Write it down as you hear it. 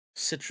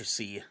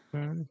citrusy,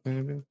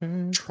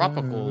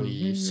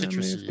 Tropically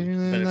citrusy.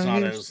 but it's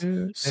not as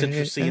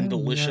citrusy and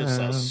delicious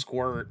as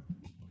Squirt.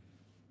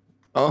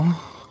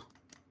 Oh,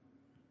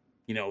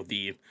 You know,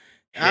 the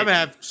I haven't hit,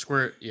 had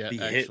Squirt yet,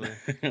 the actually.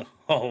 hit.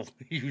 Oh,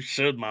 you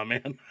should, my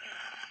man.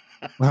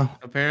 well.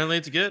 Apparently,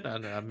 it's good. I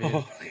mean,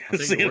 Oh, I'll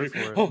take your word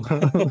for it.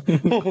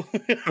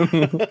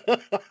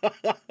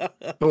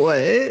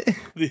 What?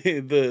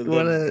 The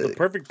Wanna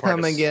perfect part come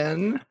of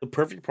again? the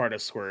perfect part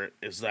of Squirt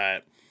is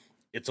that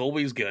it's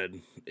always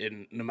good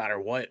in no matter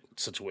what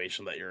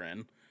situation that you're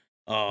in.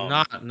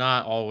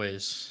 Not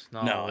always.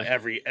 Not No, always.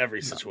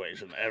 every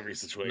situation,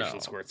 No.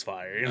 Squirt's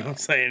fire. You know what I'm No.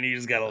 saying? You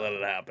just gotta let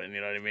it happen. You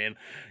know what I mean?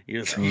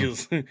 You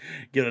just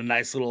get a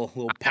nice little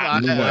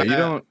pat.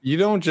 No, you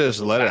don't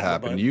just let it pat in the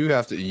happen. butt.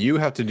 You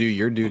have to do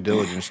your due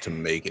diligence to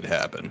make it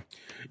happen.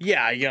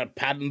 Yeah, you gotta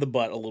pat in the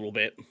butt a little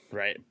bit,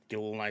 right? Get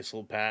a little nice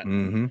little pat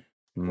Mm-hmm.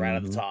 right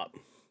at the top.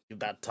 Give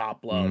that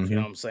top love. You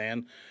know what I'm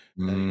saying?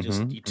 Then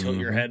you tilt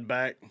your head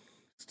back.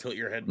 Just tilt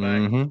your head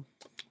back.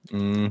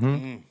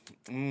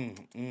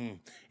 And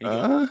you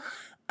go,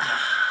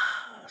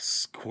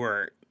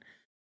 squirt.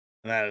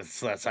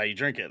 That's how you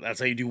drink it. That's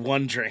how you do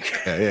one drink.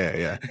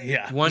 Yeah.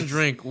 Yeah. One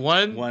drink,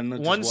 one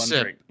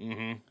sip.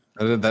 Drink.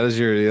 That is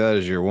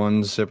your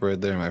one sip right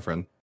there, my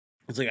friend.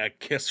 It's like a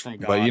kiss from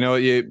God. But you know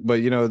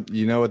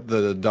what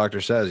the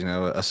doctor says. You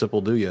know, a sip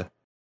will do you.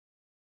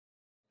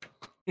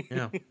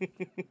 Yeah.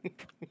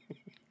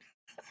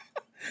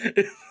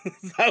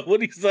 Is that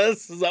what he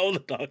says? Is that what the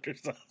doctor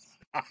says?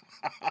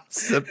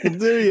 Sip will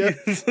do you.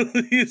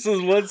 He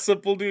says, "One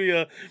sip will do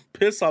you."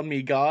 Piss on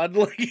me, God.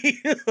 Like.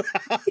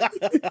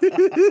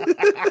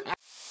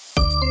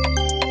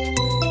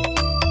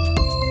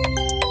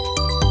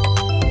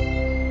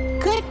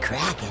 Good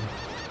cracking.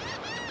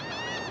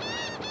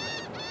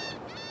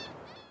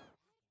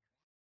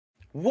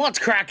 What's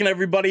cracking,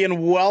 everybody,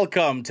 and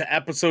welcome to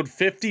episode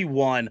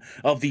 51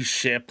 of the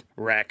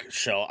Shipwreck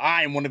Show.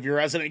 I'm one of your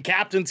resident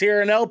captains here,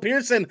 and L.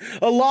 Pearson,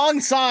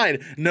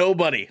 alongside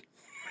nobody.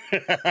 No,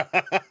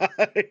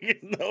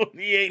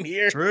 he ain't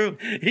here. True.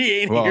 He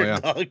ain't Well, here, yeah.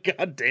 dog.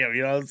 God damn,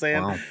 you know what I'm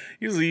saying? Wow.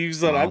 He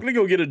said, I'm gonna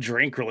go get a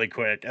drink really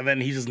quick, and then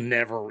he just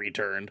never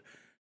returned.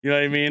 You know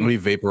what I mean? We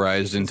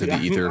vaporized into the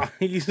ether.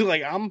 He's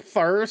like, I'm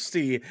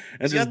thirsty,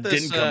 and just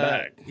didn't come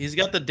back. He's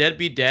got the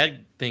deadbeat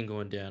dad thing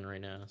going down right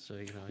now. So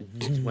he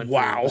just went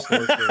Wow, to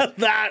the store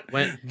that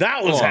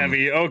was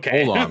heavy.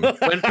 Okay, Hold on. went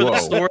for the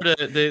store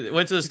they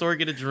went to the store to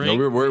get a drink.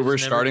 No, we're just never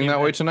starting came that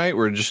way back. tonight.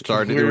 We're just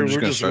starting. We're just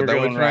gonna start that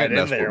way going tonight. right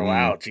in there.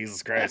 Wow,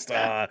 Jesus Christ.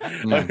 I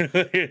mean,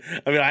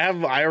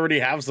 I already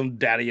have some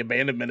daddy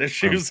abandonment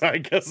issues. So I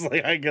guess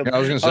I Yeah, I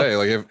was gonna say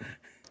like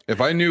if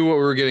I knew what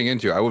we were getting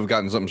into, I would have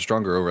gotten something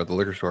stronger over at the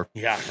liquor store.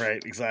 Yeah,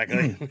 right.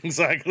 Exactly.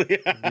 Exactly. Be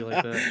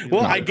like that.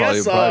 Well, I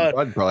guess I'd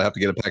probably have to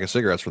get a pack of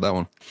cigarettes for that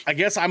one. I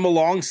guess I'm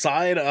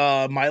alongside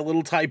my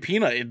little Thai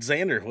peanut. It's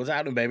Xander. What's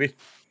happening, baby?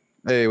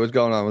 Hey, what's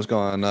going on? What's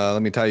going on?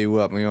 Let me tie you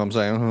up. You know what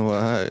I'm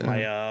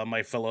saying?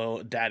 My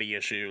fellow daddy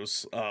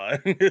issues.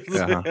 Friend, you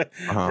know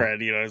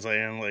what I'm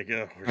saying? Like,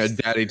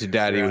 daddy to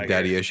daddy with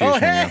daddy issues. Oh,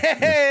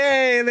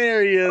 hey,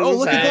 there he is. Oh,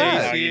 look at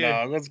that. Doggy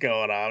dog. What's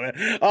going on, man?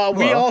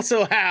 We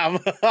also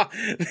have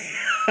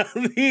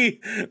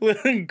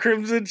the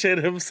Crimson Chin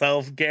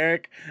himself,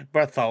 Garrick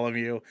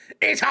Bartholomew.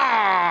 What's up,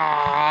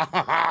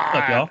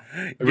 y'all?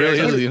 It really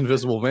is the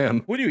invisible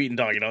man. What are you eating,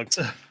 doggy dog?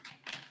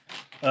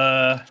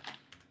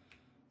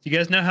 Do you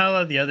guys know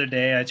how the other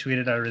day I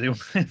tweeted that I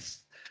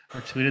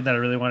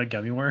really wanted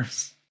gummy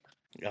worms?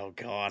 Oh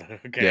God.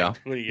 Okay. Yeah.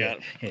 What do you got?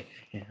 Yeah,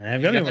 I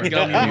have gummy worms.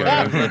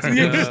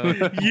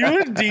 You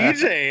and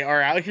DJ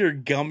are out here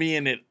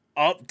gummying it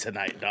up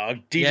tonight,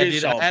 dog.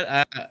 DJ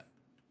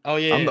oh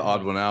yeah. I'm the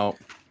odd one out.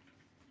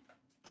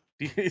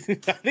 I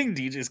think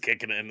DJ's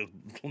kicking it in the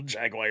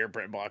Jaguar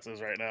print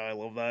boxes right now. I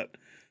love that.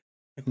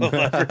 I love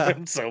that for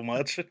him so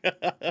much.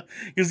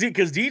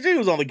 Because DJ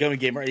was on the gummy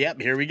game. Right?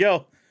 Yep, here we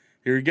go.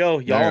 Here we go.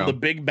 Y'all on the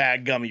big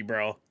bag gummy,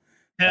 bro.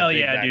 Hell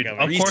yeah, dude.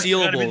 Gummy. Of course, it's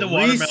gotta be the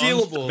watermelons,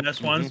 Resealable. the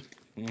best ones.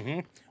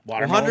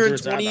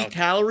 120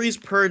 calories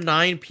per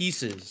 9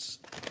 pieces.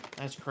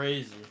 That's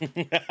crazy.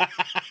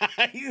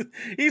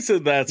 He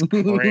said that's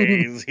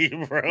crazy,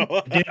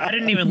 bro. Dude, I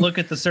didn't even look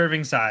at the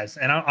serving size,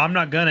 and I'm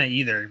not gonna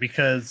either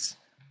because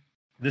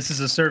this is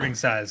a serving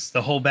size,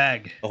 the whole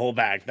bag. The whole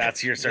bag.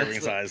 That's your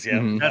serving size.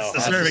 Yeah, That's the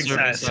serving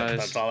size.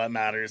 That's all that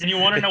matters. And you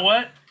want to know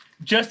what?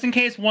 Just in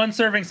case one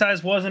serving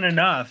size wasn't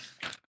enough.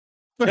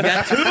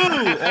 That too.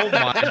 Oh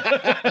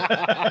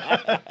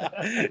my.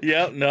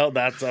 Yep, no,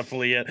 that's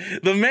definitely it.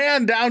 The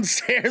man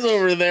downstairs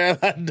over there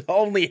that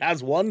only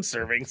has one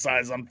serving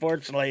size,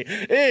 unfortunately,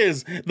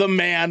 is the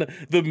man,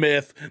 the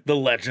myth, the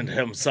legend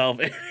himself.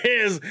 It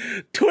is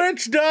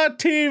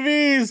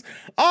Twitch.tv's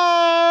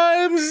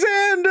I'm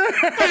Xander.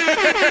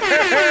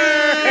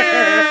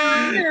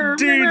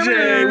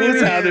 DJ,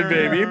 what's happening,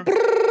 baby?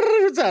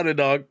 What's happening,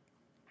 dog?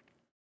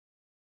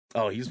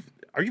 Oh,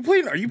 are you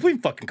playing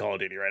fucking Call of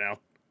Duty right now?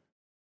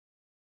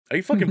 Are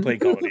you fucking playing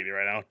Call of Duty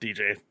right now,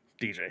 DJ?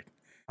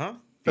 Huh?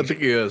 I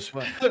think he is.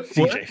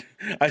 DJ.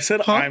 I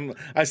said I'm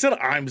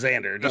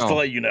Xander, just to No.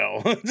 let you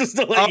know. Just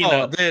to let you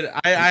know. dude,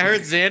 I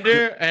heard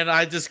Xander and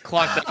I just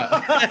clocked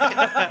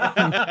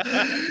out.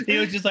 He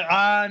was just like,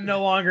 I'm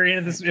no longer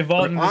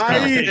involved in this I-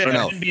 conversation. It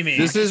No, shouldn't be me.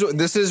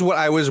 this is what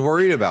I was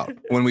worried about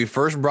when we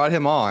first brought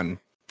him on.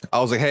 I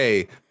was like,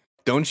 hey,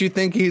 don't you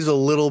think he's a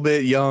little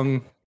bit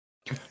young?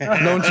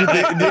 Don't you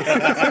think?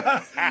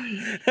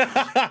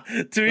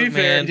 To be Look,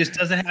 fair, man, He just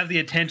doesn't have the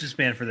attention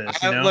span for this.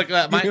 You know? Look,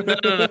 no,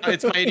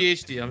 it's my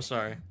ADHD. I'm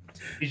sorry.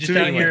 He's just to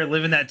out be- here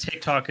living that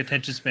TikTok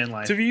attention span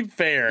life. to be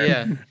fair,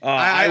 Yeah,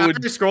 I I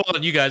would. would scroll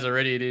on you guys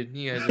already, dude.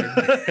 You guys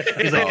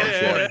are. He's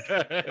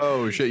like,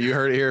 Oh shit! You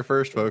heard it here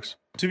first, folks.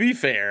 To be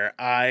fair,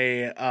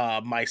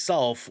 I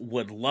myself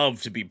would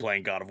love to be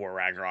playing God of War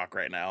Ragnarok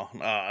right now,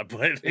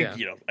 but Yeah.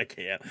 you know I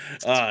can't.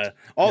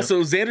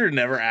 Also, Xander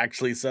never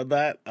actually said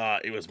that.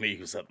 It was me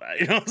who said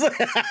that. You know, what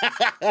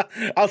I'm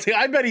saying? I'll tell you,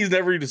 I bet he's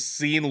never even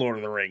seen Lord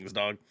of the Rings,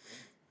 dog.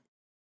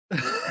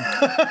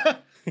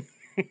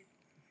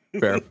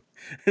 Fair.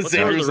 What's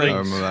Lord of Xander's the I like,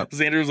 remember that.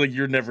 Xander's like,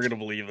 you're never gonna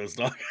believe this,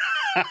 dog.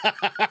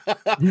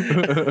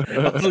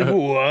 I was like,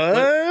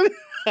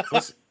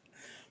 what?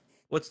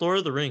 What's Lord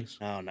of the Rings?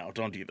 Oh no!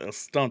 Don't do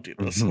this! Don't do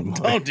this!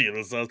 Don't do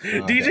this!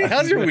 DJ,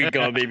 how's your week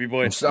going, baby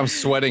boy? I'm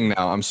sweating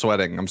now. I'm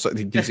sweating. I'm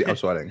sweating. I'm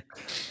sweating.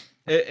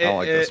 I don't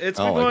like this. It's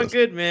I been don't like going this.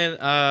 good, man.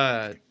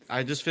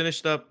 I just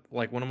finished up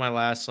like one of my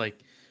last like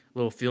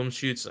little film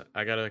shoots.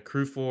 I got a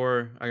crew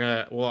for.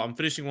 I'm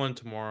finishing one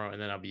tomorrow,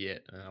 and then I'll be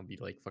it, and I'll be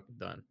like fucking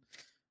done.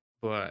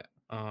 But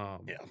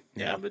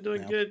yeah, I've been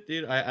doing good,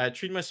 dude. I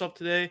treated myself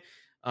today.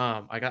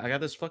 I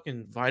got this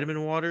fucking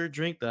vitamin water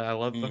drink that I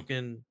love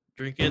fucking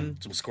drinking.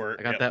 Some squirt.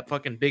 I got yep. that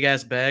fucking big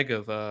ass bag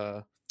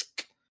of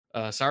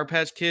Sour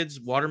Patch Kids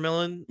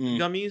watermelon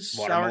gummies,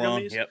 sour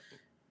Watermelon. gummies, Yep.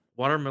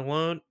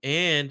 watermelon,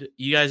 and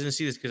you guys didn't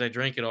see this because I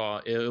drank it all.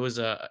 It was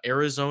a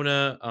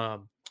Arizona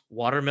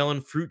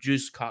watermelon fruit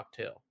juice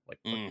cocktail, like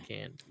fucking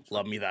can.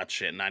 Love me that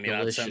shit.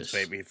 99 cents, Delicious.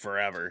 baby,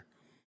 forever.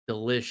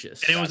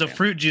 Delicious. And it was a Goddamn.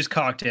 fruit juice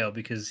cocktail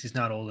because he's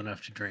not old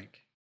enough to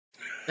drink.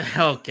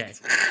 Okay.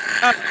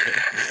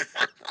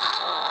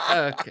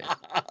 Okay.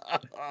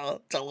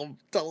 Tell him,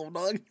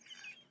 dog.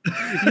 You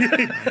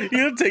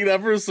gonna take that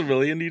for a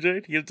civilian,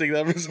 DJ? You gonna take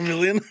that for a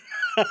civilian?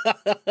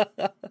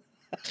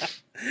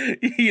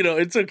 You know,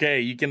 it's okay.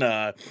 You can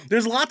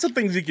there's lots of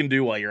things you can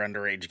do while you're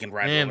underage. You can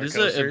ride Man, roller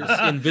there's coasters.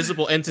 an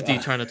invisible entity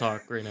trying to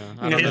talk right now.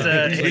 I don't His,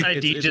 know. his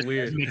ID It's just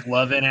weird. makes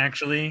love in,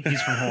 actually.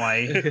 He's from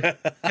Hawaii.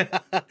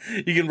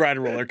 You can ride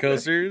roller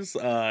coasters.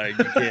 You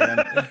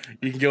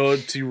can go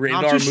to rated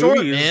I'm R too short,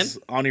 movies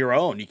on your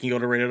own. You can go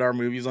to rated R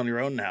movies on your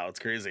own now. It's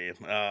crazy.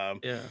 Yeah.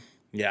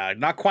 Yeah,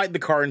 not quite the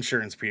car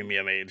insurance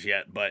premium age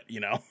yet, but you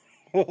know,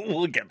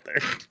 we'll get there.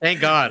 Thank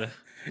God.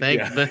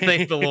 Thank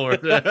the Lord.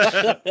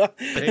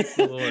 Thank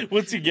the Lord.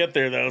 Once you get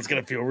there, though, it's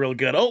gonna feel real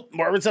good. Oh,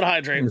 Marvin said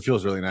hydrate. It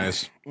feels really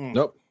nice.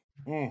 Nope.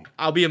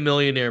 I'll be a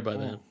millionaire by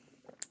then.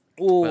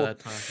 By Ooh, that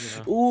time,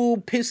 you know. ooh,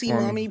 pissy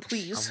Um, mommy,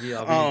 please.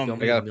 I'll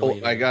be a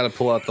millionaire. I gotta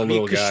pull out the I'll be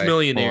little a guy.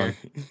 millionaire.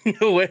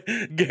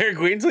 Wait, Garrick,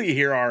 wait until you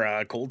hear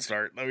our cold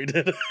start that we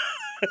did.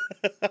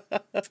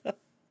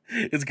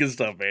 It's good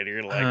stuff, man.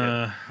 You're gonna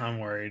like it. I'm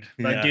worried.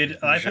 But Yeah, dude, you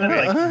I should feel be.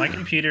 like my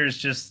computer is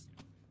just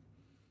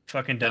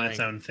fucking done its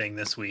Dying. own thing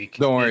this week.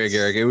 Don't worry, It's-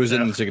 Garrick. It was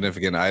ugh.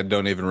 insignificant. I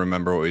don't even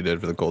remember what we did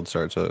for the cold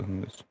start. So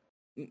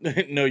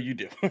No, you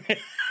do.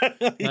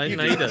 No, he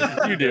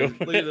does. You do.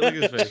 Look at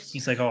his face.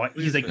 He's like, No.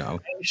 I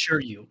assure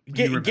you.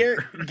 you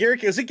remember."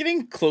 Garrick, is it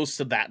getting close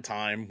to that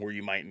time where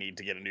you might need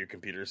to get a new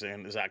computer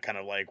soon? Is that kind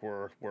of like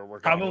where we're going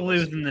with Probably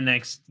this? within the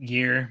next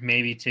year,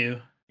 maybe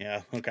two.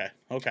 Yeah. Okay.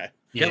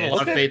 You have a Yeah.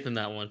 lot Okay. of faith in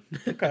that one.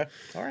 Okay.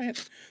 All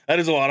right. That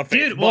is a lot of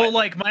faith. Dude, well, but-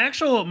 like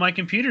my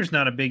computer's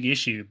not a big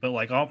issue, but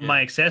like all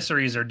my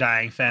accessories are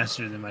dying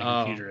faster than my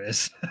Oh. computer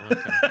is.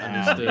 Okay,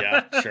 understood.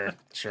 yeah,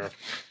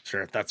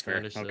 sure. That's fair.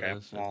 Understood, Okay.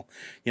 understood. Well,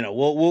 you know,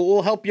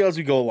 we'll help you as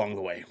we go along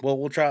the way.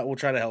 We'll try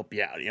to help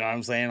you out. You know what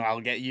I'm saying? I'll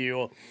get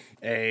you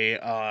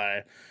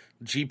a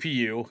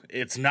GPU.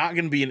 It's not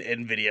going to be an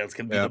NVIDIA. It's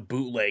going to be Yeah. the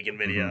bootleg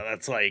NVIDIA.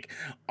 That's like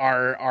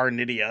our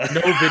Nvidia.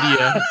 No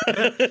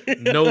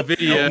video. No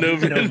video. No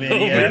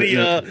NVIDIA.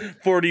 NVIDIA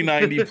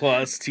 4090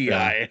 plus Ti.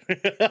 Yeah.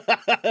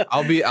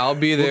 I'll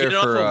be there get it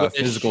off for of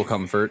Wish. physical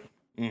comfort.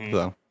 Mhm.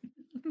 So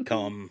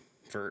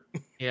Comfort.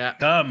 Yeah.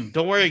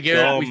 Don't Worry,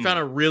 Garrett. We Dumb. found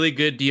a really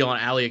good deal on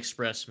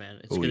AliExpress, man.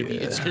 It's Oh, gonna be.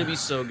 yeah. It's gonna be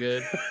so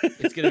good.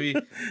 It's gonna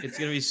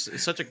be.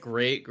 Such a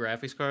great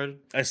graphics card.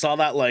 I saw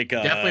that like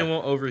Definitely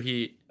won't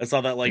overheat. I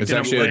saw that like It's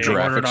actually a bootleg-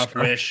 giraffe. order it graphics off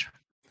card. Wish.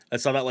 I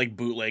saw that like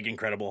bootleg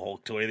Incredible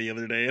Hulk toy the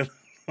other day.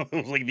 It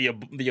was like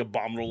the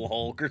Abominable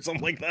Hulk or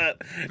something like that.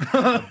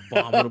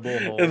 Abominable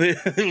Hulk. And it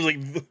was like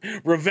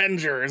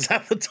Revengers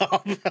at the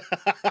top.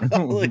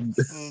 Like,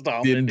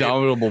 stop the it, dude.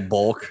 indomitable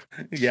bulk.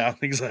 Yeah,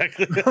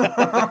 exactly.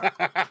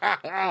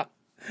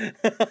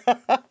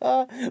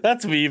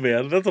 That's me,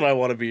 man. That's what I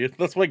want to be.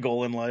 That's my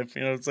goal in life.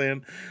 You know what I'm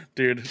saying,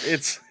 dude?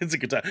 It's a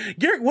good time.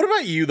 Garrett, what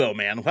about you though,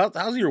 man?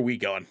 How's your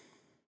week going?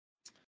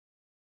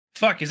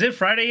 Fuck, is it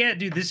Friday yet,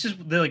 dude?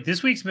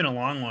 This week's been a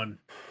long one.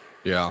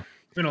 Yeah.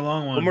 It's been a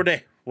long one. One more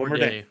day. One more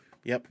day.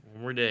 Yep.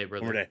 One more day,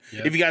 brother. One more day.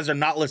 Yep. If you guys are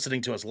not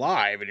listening to us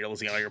live and you're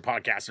listening on your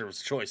podcast service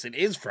of choice, it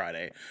is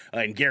Friday,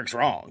 and Garrick's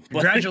wrong.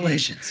 But-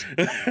 Congratulations.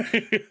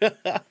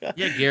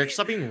 Yeah, Garrick,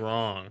 stop being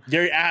wrong.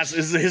 Gary asks,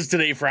 "Is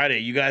today Friday?"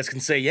 You guys can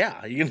say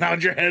yeah. You can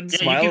nod your head, Yeah, you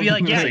smile, can be like,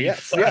 and yeah, say you yes.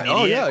 fucking Yeah.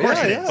 Oh, idiot. yeah, Of course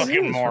yeah, it yeah. is.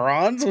 Fucking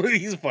morons.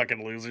 These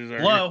fucking losers are.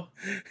 Hello.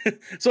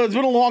 So it's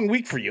been a long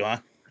week for you, huh?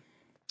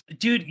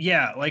 Dude,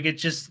 yeah, like it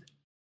just,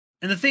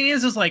 and the thing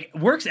is like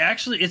work's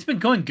actually, it's been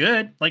going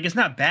good. Like it's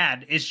not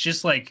bad. It's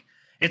just like,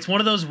 it's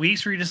one of those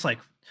weeks where you're just like,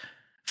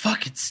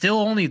 fuck, it's still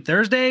only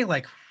Thursday.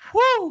 Like,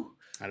 whoo.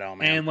 I know,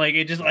 man. And like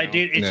it just, I I know.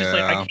 did. It's just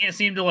like Yeah. I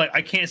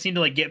can't seem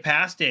to get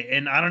past it.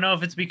 And I don't know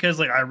if it's because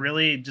like I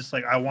really just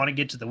like I want to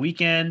get to the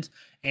weekend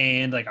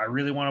and like I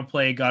really want to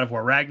play God of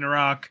War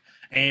Ragnarok.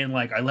 And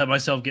like I let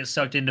myself get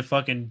sucked into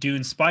fucking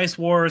Dune Spice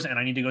Wars, and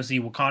I need to go see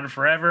Wakanda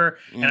Forever,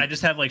 and I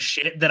just have like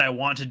shit that I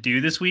want to do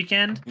this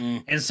weekend,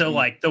 and so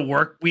like the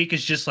work week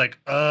is just like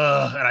and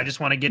I just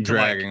want to get to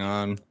like Dragging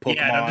on. Pokemon.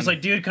 yeah, and I'm just like,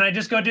 dude, can I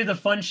just go do the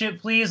fun shit,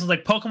 please?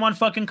 Like Pokemon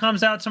fucking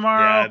comes out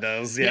tomorrow. Yeah, it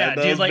does. Yeah, it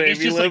does, dude, like baby.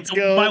 it's just Let's like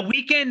go. my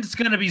weekend's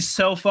gonna be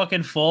so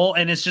fucking full,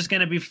 and it's just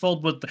gonna be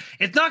filled with.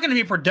 It's not gonna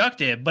be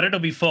productive, but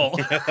it'll be full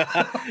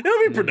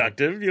It'll be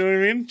productive. You know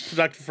what I mean?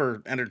 Productive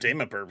for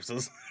entertainment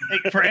purposes.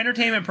 like, for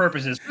entertainment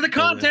purposes, for the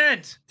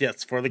content.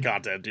 Yes, for the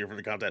content, dude. For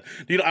the content,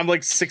 dude. I'm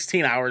like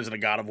 16 hours in a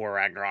God of War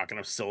Ragnarok, and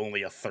I'm still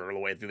only a third of the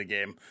way through the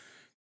game.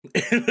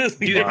 This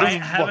Dude, game I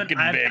is haven't. fucking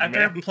I've, big, after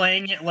man.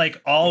 playing it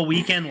like all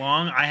weekend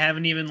long, I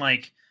haven't even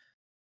like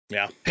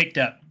Yeah. picked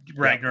up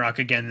Ragnarok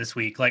again this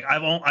week. Like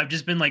I've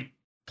just been like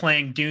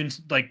playing Dune,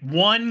 like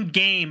one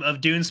game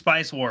of Dune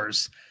Spice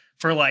Wars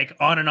for like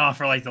on and off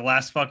for like the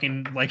last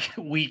fucking like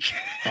week.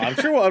 I'm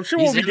sure we'll He's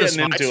be into getting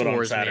into Spice it on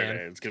Wars, Saturday.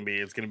 man. It's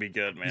gonna be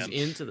good, He's man.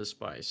 into the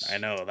spice. I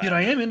know that. Dude,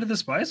 I am into the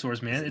Spice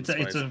Wars, man. It's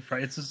It's in a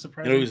surprise.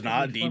 You know who's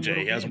not? fun DJ.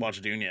 little He hasn't game.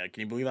 watched Dune yet.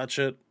 Can you believe that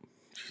shit?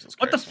 Jesus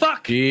What the Christ, man.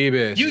 fuck?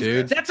 Jeebus,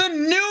 dude. That's a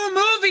new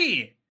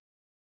movie.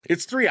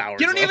 It's 3 hours.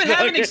 You don't though. even have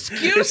an Like,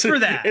 excuse for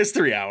that. It's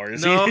 3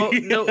 hours. No,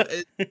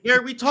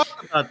 Garrett, we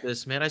talked about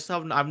this, man.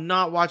 I've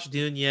not watched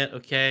Dune yet.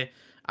 Okay,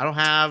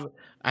 I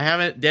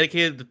haven't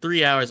dedicated the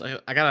 3 hours.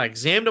 I got an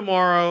exam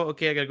tomorrow.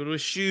 Okay, I gotta go to a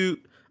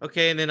shoot.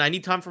 Okay, and then I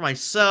need time for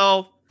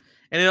myself,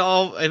 and then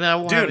I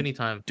won't have Dude. any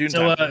time. Dune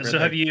So, time, so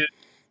have you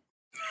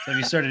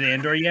started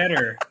Andor yet,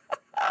 or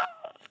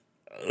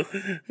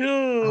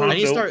Oh, I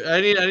need to nope. start.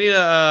 I need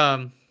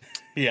to.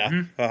 Yeah.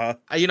 Mhm.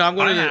 Uh-huh. You know, I'm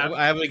going I to. have.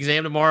 I have an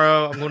exam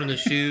tomorrow. I'm going to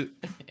shoot,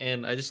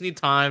 and I just need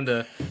time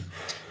to,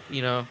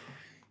 you know,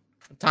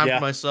 time Yeah.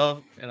 for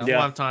myself, and I Yeah.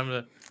 won't have time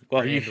to.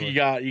 Well, for you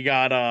Andor.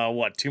 got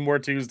what? 2 more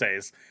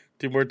Tuesdays.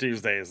 2 more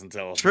Tuesdays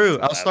until. True. until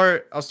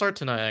that. I'll start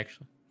tonight.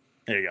 Actually.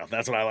 There you go.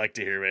 That's what I like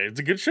to hear, man. It's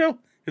a good show.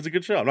 It's a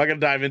good show. I'm not gonna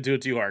dive into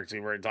it too hard because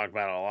we've already talked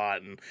about it a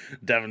lot, and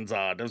Devin's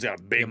got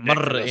a big Yeah, dick for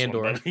murder this one,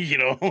 Andor. but, you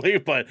know.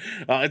 But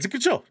it's a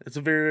good show. It's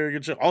a very, very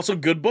good show. Also,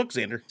 good books,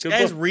 Andrew. Good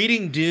Guy's book.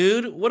 reading,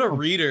 dude. What a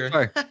reader.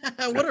 Sorry.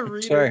 What a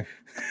reader. Sorry.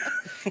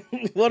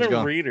 What a He's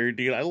gone. reader,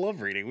 dude. I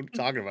love reading. What are you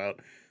talking about?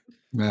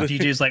 Yeah.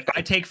 DJ's like,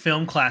 I take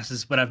film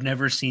classes, but I've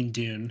never seen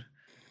Dune.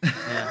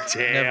 Yeah,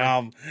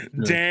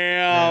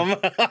 Damn.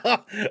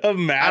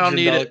 Imagine. I don't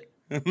need though. it.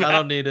 I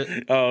don't need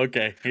it. Oh,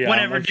 okay. Yeah,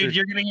 Whatever, I'm dude. sure-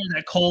 You're gonna hear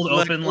that cold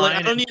Look, open look, line.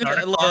 I don't and need start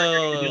it. a car, you're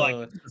gonna be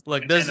like,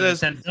 Look, "This this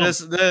is a 10 out of is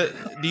 10 film."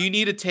 this. Do you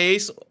need a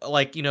taste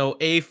like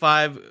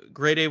A5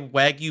 grade A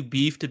Wagyu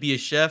beef to be a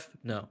chef?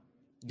 No.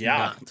 You Yeah,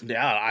 not.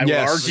 yeah. I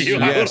Yes, would argue.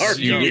 I would yes,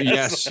 argue.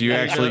 yes, you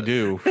actually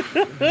do.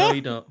 No,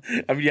 you don't.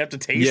 I mean, you have to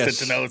taste Yes.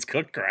 it to know it's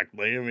cooked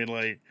correctly. I mean,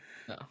 like,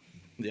 No.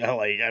 yeah,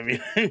 like, I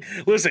mean,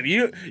 listen,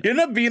 you end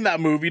up being that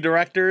movie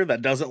director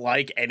that doesn't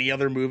like any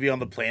other movie on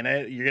the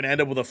planet. You're gonna end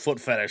up with a foot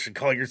fetish and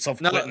calling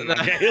yourself No, Quentin. no.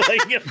 Okay?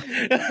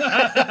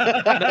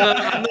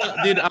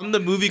 Dude, I'm the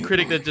movie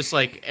critic that just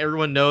like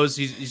everyone knows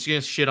he's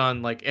gonna shit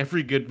on like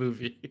every good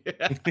movie.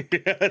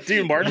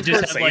 Dude, Martin You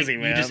just, have, like, Scorsese,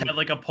 man. you just have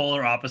like a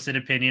polar opposite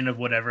opinion of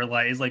whatever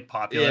like is like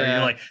popular. Yeah.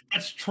 You're like,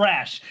 that's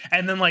trash.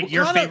 And then like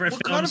your favorite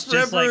film's Wakanda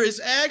just Forever like is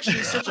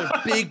actually such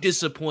a big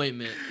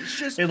disappointment. It's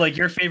just and, like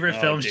your favorite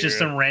Oh, film's just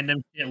dude. some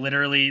random shit.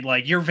 Literally,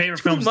 like your favorite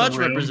too film's much The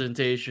Room.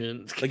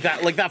 representation. like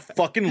that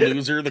fucking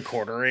loser, the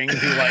quartering,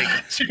 who like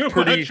Too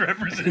pretty- much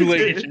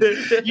representation.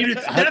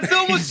 That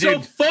film was so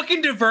Dude.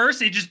 fucking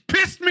diverse. It just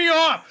pissed me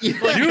off. Dude,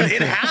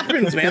 it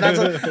happens, man. That's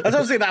what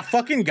I'm saying. That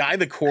fucking guy,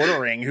 the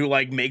quartering, who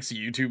like makes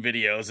YouTube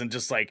videos and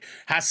just like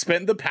has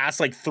spent the past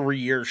like 3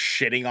 years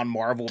shitting on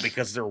Marvel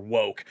because they're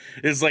woke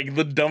is like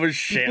the dumbest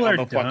shit People on are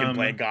the fucking dumb.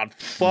 planet. God,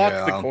 fuck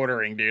the Yeah.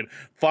 quartering, dude.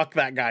 Fuck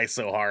that guy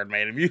so hard,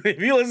 man. If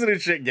you listen to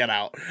shit, get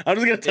out. I'm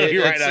just gonna tell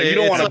you right It's- now, you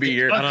don't it's want to like- be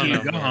here. I Fuck don't you.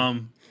 know, Go man.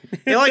 home.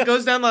 It like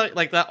goes down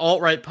like that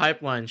alt right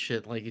pipeline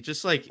shit. Like it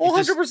just like Oh,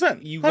 it just-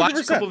 100%, You watch a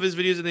 100%. couple of his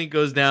videos and then it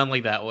goes down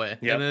like that way.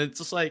 Yep. And then it's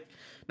just like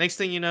next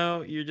thing you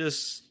know, you're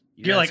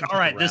You're that like, seems all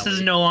right, this is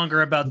rally. no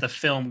longer about the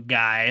film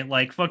guy.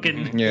 Like,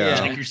 fucking Yeah.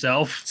 check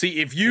yourself. See,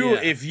 if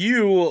Yeah.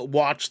 you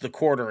watch The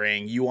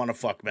Quartering, you want to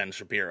fuck Ben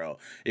Shapiro.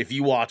 If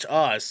you watch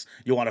us,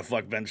 you want to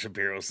fuck Ben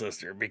Shapiro's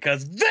sister.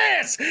 Because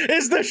this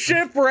is the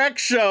Shipwreck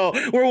Show,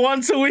 where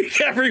once a week,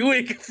 every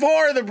week,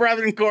 four of the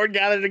Brethren Court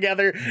gather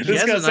together, has a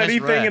discuss nice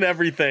anything rap. and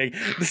everything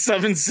the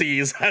Seven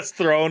Seas has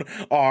thrown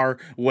our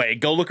way.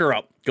 Go look her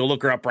up. Go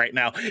look her up right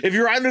now. If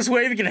you're riding this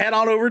wave, you can head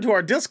on over to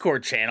our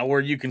Discord channel where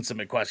you can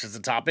submit questions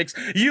and topics.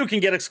 You can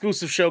get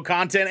exclusive show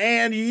content,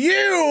 and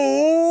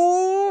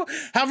you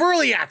have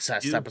early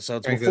access to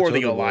episodes Thank before you,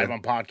 they go Soldier Boy. live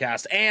on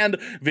podcast and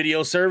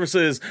video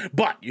services.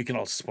 But you can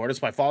also support us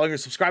by following or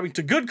subscribing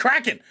to Good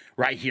Kraken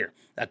right here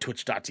at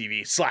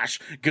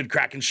twitch.tv/Good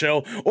Kraken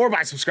Show, or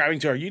by subscribing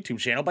to our YouTube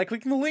channel by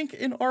clicking the link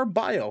in our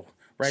bio.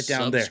 Right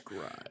down there.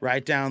 Subscribe.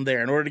 Right down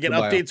there. In order to get The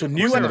bio. updates with Of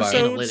new course, in the bio.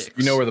 episodes. Analytics.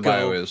 You know where the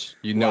bio Go is.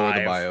 You know where the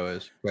live. bio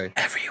is. Okay.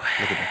 Everywhere.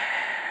 Look at me.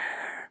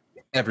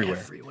 Everywhere.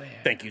 Everywhere.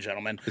 Thank you,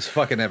 gentlemen. It's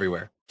fucking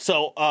everywhere.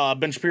 So,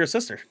 Ben Shapiro's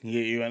sister.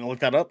 You want to look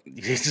that up?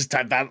 You just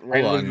type that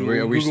right Hold in on, the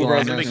are we Google still on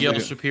browser. this? Miguel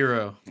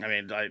Shapiro. I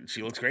mean,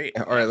 she looks great.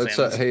 All right, let's.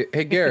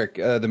 Hey, Garrick,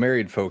 the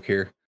married folk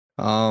here.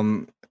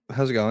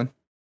 How's it going?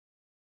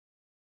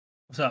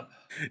 What's up?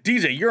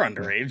 DJ, you're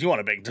underage. You want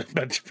to bang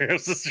Ben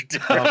Shapiro's sister too?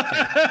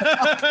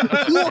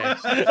 I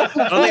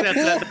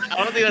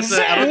don't think that's a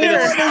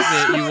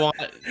statement you want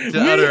to We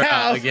utter have-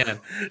 out again.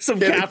 Some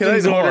Can I-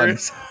 captain's hold on.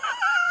 orders.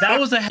 That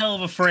was a hell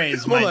of a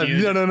phrase, Hold my on,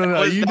 dude. no.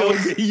 was- You that don't.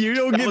 was- You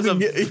don't that get was to a-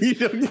 get. You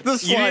don't get the You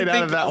slide didn't out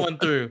think of that that one. one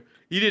through.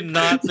 You did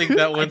not think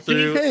that went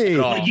through Hey, at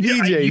all.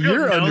 DJ, you don't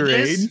you're know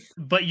this, underage.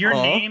 but your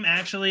Aw. name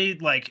actually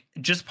like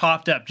just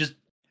popped up, just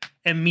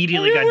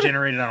immediately got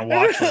generated on a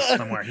watch list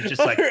somewhere. He's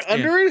just like,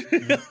 underage.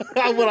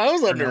 When I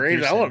was no underage, I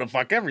piercing. wanted to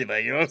fuck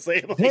everything. You know what I'm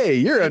saying? Like, Hey,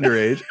 you're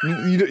underage.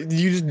 You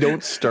just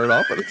don't start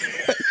off with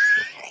it.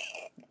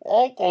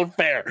 oh,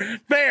 fair.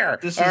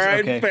 This All is- right,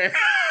 okay. fair.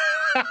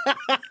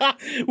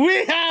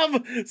 We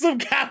have some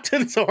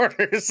captain's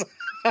orders.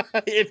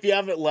 If you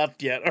haven't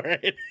left yet, all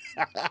right,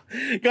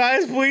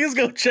 guys, please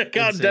go check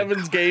out Insane.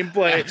 Devin's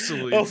gameplay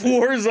Absolutely of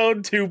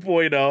Warzone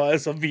 2.0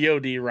 as a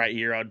VOD right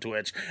here on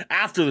Twitch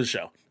after the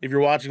show. If you're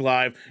watching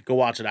live, go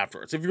watch it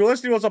afterwards. If you're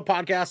listening to us on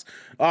podcast,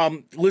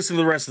 listen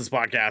to the rest of this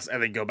podcast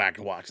and then go back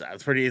and watch that.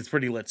 It's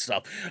pretty lit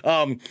stuff.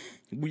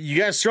 You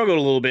guys struggled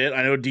a little bit.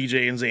 I know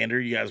DJ and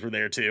Xander, you guys were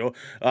there too.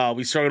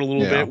 We struggled a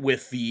little Yeah. bit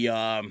with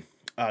the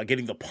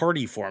getting the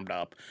party formed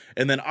up,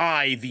 and then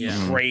the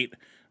Yeah. great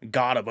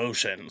god of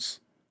oceans,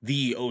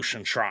 the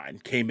Ocean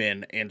Shrine, came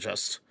in and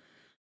just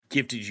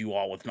gifted you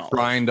all with knowledge.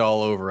 Grind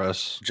all over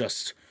us.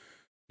 Just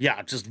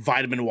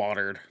vitamin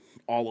watered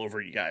all over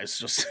you guys.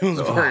 Just it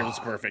was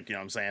perfect. You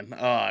know what I'm saying?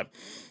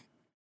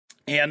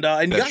 And you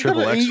That guys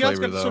triple X got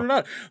flavor, to sort it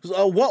out.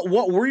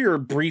 What were your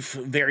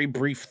very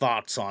brief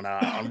thoughts on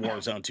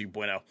Warzone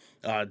 2.0?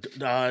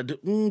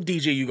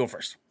 DJ, you go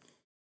first.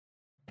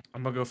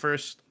 I'm gonna go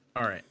first.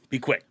 All right. Be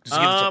quick. Just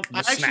give us I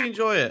a snap. actually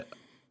enjoy it.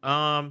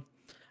 I'm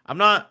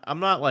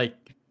not like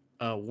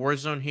a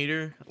Warzone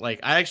hater. Like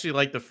I actually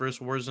like the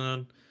first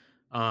Warzone.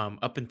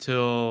 Up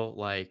until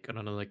like I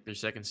don't know, like their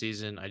second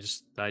season,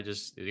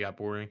 it got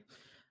boring.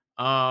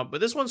 But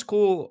this one's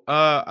cool.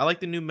 I like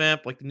the new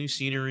map, like the new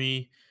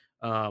scenery.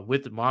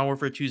 With the Modern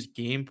Warfare 2's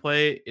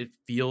gameplay, it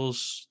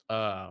feels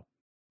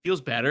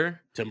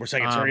better. 10 more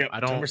seconds. Hurry up. I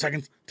 10 more don't-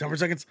 seconds. 10 more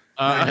seconds.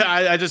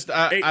 I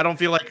Eight, I don't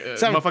feel like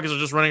seven, motherfuckers are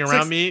just running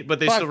around six, me, but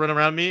they 5, still run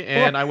around me,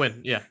 and I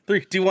win. Yeah,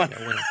 3, 2, 1.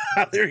 I win.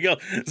 There you go.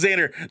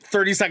 Xander,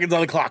 30 seconds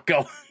on the clock.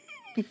 Go.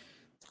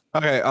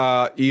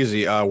 Okay,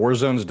 easy.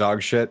 Warzone's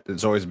dog shit.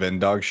 It's always been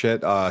dog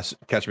shit.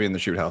 Catch me in the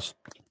shoot house.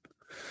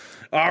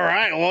 All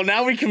right. Well,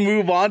 now we can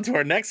move on to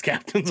our next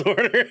captain's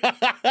order.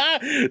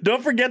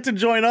 Don't forget to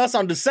join us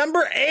on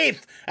December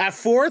 8th at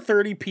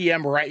 4:30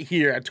 p.m. right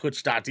here at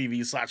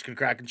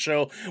twitch.tv/KoodKraken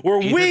Show, where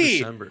 8th of we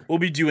December. will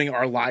be doing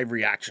our live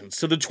reactions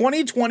to the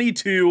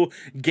 2022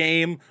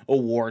 Game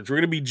Awards. We're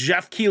going to be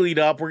Jeff Keely'd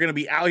up. We're going to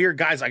be out here.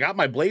 Guys, I got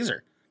my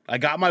blazer.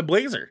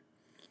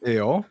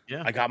 Yo.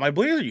 Yeah. I got my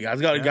blazer. You guys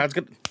got. You guys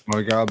got. Oh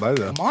my god, by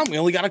the. Come on. We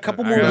only got a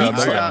couple I more got-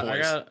 weeks I left, got,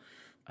 boys.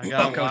 I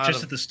got a Coach lot just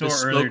of at the store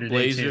bespoke earlier today, too.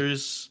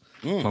 blazers.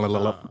 I need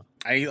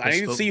to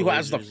bespoke see who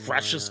has the blazers,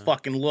 freshest yeah.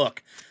 fucking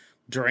look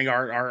during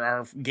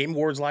our Game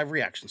Awards live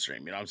reaction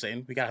stream. You know what I'm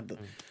saying? We got to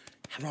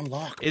have it on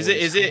lock. Is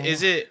boys.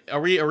 it?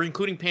 Are we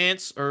including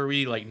pants or are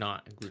we like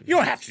not including? You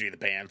don't have to do the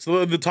pants.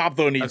 The top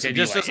though needs Okay, to be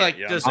just like-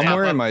 you know what just I'm I'm saying? top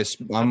wearing up.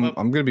 my. I'm up.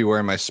 I'm gonna be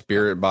wearing my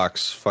Spirit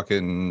Box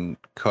fucking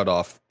cut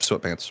off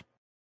sweatpants.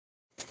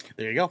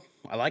 There you go.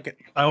 I like it.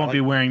 I won't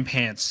be wearing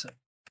pants.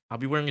 I'll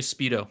be wearing a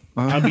speedo.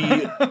 I'll be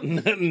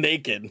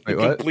naked, Wait,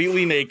 what?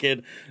 completely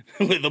naked,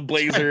 with a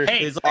blazer Hey,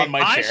 It's on my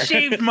I chair.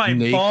 shaved my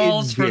Naked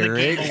balls for the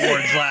Garrett. Game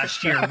Awards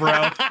last year,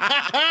 bro.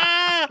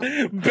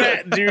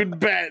 Bet, dude,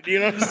 bet. You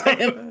know what I'm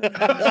saying?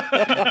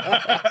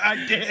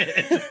 I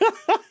did.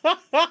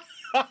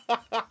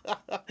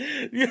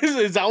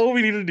 Is that what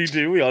we need to do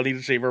too? We all need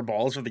to shave our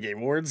balls for the Game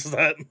Awards? Is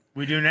that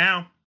We do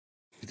now.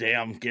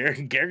 damn?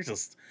 Garrick's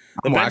just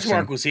The I'm benchmark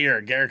waxing. was here.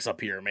 Garrick's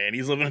up here, man.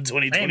 He's living in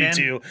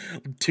 2022,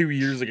 2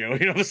 years ago.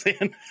 You know what I'm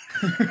saying?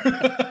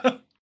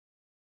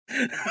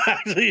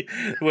 Actually,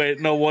 wait,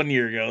 no, 1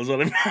 year ago is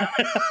what I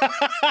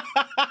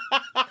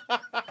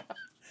meant.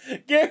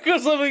 Garrick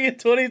was living in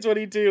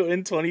 2022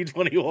 and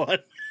 2021.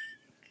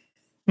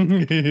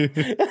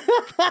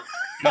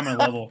 On my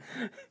level.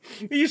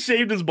 He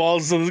shaved his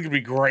balls, so this is gonna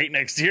be great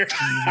next year.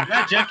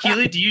 Yeah, Jeff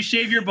Keighley, do you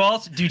shave your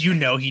balls? Dude, you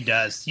know he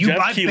does.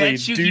 Jeff Keighley,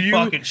 bet you do he you-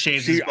 fucking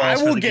shaves his See, balls I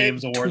for will the get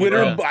Games Awards.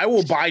 Twitter. bro. I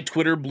will buy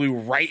Twitter Blue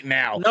right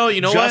now. No,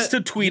 you know just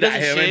what? to tweet He at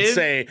doesn't him and shave.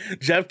 say,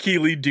 "Jeff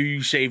Keighley, do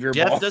you shave your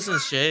Jeff balls?"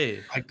 doesn't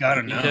shave I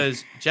gotta know.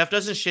 because Jeff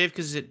doesn't shave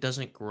because it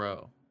doesn't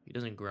grow. He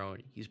doesn't grow.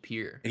 He's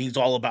pure. And he's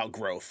all about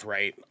growth,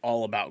 right?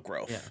 All about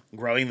growth, Yeah.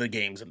 growing the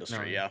games industry.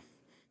 No. Yeah.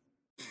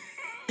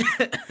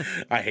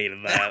 I hated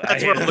that.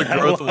 That's I where hated all the that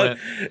growth a lot.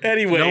 went.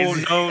 Anyways,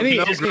 He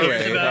No just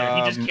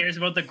growth. cares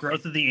about the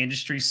growth of the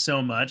industry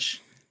so much.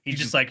 He's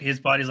just like,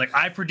 his body's like,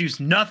 I produce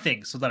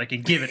nothing so that I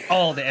can give it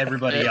all to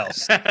everybody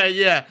else.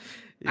 yeah.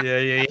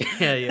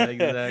 Exactly.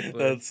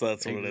 that's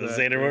what it is.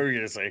 Xander, what were you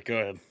gonna say? Go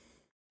ahead.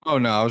 Oh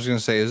no, I was gonna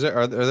say,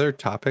 are there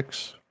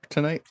topics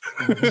tonight?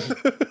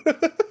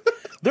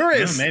 There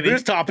is. maybe.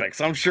 There's topics.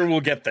 I'm sure we'll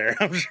get there.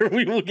 I'm sure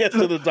we will get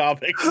to the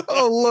topics.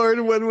 Oh Lord,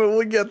 when will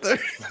we get there?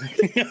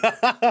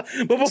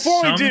 But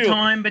before we do,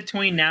 Sometime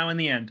between now and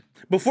the end.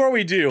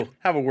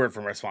 have a word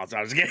from our sponsor.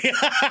 I was just kidding.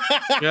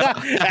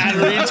 Yeah. Ad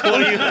read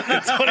 20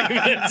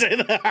 minutes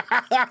in.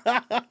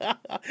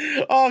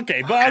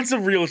 Okay, but on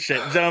some real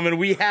shit, gentlemen,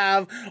 we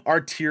have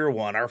our tier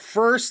 1, our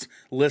first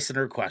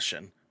listener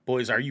question.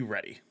 Boys, are you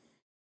ready?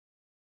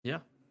 Yeah.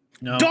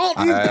 No.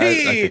 Dalton I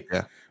P think,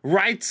 yeah.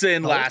 writes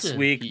in last Dalton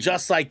week, P.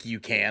 just like you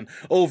can,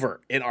 over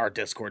in our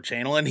Discord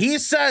channel, and he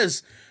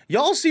says,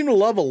 y'all seem to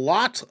love a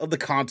lot of the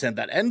content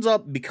that ends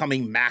up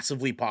becoming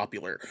massively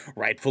popular,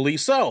 rightfully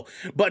so.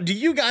 But do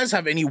you guys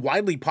have any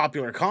widely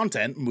popular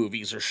content,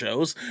 movies or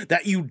shows,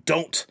 that you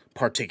don't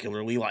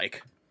particularly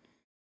like?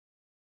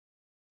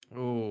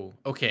 Oh,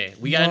 okay.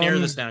 We gotta narrow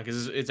this down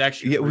because it's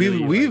actually Yeah,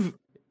 really, we've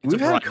it's we've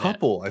had a broad net.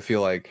 couple. I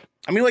feel like.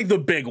 I mean, like the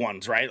big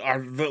ones, right?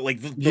 Are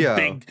the Yeah.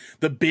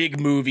 big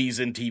movies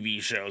and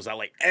TV shows that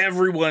like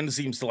everyone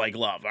seems to like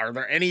love. Are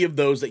there any of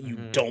those that you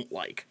Mhm. don't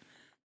like?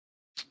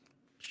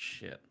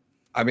 Shit.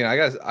 I mean,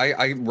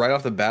 I right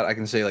off the bat, I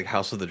can say like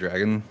House of the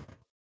Dragon.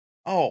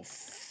 Oh,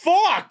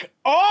 fuck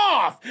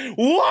off!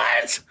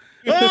 What?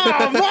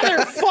 Oh,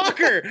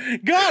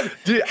 motherfucker! God,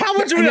 Dude, how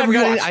much of I it have never you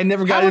got watched? I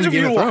never How got much into have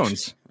Game you of watched?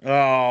 Thrones.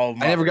 Oh,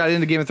 I never got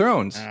into Game of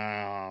Thrones.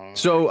 Oh.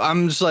 So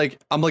I'm like,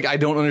 I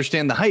don't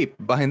understand the hype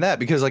behind that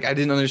because like I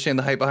didn't understand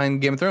the hype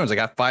behind Game of Thrones. I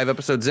got 5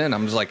 episodes in.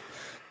 I'm just like,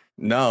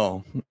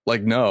 no.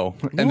 No,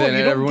 And you then don't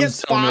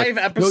everyone's get telling me, 5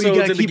 like, episodes no, you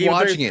gotta into keep Game of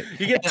Thrones. watching it.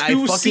 You get And I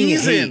 2 fucking hate-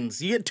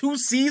 seasons. You get 2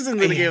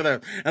 seasons in the Game of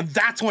Thrones, and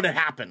that's when it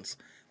happens.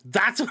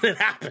 That's when it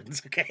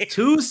happens. Okay.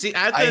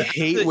 I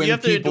hate when you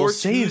have to people endure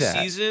say 2 that.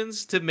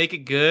 seasons to make it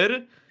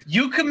good.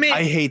 You commit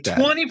I hate that.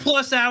 20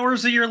 plus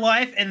hours of your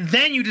life, and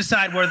then you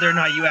decide whether or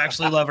not you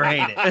actually love or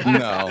hate it.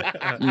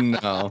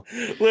 No.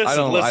 Listen, I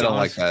don't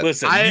like that.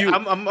 Listen,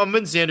 I'm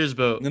in Xander's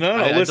boat. No,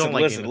 I listen, don't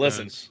like listen, Game of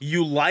listen. Thrones.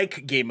 You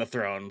like Game of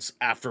Thrones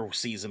after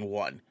season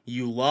 1.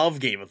 You love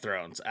Game of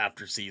Thrones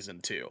after season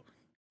 2.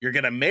 You're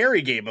gonna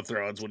marry Game of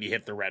Thrones when you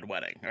hit the red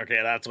wedding.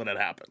 Okay, that's when it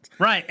happens.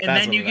 Right. And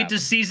That's then what you get to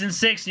happens. season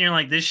 6, and you're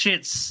like, this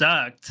shit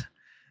sucked.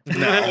 No.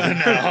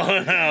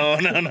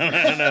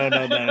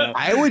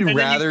 I would And then you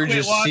rather quit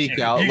just seek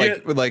watching. out You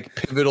like get- like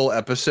pivotal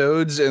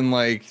episodes and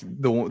like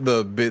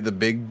the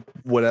big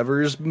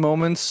whatever's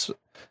moments.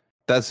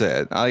 That's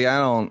it.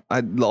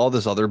 All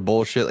this other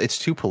bullshit. It's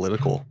too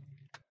political.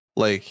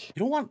 Like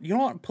You don't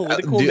want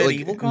political dude, like,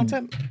 medieval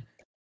content?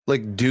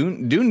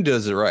 Dune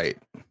does it right.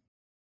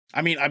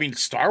 I mean,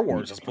 Star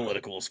Wars is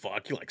political as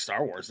fuck. You like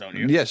Star Wars, don't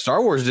you? Yeah,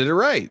 Star Wars did it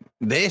right.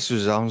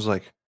 I was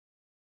like,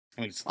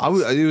 I mean,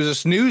 it was a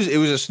snooze. It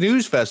was a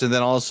snooze fest, and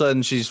then all of a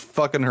sudden she's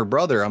fucking her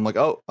brother. I'm like,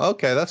 oh,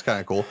 okay, that's kind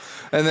of cool.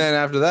 And then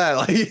after that,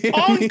 like,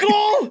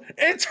 uncle,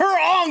 it's her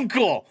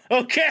uncle.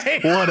 Okay,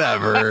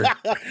 whatever.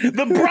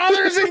 the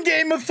brothers in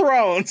Game of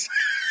Thrones.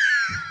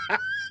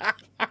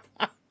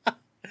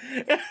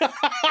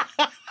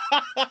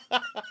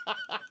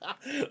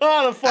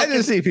 Oh, the I fucking.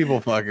 just see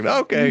people fucking.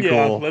 Okay,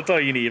 Yeah, cool. that's all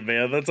you need,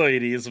 man. That's all you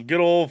need. Some good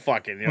old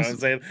fucking. You know what I'm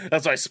saying?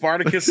 That's why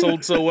Spartacus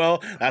sold so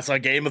well. That's why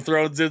Game of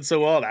Thrones did so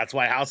well. That's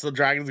why House of the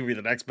Dragon is gonna be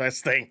the next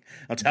best thing.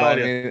 I'm telling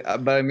you.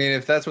 But I mean,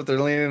 if that's what they're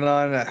leaning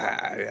on,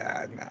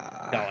 nah.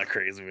 Y'all are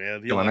crazy,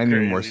 man. Come on, I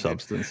need more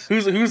substance.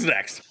 Who's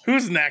next?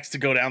 Who's next to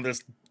go down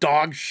this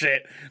dog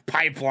shit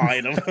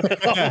pipeline of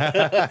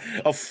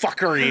of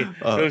fuckery? You know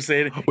what I'm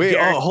saying? Wait,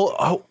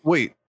 Garrett-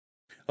 wait.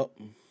 Oh,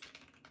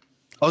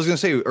 I was gonna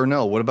say, or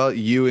no, what about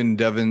you and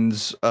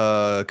Devin's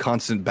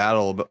constant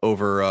battle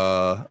over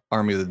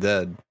Army of the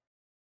Dead?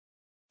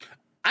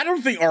 I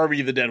don't think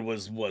Army of the Dead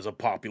was a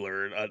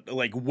popular,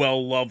 like,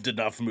 well loved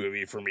enough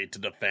movie for me to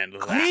defend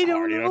that I don't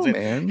hard. You know know, what I'm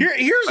saying? man.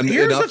 Here's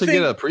Enough the to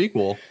thing. get a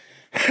prequel.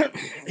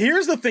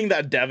 Here's the thing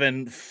that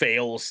Devin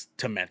fails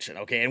to mention,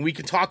 okay? And we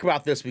can talk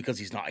about this because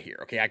he's not here,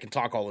 okay? I can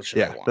talk all the shit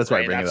I Yeah, want. that's why I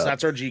right? bring it up.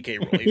 That's our GK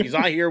rule. If he's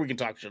not here, we can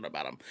talk shit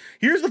about him.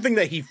 Here's the thing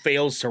that he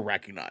fails to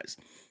recognize.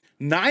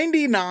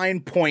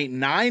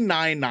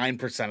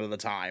 99.999% of the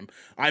time,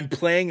 I'm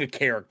playing a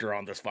character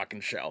on this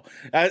fucking show.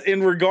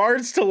 In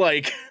regards to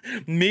like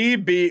me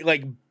being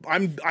like,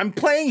 I'm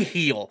playing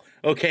heel.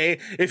 Okay,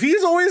 if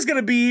he's always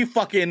gonna be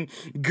fucking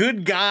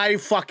good guy,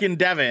 fucking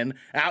Devin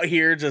out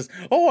here, just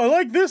I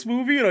like this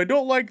movie and I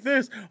don't like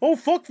this. Oh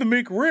fuck the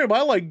McRib,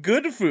 I like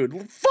good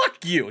food.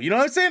 Fuck you. You know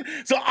what I'm saying?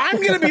 So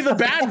I'm gonna be the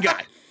bad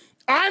guy.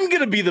 I'm going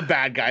to be the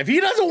bad guy. If he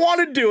doesn't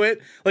want to do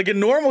it like a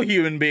normal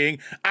human being,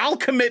 I'll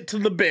commit to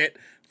the bit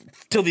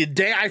till the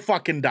day I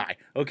fucking die,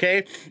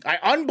 okay? I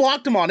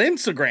unblocked him on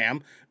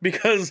Instagram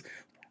because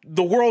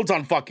the world's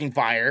on fucking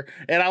fire,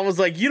 and I was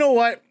like, you know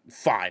what?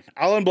 Fine,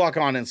 I'll unblock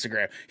him on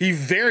Instagram. He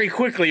very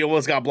quickly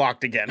almost got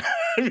blocked again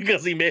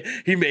because he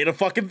made a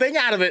fucking thing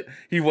out of it.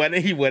 He went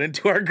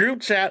into our group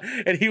chat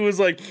and he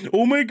was like,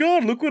 "Oh my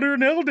god, look what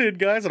Ernell did,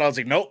 guys!" And I was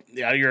like, "Nope,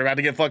 yeah, you're about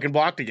to get fucking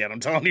blocked again. I'm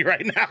telling you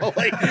right now.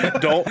 Like,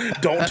 don't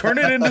turn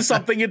it into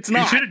something it's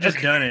not." You should have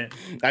just done it.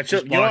 I should.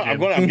 Just You know what?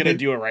 block I'm gonna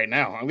do it right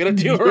now. I'm gonna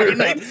do it right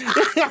now.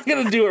 I'm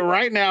gonna do it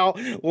right now,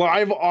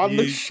 live on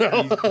the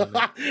show.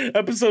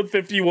 Episode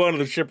 51 of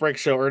the Shipwreck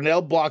Show.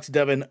 Ernell blocks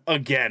Devin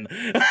again.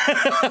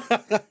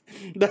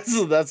 That's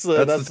the title. That's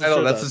the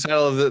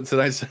title of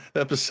tonight's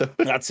episode.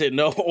 That's it.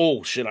 No.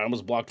 Oh shit! I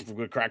almost blocked him from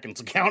Good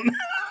Kraken's account.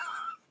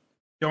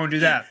 Don't do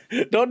that.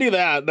 Don't do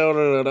that.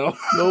 No.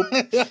 Nope.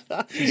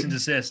 Cease and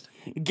desist.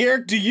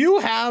 Garrett, do you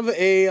have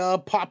a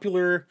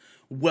popular,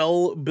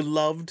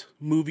 well-beloved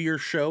movie or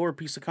show or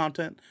piece of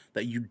content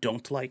that you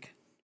don't like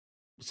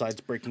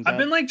besides Breaking Bad? I've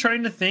been like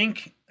trying to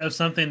think of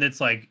something that's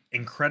like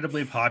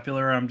incredibly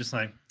popular. I'm just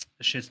like,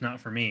 this shit's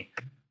not for me.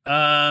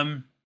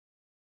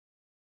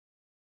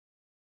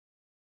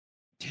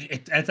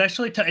 It's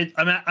actually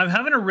I'm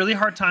having a really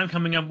hard time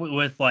coming up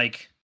with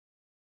like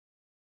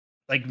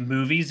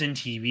movies and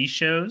TV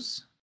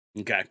shows.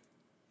 Okay.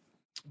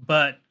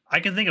 But I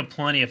can think of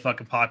plenty of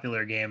fucking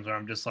popular games where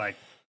I'm just like,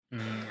 I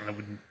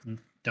don't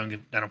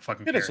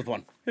fucking Hit care. us with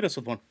one. Don't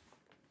say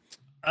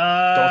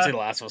Don't The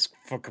Last of Us.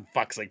 For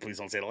fuck's sake, please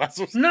don't say The Last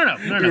of Us. No.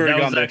 We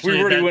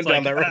already went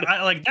down that road.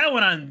 I like that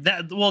one on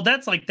that. Well,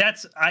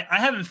 I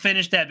haven't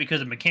finished that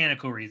because of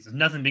mechanical reasons.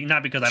 Not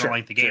because I don't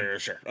like the game.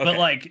 Sure. Okay. But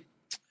like,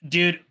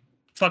 dude,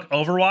 fuck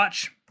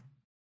Overwatch.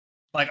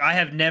 Like, I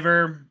have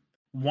never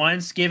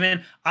once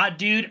given.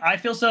 Dude, I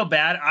feel so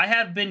bad. I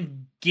have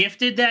been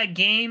gifted that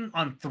game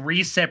on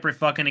 3 separate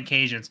fucking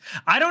occasions.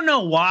 I don't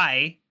know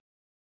why.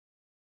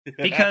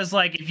 Because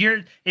like,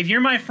 if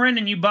you're my friend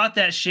and you bought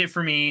that shit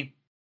for me,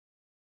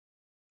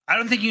 I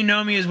don't think you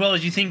know me as well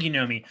as you think you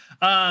know me.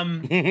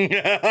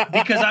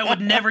 Because I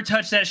would never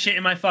touch that shit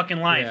in my fucking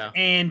life. Yeah.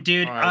 And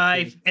dude,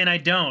 I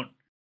don't.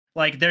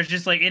 Like, there's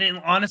just like,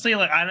 and honestly,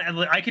 like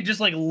I could just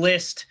like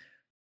list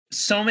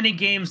so many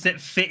games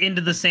that fit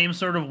into the same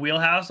sort of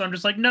wheelhouse. I'm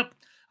just like, nope.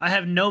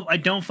 I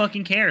don't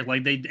fucking care.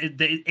 Like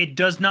it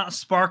does not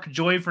spark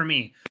joy for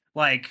me.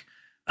 Like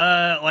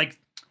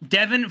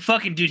Devin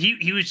fucking dude,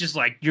 he was just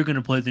like, you're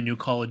gonna play the new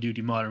Call of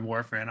Duty Modern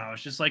Warfare, and I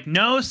was just like,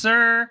 no,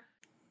 sir,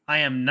 I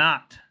am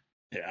not.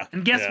 Yeah.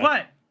 And guess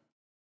what?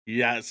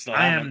 Yeah, still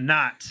I haven't. am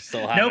not.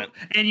 Still haven't. Nope.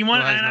 And you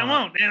want, Still has and I not.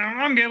 won't, and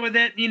I'm good with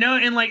it, you know.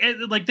 And like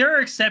there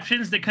are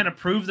exceptions that kind of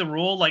prove the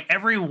rule. Like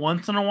every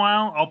once in a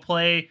while, I'll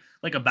play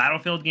like a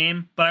Battlefield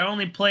game, but I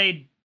only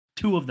played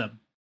 2 of them,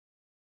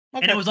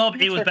 Okay. and it was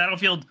Fair.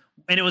 Battlefield,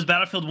 and it was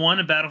Battlefield 1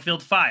 and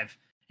Battlefield 5,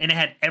 and it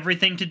had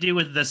everything to do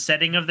with the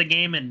setting of the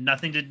game and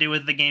nothing to do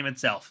with the game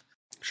itself.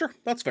 Sure,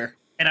 that's fair.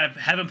 And I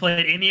haven't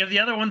played any of the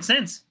other ones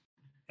since,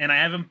 and I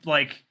haven't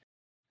like.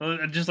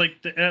 Just like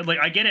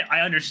I get it. I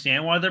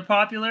understand why they're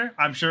popular.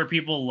 I'm sure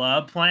people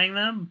love playing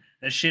them.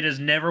 That shit has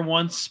never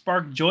once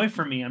sparked joy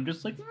for me. I'm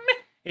just like, meh.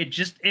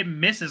 It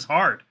misses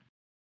hard.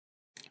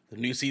 The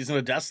new season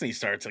of Destiny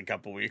starts in a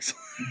couple weeks.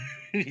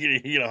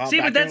 you know,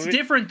 See, but that's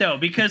different though,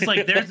 because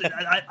like there's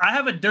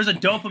there's a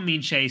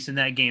dopamine chase in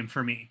that game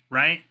for me,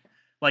 right?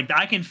 Like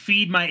I can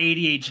feed my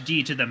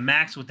ADHD to the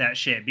max with that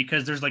shit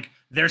because there's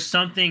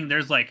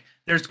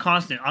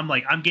constant.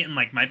 I'm getting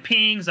like my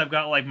pings. I've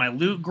got like my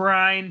loot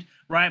grind,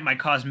 right? My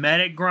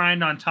cosmetic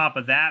grind on top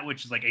of that,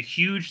 which is like a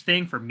huge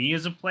thing for me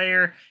as a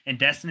player. And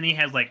Destiny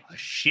has like a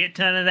shit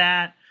ton of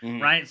that,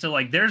 right? So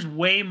like there's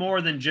way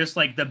more than just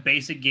like the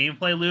basic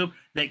gameplay loop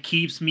that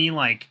keeps me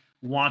like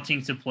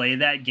wanting to play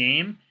that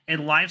game.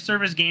 And live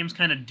service games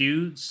kind of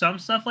do some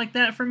stuff like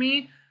that for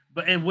me.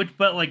 But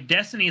like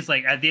Destiny is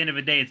like at the end of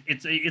the day,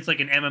 it's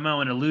like an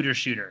MMO and a looter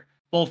shooter.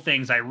 Both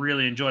things I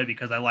really enjoy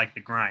because I like the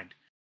grind.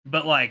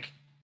 But like,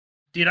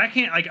 dude, I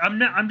can't like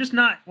I'm just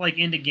not like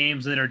into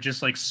games that are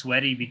just like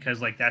sweaty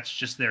because like that's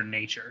just their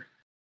nature.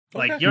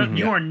 Like Okay.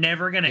 you are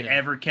never gonna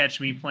ever catch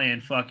me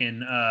playing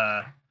fucking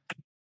I'm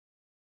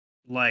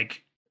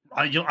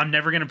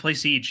never gonna play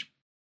Siege.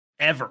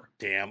 ever.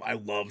 Damn, I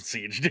love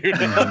Siege, dude.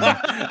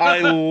 Mhm. I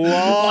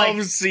love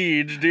Like,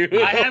 Siege, dude.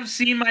 I have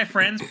seen my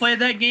friends play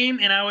that game,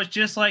 and I was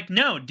just like,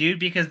 no, dude,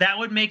 because that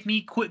would make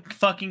me quit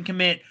fucking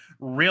commit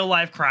real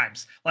life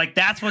crimes. Like,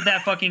 that's what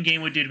that fucking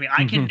game would do to me.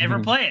 I can never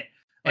play it.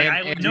 Like,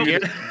 I would know.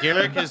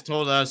 Garrick has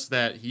told us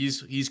that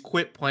he's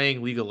quit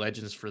playing League of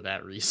Legends for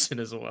that reason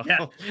as well.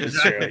 Yeah,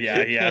 It's true.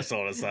 Yeah, he has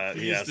told us that.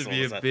 He He used has to told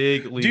be us a that.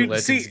 big League of Dude,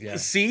 Legends see, guy.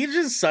 Siege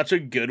is such a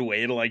good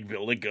way to like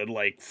build a good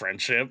like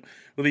friendship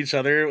with each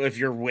other if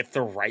you're with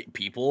the right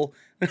people.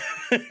 and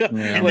Like,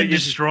 then if-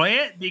 destroy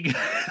it because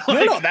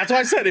no, that's why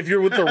I said if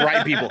you're with the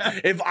right people.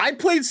 If I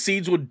played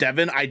Siege with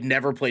Devin, I'd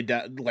never play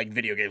like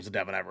video games with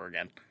Devin ever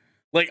again.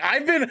 Like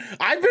I've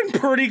been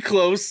pretty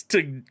close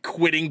to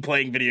quitting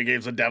playing video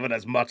games with Devin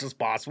as much as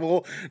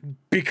possible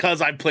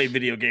because I played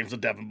video games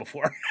with Devin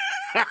before.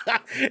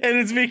 And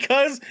it's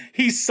because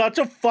he's such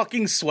a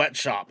fucking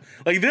sweatshop.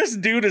 Like this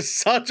dude is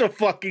such a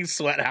fucking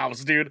sweat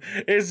house, dude.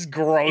 It's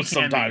gross He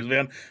can be. sometimes,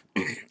 man.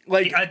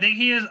 Like I think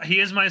he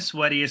is my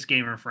sweatiest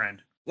gamer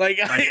friend. like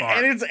by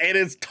far. and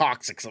it's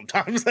toxic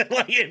sometimes. Like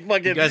it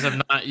fucking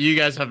You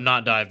guys have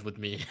not dived with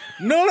me.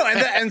 No,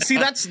 and see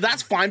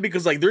that's fine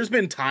because like there's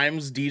been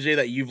times DJ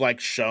that you've like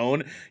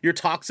shown your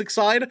toxic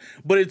side,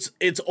 but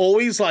it's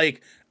always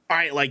like all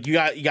right, like you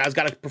guys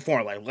got to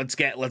perform. Like let's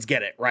get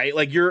it right.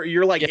 Like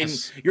you're like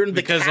Yes, you're in the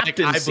because like,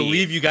 captain I seat.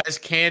 believe you guys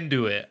can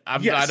do it.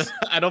 Yes.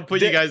 I don't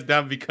put you guys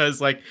down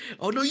because like,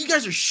 oh no, you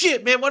guys are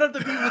shit, man. Why don't I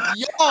be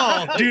with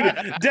y'all? Dude,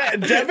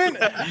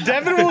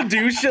 Devin will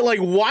do shit like,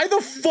 why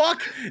the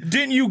fuck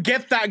didn't you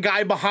get that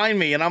guy behind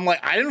me? And I'm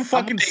like, I didn't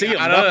fucking see him.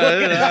 I don't know.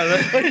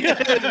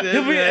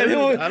 He'll be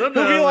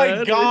like,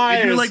 man. guys.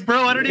 And you're like,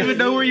 bro, I don't even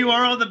know where you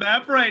are on the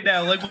map right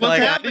now. Like, what's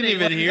Like, happening? I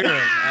didn't even hear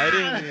him. I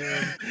didn't hear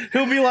him.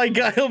 He'll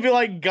be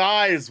like,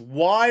 guys,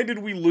 why did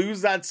we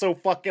lose that so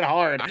fucking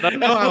hard? I don't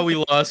know how we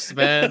lost,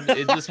 man.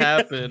 It just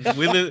happened.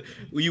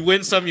 You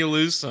win some, you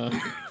lose some.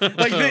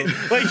 Like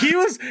he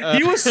was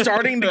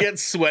starting to get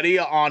sweaty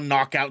on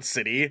Knockout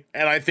City,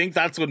 and I think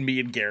that's when me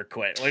and Garrett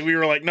quit. Like we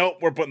were like, nope,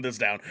 we're putting this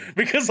down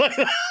because like,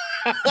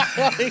 I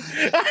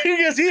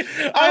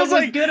was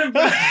like, gonna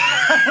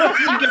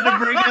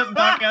bring up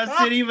Knockout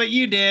City, but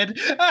you did.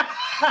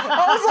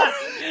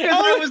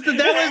 That was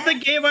the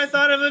game I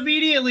thought of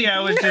immediately. I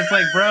was just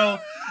like, bro.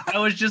 I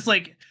was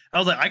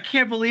like, I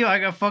can't believe I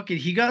got fucking.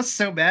 He got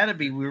so mad at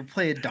me. We were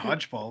playing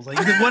dodgeball. Like,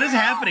 what is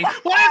happening?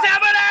 What is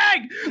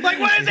happening? Like,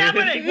 what is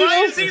happening? Why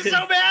is he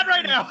so mad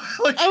right now?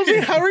 Like, I was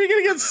like, how are you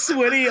gonna get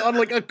sweaty on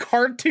like a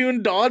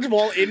cartoon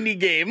dodgeball indie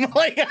game?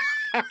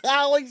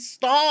 Like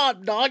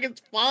stop, dog.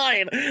 It's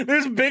fine.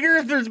 There's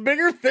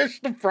bigger fish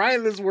to fry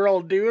in this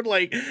world, dude.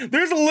 Like,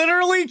 there's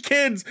literally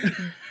kids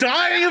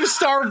dying of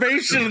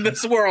starvation in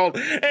this world,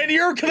 and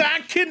you're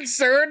that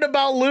concerned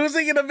about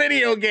losing in a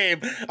video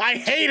game. I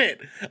hate it.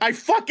 I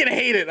fucking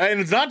hate it. And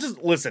it's not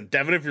just listen,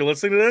 Devin. If you're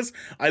listening to this,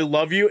 I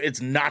love you. It's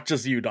not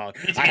just you, dog.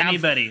 it's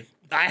anybody.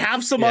 I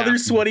have some other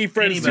sweaty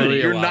friends too.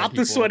 Anybody. You're A lot not of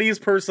the people.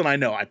 sweatiest person I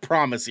know. I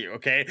promise you.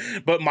 Okay,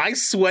 but my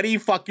sweaty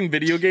fucking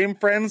video game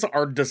friends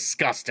are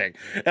disgusting.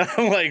 And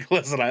I'm like,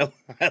 listen, I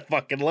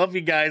fucking love you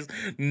guys.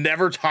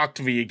 Never talk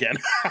to me again.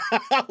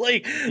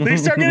 Like they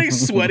start getting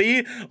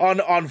sweaty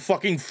on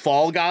fucking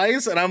Fall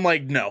Guys, and I'm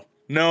like, no.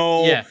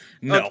 Yeah.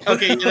 No.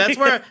 Okay. Yeah, that's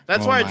where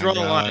Oh I my draw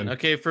the God. line.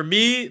 Okay. For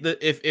me,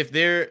 if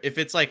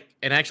it's like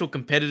an actual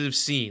competitive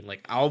scene,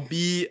 like I'll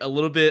be a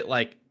little bit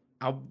like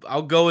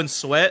I'll go and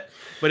sweat.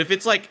 But if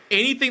it's like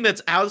anything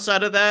that's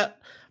outside of that,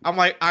 I'm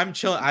like, I'm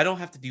chilling. I don't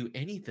have to do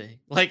anything.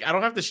 Like I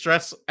don't have to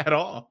stress at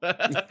all.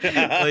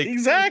 Like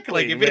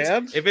exactly, like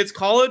man. if it's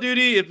Call of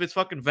Duty, if it's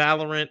fucking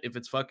Valorant, if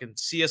it's fucking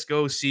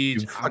CS:GO Siege,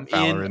 Dude, fuck I'm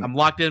Valorant. in. I'm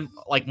locked in.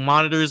 Like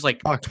monitors,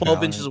 like Fuck 12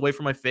 Valorant. inches away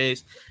from my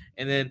face,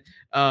 and then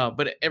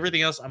but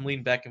everything else, I'm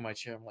leaning back in my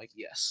chair. I'm like,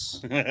 yes.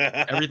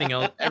 Everything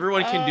else,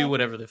 everyone can do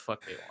whatever the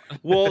fuck they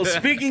want. Well,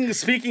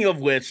 speaking of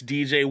which,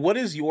 DJ, what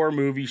is your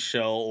movie,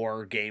 show,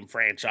 or game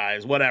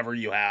franchise, whatever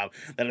you have,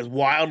 that is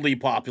wildly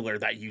popular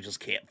that you just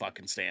can't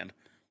fucking stand?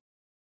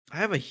 I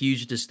have a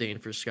huge disdain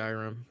for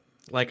Skyrim.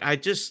 Like I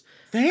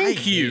Thank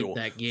hate you.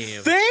 that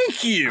game.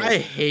 Thank you. I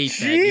hate that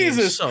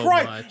Jesus game so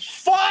Christ. much.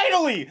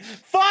 Finally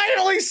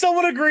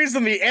someone agrees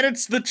with me, and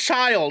it's the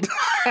child.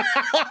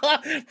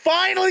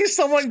 Finally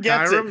someone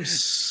gets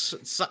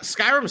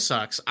Skyrim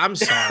sucks. I'm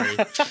sorry.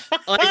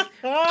 Like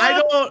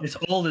I don't. It's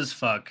old as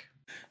fuck.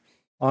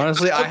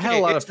 Honestly, I had a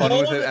lot of it's fun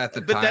with old, it at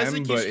the but time, Bethesda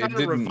but keeps it trying to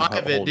didn't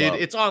revive it, hold dude. up.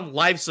 It's on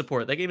live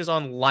support. That game is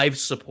on live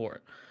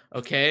support.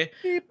 Okay,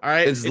 Beep. all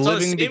right. It's on the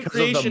living same because of the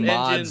creation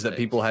mods engine. that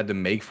people had to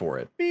make for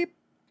it.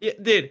 Yeah,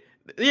 dude.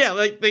 Yeah,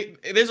 like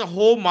there's a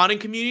whole modding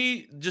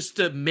community just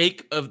to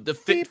make of the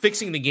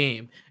fixing the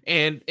game,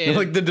 and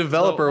Like the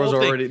developer was whole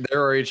thing- already,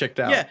 they're already checked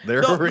out. Yeah,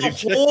 They're already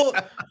checked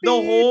the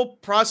whole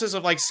process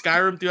of like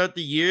Skyrim throughout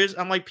the years,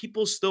 I'm like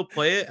people still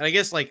play it, and I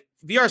guess like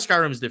VR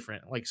Skyrim is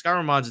different, like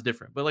Skyrim mods is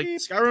different, but like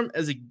Skyrim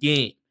as a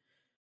game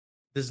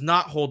does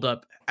not hold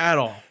up at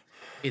all.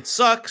 It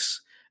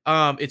sucks.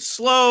 It's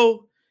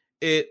slow.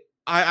 It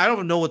I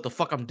don't know what the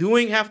fuck I'm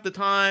doing half the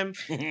time.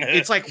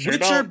 It's like Sure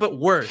Witcher, don't. but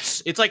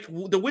worse. It's like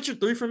The Witcher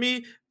 3 for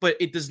me, but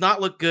it does not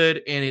look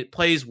good and it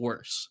plays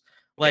worse.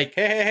 Like,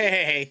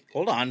 hey,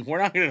 hold on. We're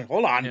not gonna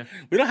hold on. Yeah.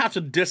 We don't have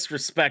to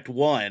disrespect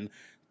one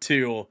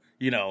to,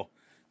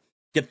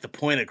 get the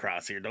point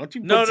across here. Don't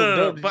you? No, Put some, no,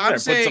 no, don't, but you I'm better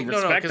put saying some no,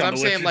 respect because on I'm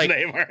the saying Witcher's like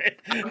name, all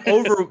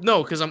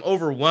right? because I'm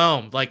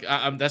overwhelmed. Like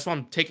that's what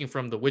I'm taking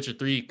from the Witcher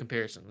 3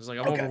 comparison. It's like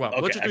I'm overwhelmed.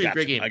 Okay, Witcher I 3 is a got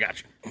great you. game, I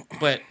got you.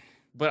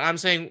 but I'm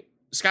saying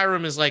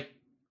Skyrim is like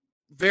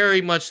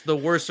very much the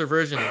worse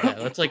version of that.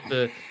 That's like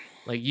you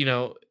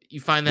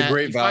find The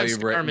great you find value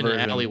Skyrim in an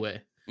version.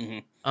 alleyway.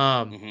 Mm-hmm.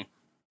 Mm-hmm.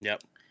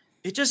 Yep.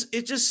 It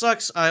just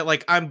sucks.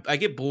 I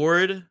get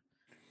bored.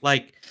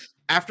 Like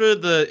after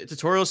the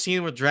tutorial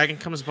scene where Dragon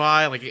comes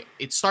by, like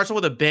it starts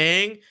with a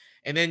bang,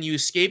 and then you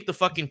escape the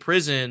fucking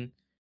prison,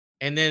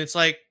 and then it's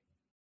like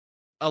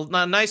a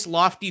nice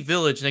lofty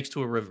village next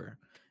to a river,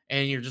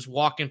 and you're just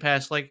walking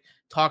past, like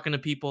talking to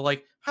people,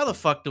 like how the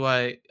fuck do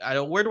I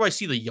where do I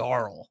see the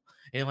Jarl?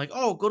 And you're like,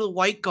 oh, go to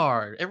White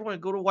Guard. Everyone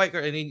go to White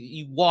Guard, and then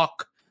you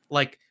walk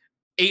like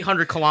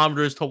 800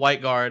 kilometers to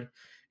White Guard,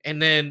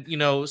 and then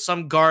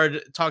some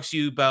guard talks to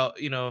you about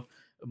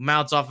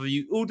mouths off of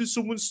you. Oh, did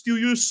someone steal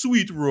your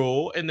sweet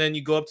roll? And then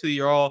you go up to the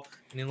Jarl,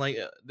 and then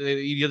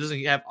he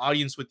doesn't have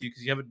audience with you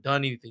because you haven't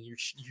done anything. You're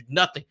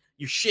nothing.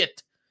 You're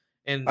shit.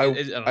 And I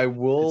don't know. I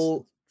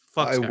will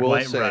Fuck I Skyrim. will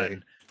White say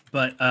Run.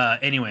 But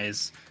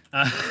anyways,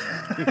 Yeah,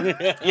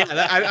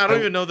 I don't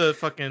even know the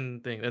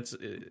fucking thing. That's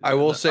I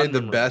will say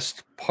the unmemorable.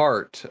 best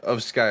part of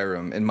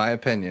Skyrim, in my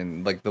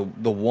opinion, like the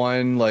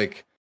one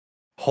like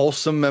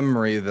wholesome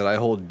memory that I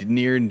hold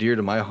near and dear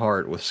to my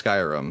heart with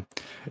Skyrim,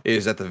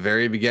 is at the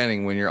very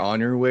beginning when you're on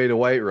your way to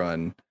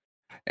Whiterun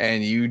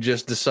and you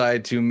just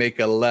decide to make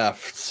a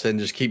left and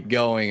just keep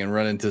going and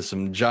run into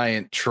some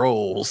giant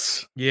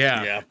trolls.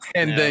 Yeah. Yeah.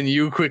 And Yeah. then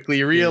you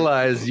quickly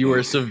realize you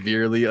are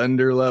severely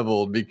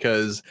underleveled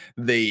because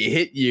they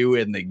hit you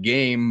and the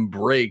game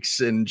breaks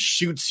and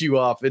shoots you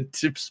off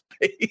into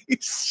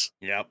space.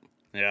 Yep.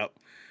 Yep.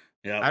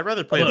 Yep. I'd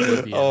rather play Look,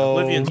 Oblivion. oh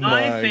Oblivion's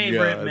my my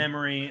favorite God.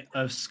 memory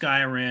of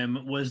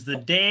Skyrim was the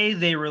day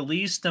they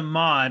released a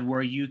mod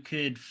where you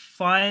could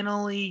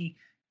finally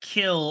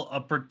kill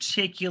a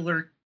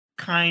particular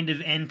kind of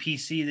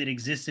NPC that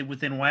existed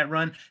within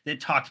Whiterun that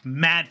talked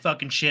mad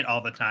fucking shit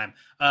all the time.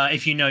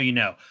 If you know, you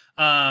know.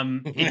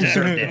 It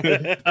deserved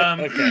it.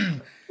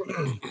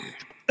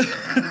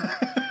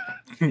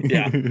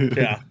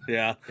 Yeah.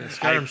 Yeah,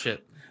 Skyrim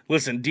shit.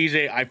 Listen,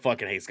 DJ, I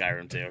fucking hate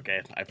Skyrim too.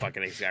 Okay, I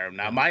fucking hate Skyrim.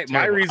 Now, my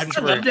Terrible. reasons I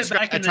for loved it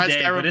back I in the tried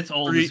day, Skyrim but it's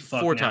old as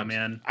fuck 4 now, times.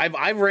 man.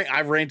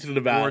 I've ranted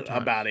about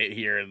 4 times. it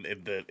here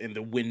in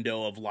the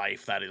window of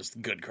life that is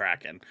good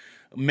Kraken,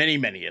 many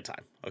a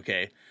time.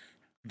 Okay,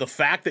 the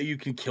fact that you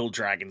can kill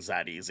dragons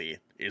that easy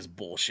is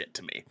bullshit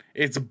to me.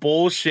 It's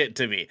bullshit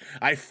to me.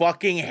 I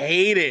fucking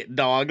hate it,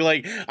 dog.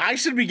 Like I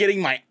should be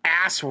getting my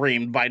ass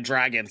reamed by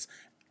dragons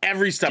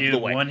every step of the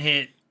Dude, way. one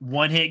hit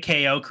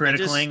KO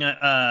criticalling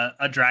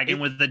a dragon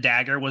with the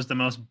dagger was the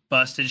most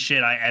busted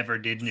shit I ever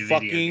did in a video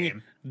Fucking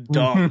game.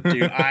 dumb,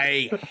 dude.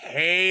 I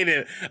hate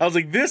it. I was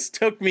like, this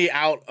took me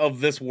out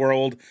of this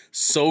world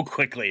so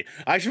quickly.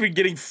 I should be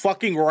getting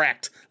fucking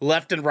wrecked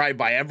left and right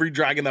by every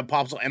dragon that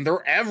pops up, and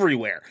they're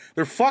everywhere.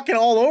 They're fucking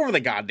all over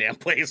the goddamn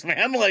place,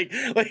 man.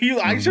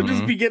 I should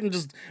just be getting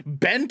just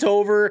bent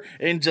over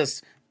and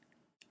just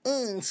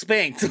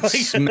spanked.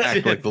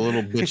 Smacked like the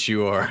little bitch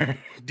you are.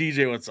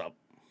 DJ, what's up?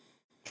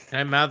 Can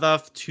I mouth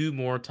off 2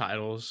 more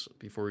titles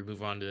before we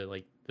move on to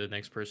like the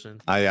next person?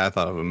 I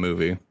thought of a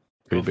movie.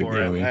 Pretty big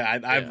for it. movie. I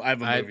have a I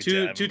movie have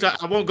two too.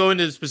 I won't go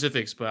into the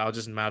specifics, but I'll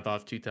just mouth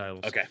off 2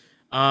 titles. Okay.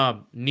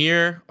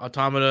 Nier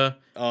Automata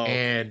Oh,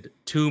 and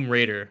Tomb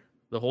Raider,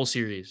 the whole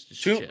series.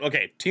 Just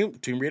shit.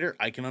 Tomb Raider,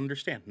 I can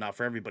understand. Not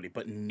for everybody,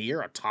 but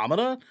Nier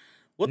Automata?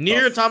 What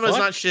Nier the Automata is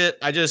fuck? not shit.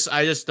 I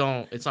just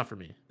don't. It's not for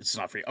me. It's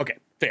not for you. Okay,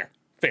 fair.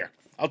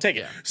 I'll take it.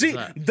 Yeah, See,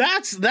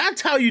 it's not.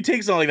 that's how you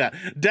take something like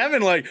that.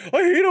 Devin, like,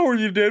 I hate how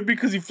you did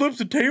because he flips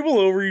the table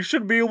over. You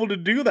shouldn't be able to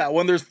do that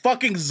when there's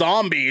fucking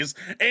zombies.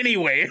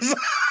 Anyways.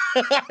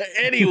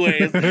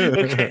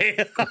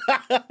 Okay.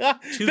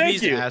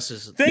 Thank you.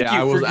 Asses. Thank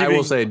Yeah, you for I will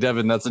giving- say,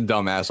 Devin, that's a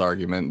dumbass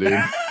argument, dude.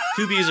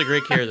 2B is a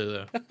great character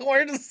though.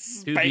 We're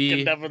just spanking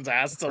 2B. Devin's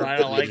ass, so I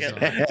don't like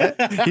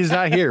it. He's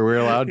not here. We're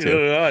allowed to.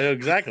 Yeah,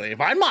 exactly.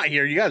 If I'm not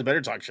here, you guys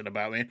better talk shit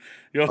about me.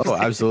 You know what I'm Oh,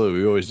 saying? absolutely.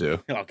 We always do.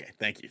 Okay,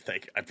 thank you.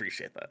 I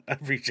appreciate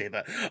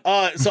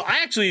that. So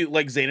I actually,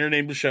 like Zaner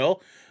named the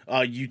show,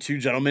 you two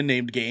gentlemen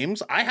named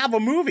games. I have a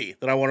movie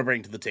that I want to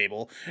bring to the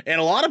table, and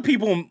a lot of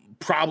people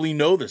probably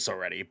know this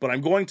already, but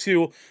I'm going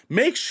to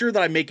make sure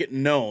that I make it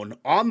known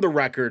on the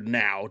record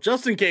now,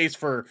 just in case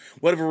for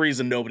whatever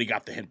reason nobody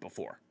got the hint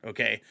before,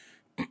 okay?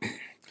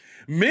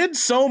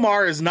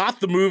 Midsommar is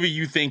not the movie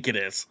you think it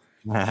is.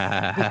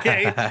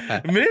 Okay,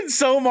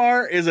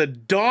 Midsommar is a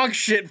dog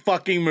shit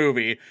fucking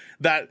movie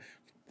that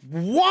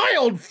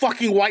wild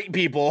fucking white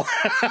people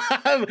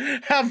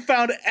have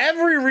found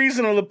every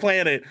reason on the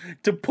planet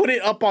to put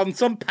it up on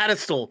some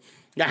pedestal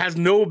that has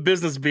no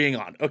business being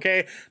on.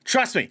 Okay,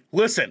 trust me.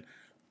 Listen,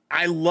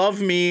 I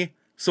love me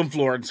some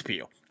Florence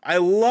Pugh. I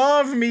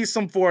love me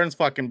some Florence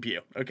fucking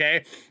Pugh,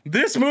 okay?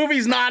 This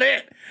movie's not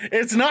it.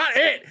 It's not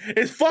it.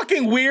 It's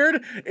fucking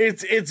weird.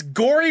 It's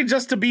gory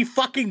just to be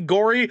fucking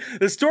gory.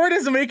 The story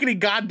doesn't make any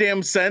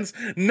goddamn sense.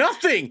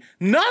 Nothing.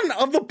 None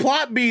of the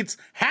plot beats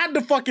had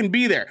to fucking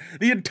be there.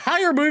 The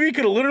entire movie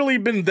could have literally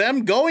been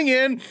them going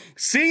in,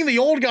 seeing the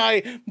old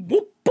guy,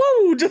 whoop,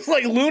 boo, just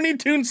like Looney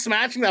Tunes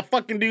smashing that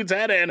fucking dude's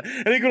head in,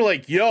 and they go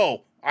like,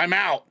 yo, I'm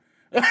out.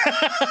 And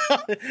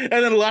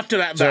then left it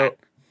at that.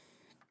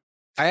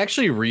 I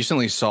actually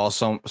recently saw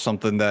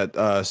something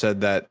that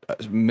said that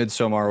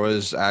Midsommar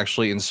was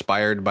actually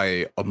inspired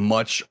by a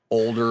much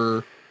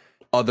older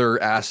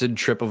other acid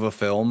trip of a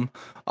film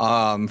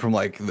from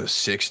like the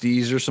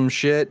 60s or some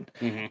shit.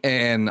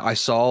 And I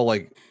saw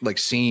like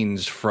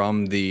scenes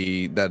from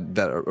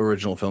that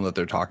original film that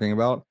they're talking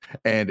about,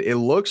 and it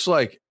looks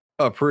like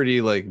a pretty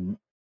like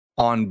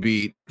on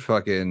beat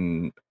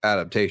fucking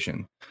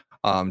adaptation,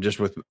 just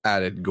with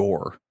added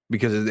gore,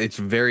 because it's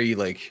very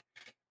like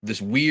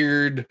this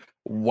weird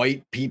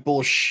white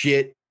people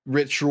shit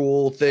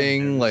ritual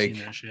thing, like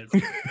Seen that shit.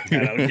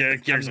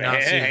 I've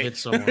not seen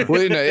Midsommar.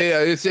 well, no,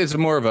 yeah, it's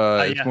more of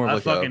a it's more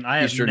of like I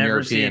a have Eastern never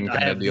European seen. kind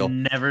I of have deal.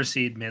 never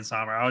seen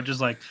Midsummer. I was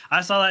just like, I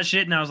saw that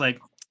shit and I was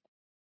like,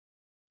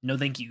 no,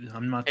 thank you.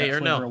 I'm not that Hey, or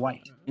flavor no. of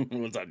white.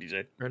 What's up,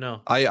 DJ? Or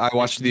no? I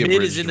watched the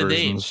Mid is abridged in the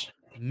name. versions.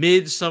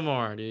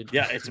 Midsommar, dude.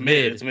 Yeah, it's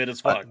mid. It's mid as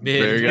fuck.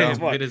 Mid. There you Mid go. as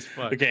fuck. Mid as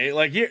fuck. Okay,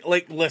 like here,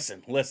 like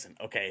listen,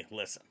 okay,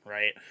 listen,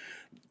 right?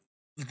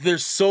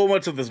 There's so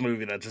much of this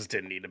movie that just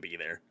didn't need to be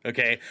there.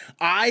 Okay,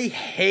 I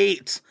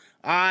hate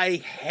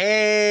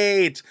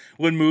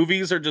when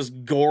movies are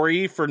just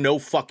gory for no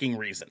fucking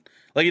reason.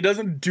 Like it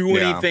doesn't do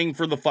Yeah. anything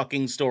for the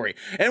fucking story.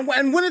 And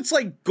when it's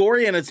like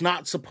gory and it's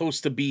not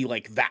supposed to be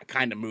like that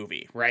kind of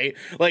movie, right?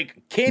 Like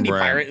Candy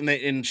Right. Pirate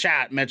in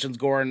chat mentions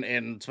gore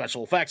and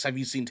special effects. Have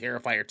you seen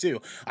Terrifier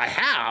 2? I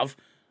have.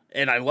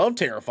 And I love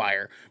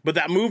Terrifier, but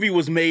that movie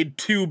was made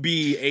to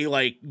be a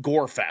like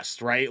gore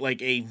fest, right?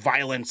 Like a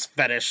violence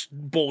fetish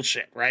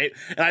bullshit, right?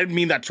 And I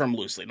mean that term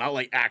loosely, not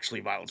like actually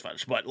violence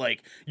fetish, but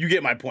like you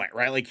get my point,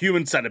 right? Like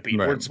Human Centipede,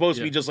 where Right. it's supposed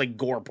to be Yeah. just like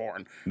gore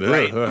porn,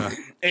 right? Ugh.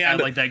 I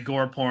And like that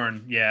gore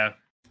porn. Yeah.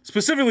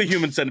 specifically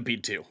Human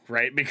Centipede 2,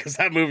 right? Because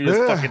that movie was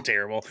fucking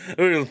terrible.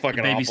 It was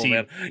fucking baby awful, scene.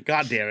 man.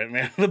 God damn it,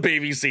 man. The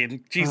baby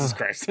scene. Jesus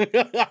Christ.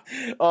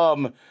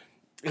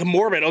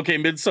 Morbid. Okay,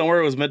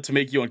 Midsommar was meant to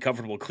make you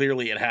uncomfortable.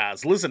 Clearly it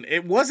has. Listen,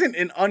 it wasn't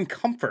an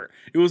uncomfort.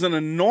 It was an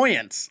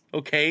annoyance.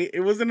 Okay? It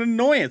was an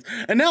annoyance.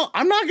 And now,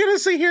 I'm not gonna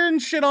sit here and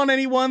shit on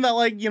anyone that,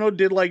 like, you know,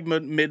 did, like,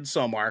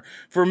 Midsommar.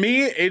 For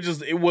me,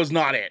 it was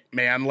not it,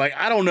 man. Like,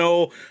 I don't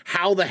know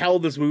how the hell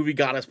this movie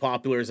got as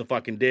popular as it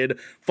fucking did,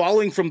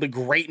 falling from the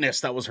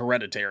greatness that was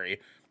Hereditary.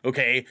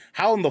 Okay,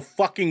 how in the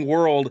fucking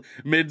world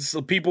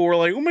people were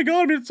like, oh my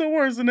god,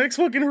 Midsommar is the next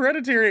fucking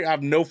Hereditary? I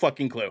have no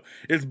fucking clue.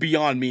 It's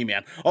beyond me,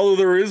 man. Although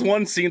there is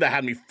one scene that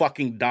had me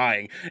fucking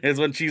dying. Is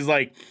when she's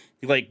like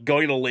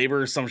going to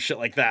labor or some shit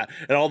like that,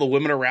 and all the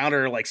women around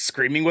her are like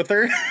screaming with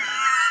her.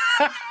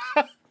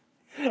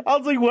 I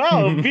was like,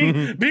 wow,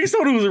 being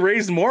someone who was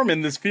raised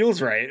Mormon, this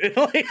feels right.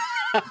 Like,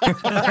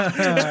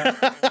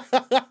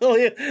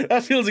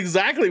 that feels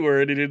exactly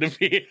where it needed to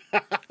be.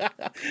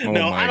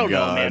 No, my I don't know,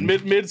 God. man.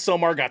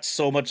 Midsommar got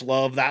so much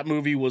love. That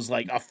movie was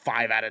like a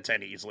 5 out of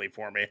 10 easily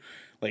for me.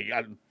 Like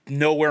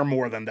nowhere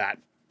more than that.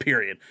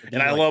 Period.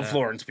 And I like love that.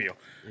 Florence Pugh.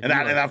 And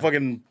that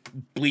fucking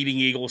bleeding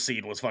eagle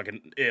scene was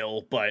fucking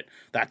ill. But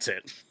that's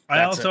it. I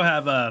That's also it.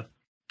 have a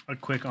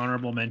quick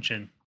honorable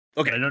mention.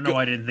 Okay. I don't know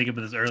why I didn't think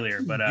about this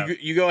earlier, but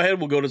You go ahead.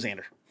 We'll go to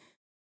Xander.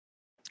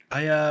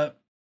 I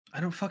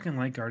don't fucking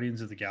like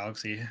Guardians of the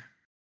Galaxy,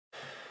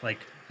 like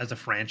as a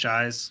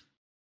franchise.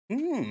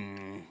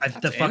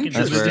 The fucking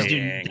That's movies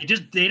fair.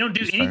 they don't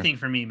do That's fair. anything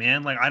for me,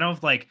 man. Like I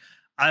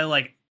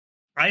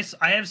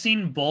have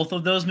seen both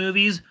of those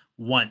movies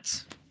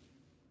once.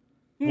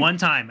 One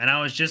time, and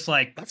I was just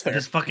like, That's fair.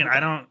 this fucking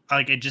I don't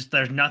like it. Just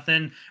there's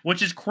nothing,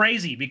 which is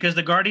crazy because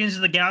the Guardians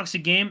of the Galaxy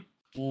game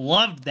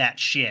loved that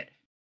shit.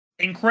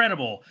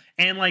 Incredible.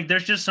 And like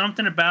there's just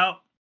something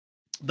about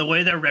the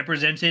way they're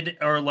represented,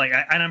 or like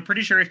and I'm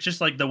pretty sure it's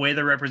just like the way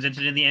they're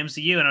represented in the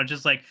MCU, and I'm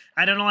just like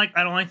I don't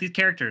like these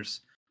characters.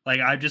 Like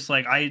I just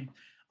like I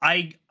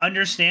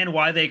understand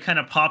why they kind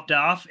of popped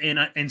off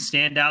and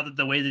stand out that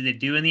the way that they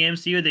do in the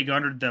MCU. They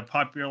garnered the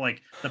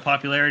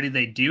popularity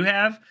they do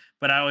have,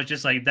 but I was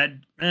just like that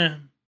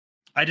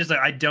I just like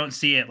I don't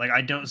see it. Like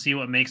I don't see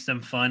what makes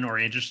them fun or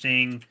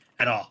interesting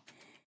at all.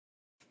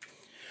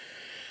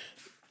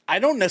 I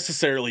don't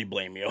necessarily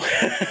blame you.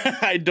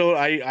 I don't.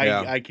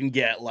 Yeah. I can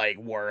get like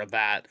where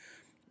that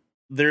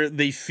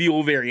they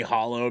feel very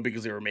hollow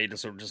because they were made to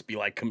sort of just be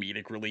like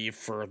comedic relief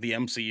for the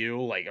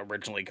MCU, like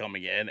originally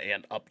coming in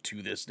and up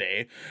to this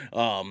day.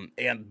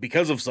 And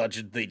because of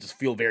such, they just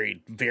feel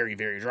very, very,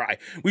 very dry.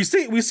 We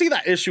see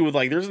that issue with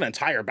like there's an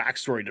entire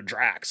backstory to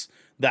Drax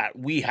that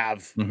we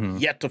have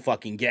Mhm. yet to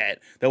fucking get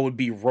that would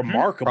be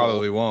remarkable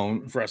Probably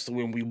won't. for us to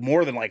win. We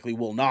more than likely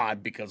will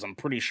not, because I'm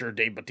pretty sure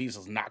Dave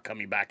Bautista's not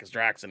coming back as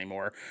Drax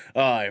anymore.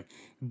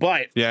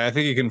 But Yeah, I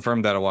think he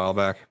confirmed that a while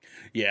back.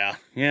 yeah,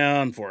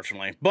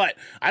 unfortunately. But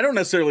I don't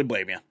necessarily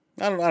blame you.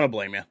 I don't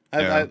blame you.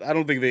 Yeah. I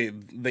don't think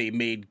they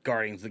made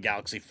Guardians of the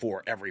Galaxy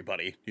for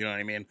everybody. You know what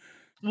I mean?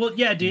 Well,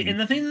 yeah, dude. Mhm. And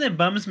the thing that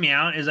bums me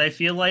out is I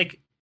feel like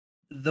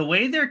the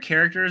way their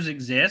characters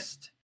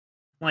exist,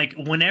 like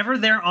whenever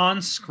they're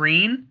on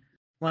screen,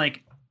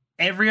 like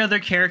every other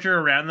character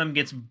around them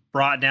gets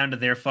brought down to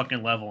their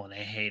fucking level, and I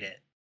hate it.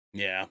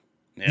 Yeah.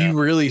 You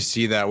really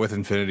see that with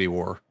Infinity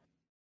War.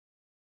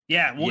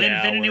 Yeah, well, Yeah,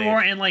 Infinity where they-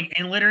 War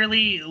and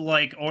literally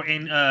like or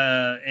in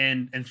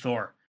and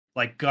Thor.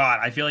 Like God,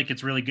 I feel like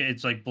it's really good.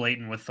 It's like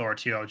blatant with Thor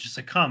too. I was just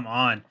like, come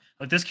on,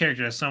 like this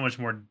character has so much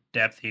more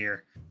depth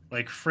here.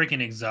 Like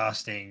freaking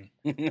exhausting.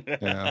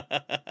 Yeah.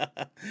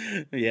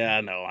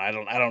 Yeah, no, I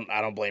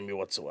don't blame you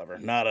whatsoever.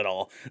 Not at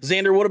all.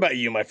 Xander, what about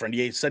you, my friend?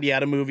 You said you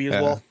had a movie as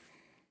Yeah. well?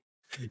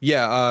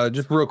 Yeah,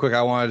 just real quick,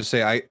 I wanted to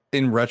say,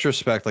 in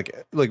retrospect, like,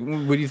 what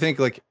do you think?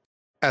 Like,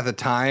 at the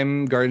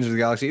time, Guardians of the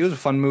Galaxy, it was a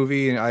fun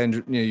movie,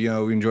 and we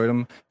enjoyed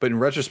them. But in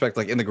retrospect,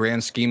 like in the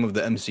grand scheme of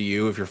the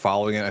MCU, if you're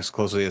following it as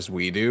closely as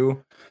we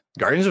do,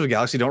 Guardians of the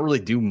Galaxy don't really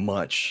do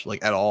much,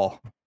 like at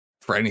all,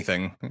 for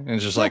anything. And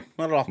it's just like,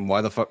 not at all.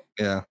 why the fuck?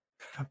 Yeah.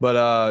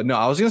 But no,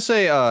 I was gonna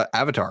say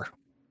Avatar,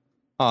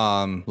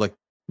 like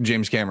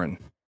James Cameron.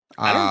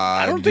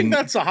 I don't think didn't-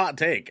 that's a hot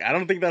take. I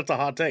don't think that's a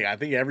hot take. I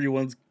think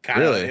everyone's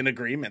kind of Really? in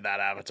agreement that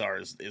Avatar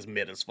is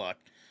mid as fuck.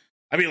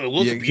 I mean, it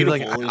looks Yeah, 'cause, beautiful.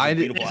 like, it was I a did-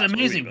 beautiful It's ass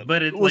amazing, movie,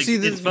 but it Well, like see,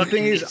 it's the fucking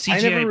thing is, it's I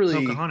CGI never really-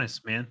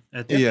 Pocahontas, man.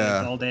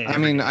 Yeah, all day. I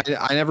every mean, day.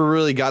 I never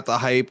really got the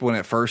hype when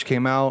it first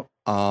came out.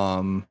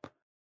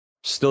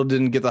 Still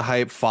didn't get the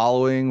hype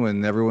following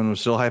when everyone was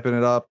still hyping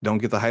it up. Don't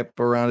get the hype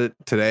around it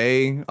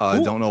today. Who-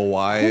 Don't know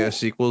why who- a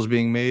sequel is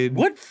being made.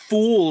 what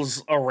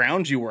fools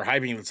around you were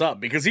hyping this up?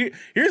 Because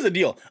here's the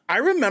deal. I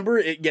remember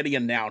it getting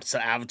announced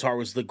that Avatar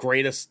was the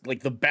greatest,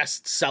 like the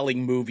best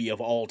selling movie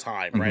of all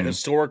time, right? Mhm.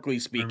 Historically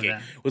speaking,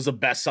 that. was the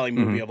best selling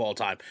movie of all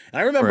time.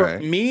 And I remember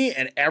Right. me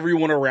and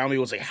everyone around me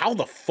was like, how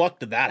the fuck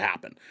did that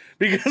happen?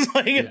 Because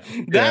like Yeah,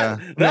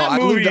 that no,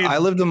 movie. I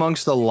lived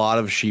amongst a lot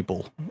of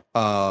sheeple.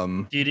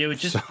 Dude, it was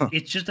just So-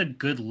 it's just a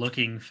good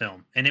looking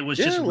film, and it was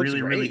Yeah, just it looks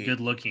really really great. good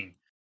looking.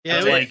 Yeah,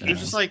 It's it, like- it was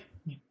just like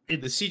the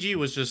It's CG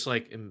was just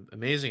like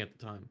amazing at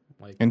the time.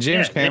 Like And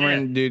James Yeah,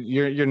 Cameron, dude,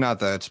 you're not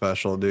that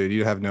special, dude.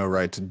 You have no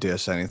right to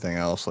diss anything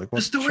else. Like, the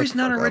what- story's shut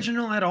the not fuck up.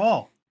 original at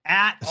all.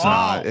 At It's all.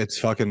 not. It's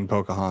fucking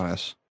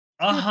Pocahontas.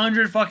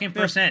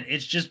 100%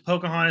 It's just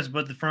Pocahontas,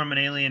 but from an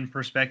alien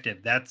perspective.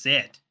 That's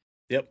it.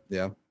 Yep.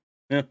 Yeah.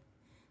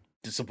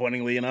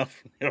 Disappointingly enough,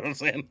 you know what I'm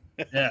saying?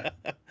 Yeah.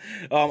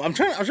 I'm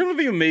trying to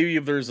think of maybe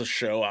if there's a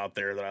show out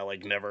there that I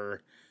like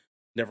never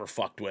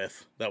fucked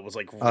with that was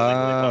like really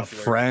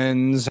popular.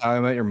 Friends, How I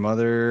Met Your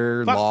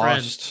Mother, fuck Lost.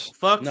 Friends.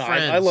 Fuck No,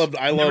 Friends. I loved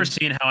I've never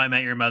seen How I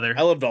Met Your Mother.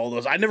 I loved all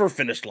those. I never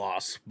finished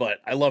Lost, but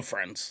I love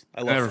Friends. I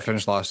I love never Friends.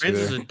 finished Lost Friends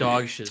either. is a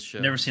dog shit show.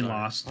 Never seen Sorry.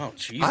 Lost. Oh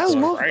Jesus I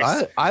love.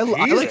 Christ! I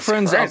like Jesus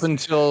Friends Christ. up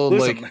until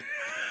Listen,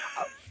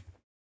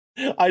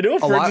 like I know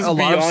Friends is a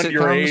lot of beyond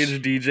your sitcoms-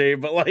 age, DJ,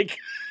 but like,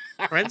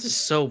 Friends is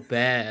so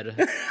bad.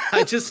 I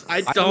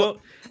I don't.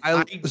 I,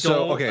 don't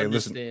so okay.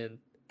 Listen, understand.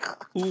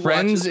 Who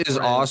Friends watches is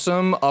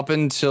awesome up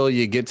until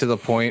you get to the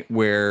point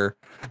where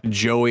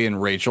Joey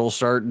and Rachel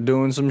start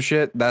doing some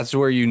shit. That's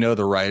where you know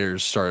the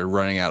writers started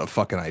running out of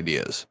fucking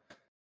ideas.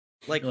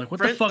 Like, You're like, what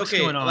the fuck's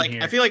going on like,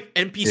 here? I feel like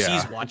NPCs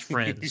Yeah. watch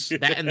Friends.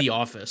 That and The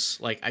Office.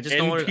 Like, I just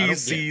don't. I don't get.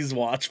 NPCs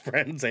watch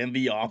Friends and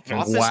The Office.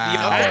 Office. Wow. I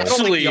don't like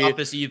Actually- The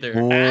Office either.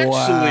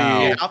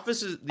 Actually, The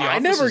Office is. The I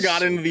Office never is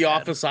got so into The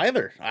bad. Office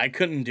either. I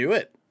couldn't do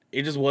it.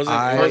 It just wasn't.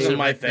 I- It wasn't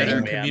my Like, thing,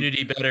 better, man.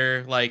 Community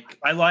better. Like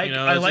I like you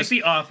know, I it's like just-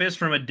 The Office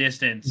from a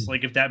distance,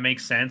 like if that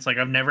makes sense. Like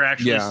I've never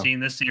actually Yeah. seen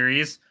the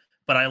series,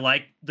 but I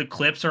like the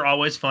clips are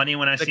always funny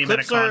when I The see them in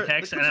a clips are-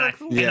 context, the and clips I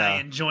are cool. and I Yeah.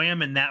 enjoy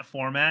them in that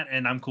format,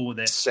 and I'm cool with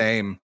it.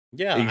 Same.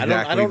 Yeah,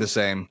 Exactly the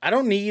same. I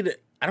don't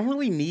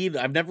really need.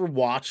 I've never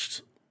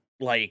watched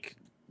like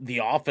The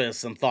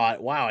Office and thought,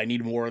 wow, I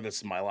need more of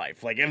this in my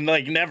life. Like, and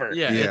like never.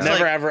 Yeah, Yeah. it's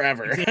Never, like, ever,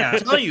 ever. Yeah. I'm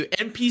telling you,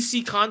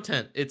 NPC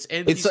content. It's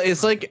NPC.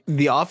 It's like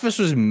The Office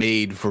was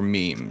made for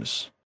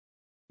memes.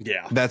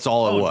 Yeah. That's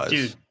all it was.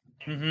 dude.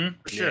 Mm-hmm.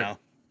 for sure. Yeah.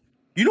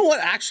 You know what?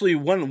 Actually,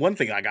 one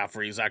thing I got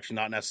for you is actually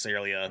not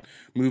necessarily a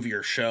movie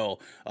or show,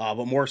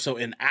 but more so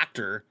an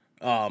actor.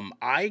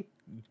 I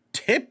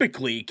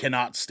typically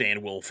cannot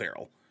stand Will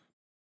Ferrell.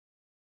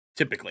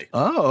 Typically,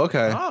 Oh,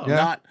 okay. Oh. Yeah.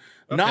 not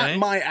Okay.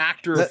 my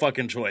actor of That-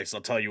 fucking choice.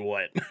 I'll tell you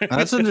what.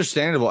 That's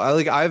understandable.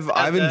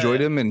 I've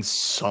enjoyed him in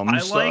some I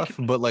stuff,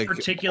 like but like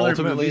Particular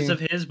ultimately, movies of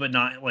his, but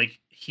not like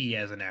he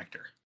as an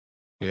actor.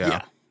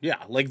 yeah. Yeah,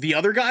 like the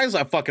other guys,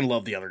 I fucking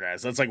love the other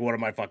guys. That's like one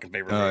of my fucking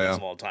favorite Oh, movies yeah.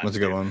 of all time. That's a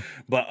good dude. one.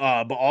 But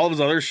all of his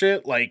other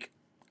shit, like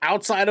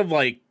outside of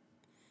like,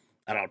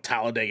 I don't know,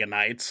 Talladega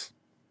Nights.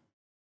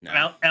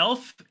 No.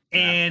 Elf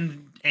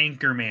and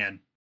Anchorman.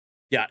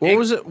 Yeah. What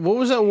was it? What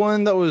was that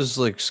one that was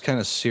like kind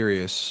of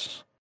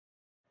serious?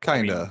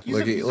 Kinda. He's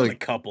in a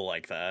couple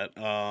like that.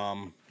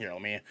 You know,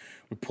 man,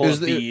 we pull Is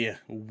up the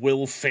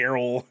Will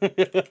Ferrell.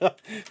 I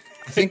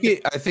think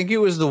it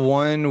was the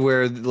one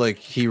where like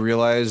he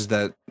realized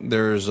that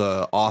there's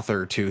a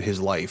author to his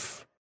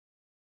life.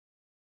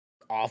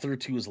 Author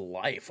to his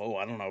life. Oh,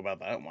 I don't know about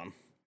that one.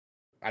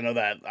 I know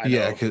that. I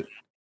Yeah, know.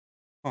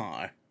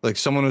 Huh. like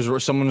someone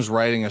was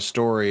writing a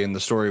story, and the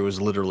story was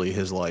literally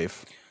his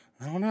life.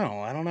 I don't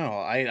know.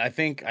 I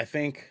think.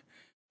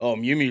 Oh,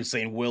 Mew Mew's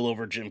saying Will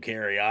over Jim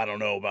Carrey. I don't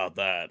know about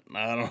that.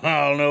 I don't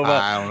know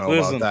about.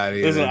 About that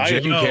either.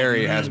 Jim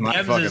Carrey has my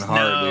Dems fucking is heart,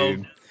 no.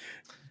 dude.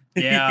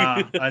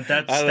 Yeah,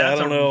 that's I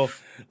don't know.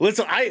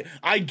 Listen,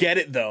 I get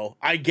it though.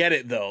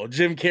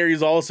 Jim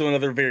Carrey's also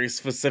another very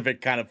specific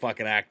kind of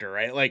fucking actor,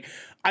 right? Like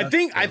I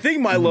think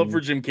my love for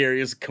Jim Carrey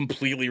is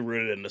completely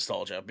rooted in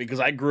nostalgia because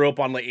I grew up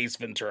on like Ace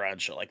Ventura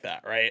and shit like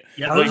that, right?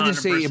 Yeah, I was gonna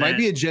say 100%. it might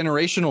be a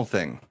generational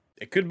thing.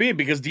 It could be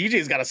because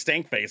DJ's got a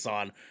stank face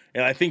on,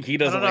 and I think he I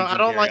doesn't don't know. like I Jim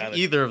don't Carrey like either.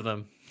 either of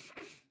them.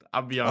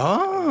 I'll be honest.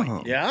 I don't like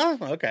Oh, Yeah,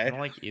 I okay. don't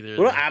like either.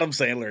 What Of about them. Adam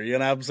Sandler? You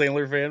an Adam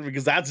Sandler fan?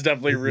 Because that's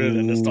definitely rooted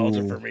in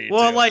nostalgia for me.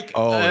 Well, too. like,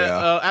 Oh,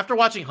 yeah. after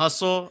watching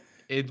Hustle,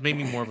 it made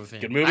me more of a fan.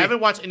 Good movie. I haven't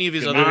watched any of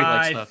his Good other movie. like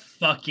I stuff.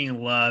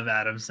 fucking love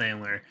Adam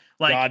Sandler.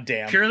 Like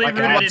Goddamn. purely Like,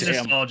 rooted in goddamn.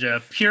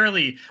 nostalgia.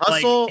 Purely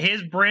Hustle- like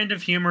his brand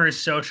of humor is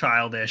so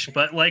childish,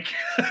 but like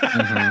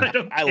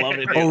I love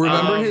it, dude. oh,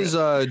 remember Um, his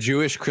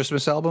Jewish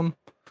Christmas album?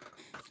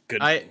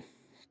 Good, I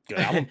good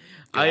album.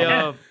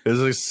 I It was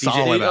a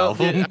solid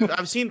album.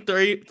 I've seen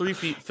three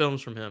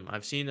films from him.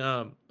 I've seen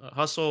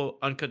Hustle,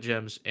 Uncut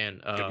Gems,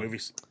 and Good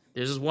movies.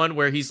 there's this one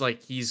where he's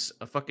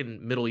a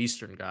fucking Middle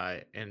Eastern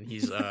guy, and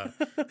he's running.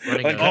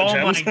 Like, a, oh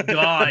Gems? my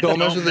god! Don't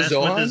mess with the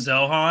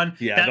Zohan.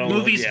 Yeah, that don't-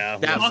 movie's yeah,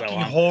 fucking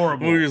Zohan.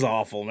 horrible. The movie's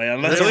awful,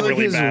 man. That's That's a like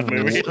really his- bad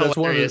movie. That's one of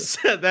the- hilarious.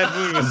 That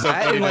movie was so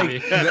That funny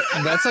and, to like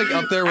me. that's like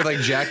up there with like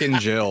Jack and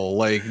Jill.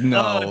 Like no,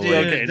 Oh, like, dude,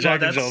 Okay, no, Jack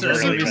and that's Jill's so,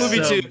 are really movie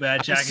bad. too.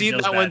 bad. Jack I've and seen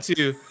Jill's that bad. one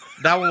too.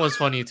 That one was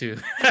funny too.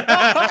 Oh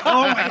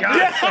my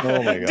god!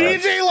 Oh my god.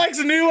 DJ likes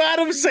new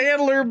Adam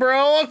Sandler,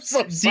 bro. I'm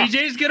so sorry.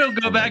 DJ's gonna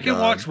go back and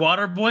God. watch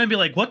Waterboy and be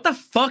like, "What the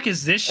fuck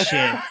is this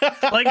shit?"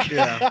 Like,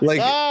 like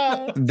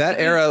that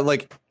era,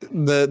 like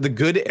the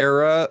good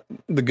era,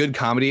 the good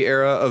comedy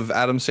era of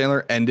Adam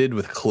Sandler ended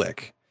with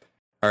Click.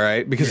 All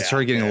right, because it Yeah,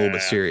 started getting a little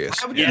bit yeah. serious.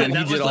 Yeah, And that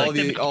he did was, like, all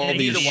the these beginning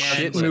these of the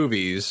shit Click.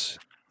 movies.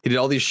 He did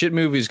all these shit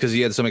movies because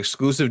he had some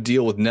exclusive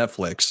deal with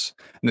Netflix,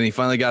 and then he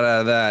finally got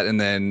out of that, and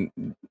then,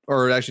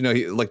 or actually no,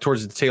 he like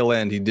towards the tail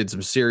end, he did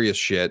some serious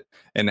shit,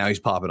 and now he's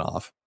popping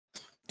off.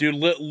 Dude,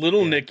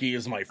 Little Nicky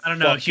is my I don't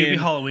know. fucking Hubie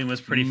Halloween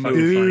was pretty fucking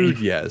Dude,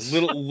 funny. yes.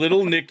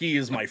 Little Nicky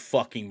is my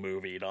fucking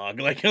movie,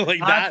 dog. Like I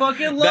that.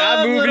 fucking That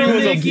love movie Little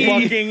was Nicky. a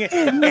fucking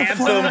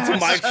anthem to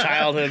my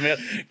childhood, man.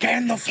 Get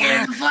in the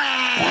flag,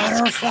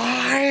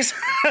 butterflies.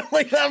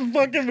 Like that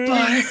fucking movie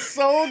is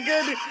so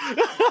good.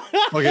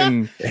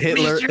 Fucking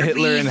Hitler Mr.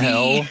 in Beefy.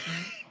 hell.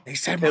 They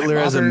said Hitler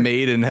as a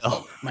maid in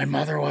hell. my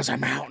mother was a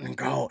mountain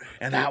goat,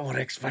 and that would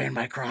explain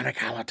my chronic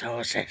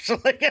halitosis.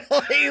 like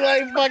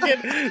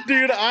fucking,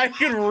 dude, I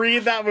could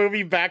read that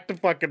movie back to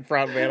fucking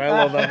front, man. I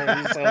love that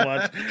movie so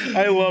much.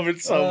 I love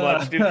it so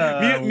much, dude.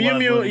 I Mew love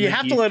Mew, Little you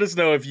have to Nicky. let us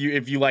know if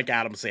you like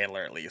Adam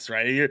Sandler at least,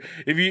 right?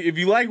 If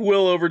you like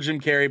Will over Jim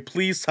Carrey,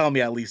 please tell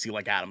me at least you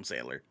like Adam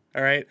Sandler.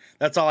 All right,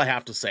 that's all I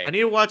have to say. I need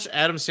to watch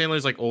Adam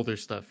Sandler's like older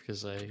stuff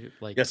because I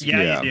like. Yes, Yeah,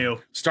 Yeah. you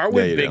do. Start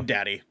with Yeah, you Big do.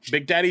 Daddy.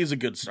 Big Daddy is a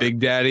good start. Big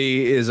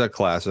Daddy is a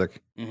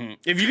classic.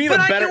 If you need But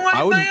a I better, can wipe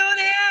I would- my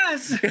own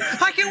ass.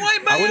 I can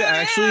wipe my I would own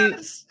actually-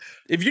 ass.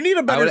 if you need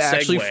a I better would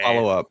actually segue,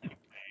 follow up.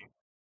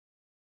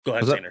 Go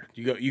ahead, Was that- Tanner.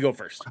 You go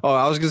first. Oh,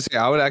 I was gonna say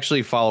I would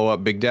actually follow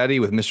up Big Daddy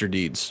with Mr.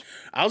 Deeds.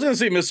 I was gonna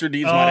say Mr.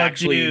 Deeds Oh, might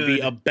actually be dude.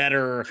 a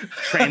better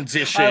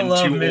transition I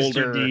love to Mr.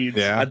 older. Deeds.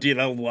 Yeah. Dude,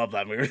 I love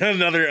that movie.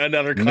 another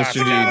Mr.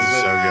 classic.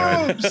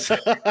 Deeds is so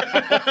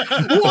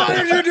good. Why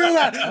did you do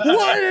that?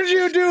 Why did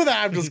you do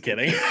that? I'm just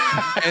kidding.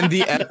 And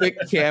the epic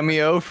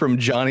cameo from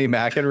Johnny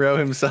McEnroe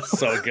himself.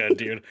 So good,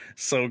 dude.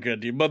 So good,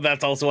 dude. But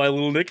that's also why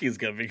Little Nicky's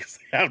good because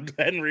they have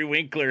Henry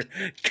Winkler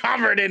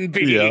covered in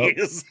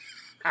bees.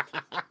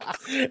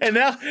 and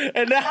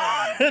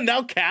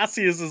now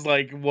Cassius is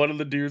like one of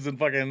the dudes in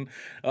fucking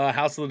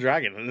House of the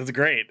Dragon, and it's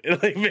great.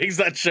 It like makes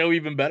that show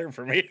even better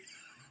for me.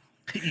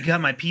 You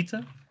got my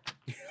pizza?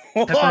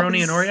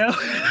 Pepperoni and Oreo?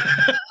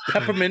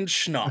 Peppermint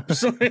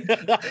schnapps.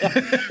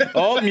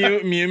 Oh,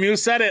 Mew Mew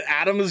said it.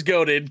 Adam is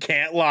goated.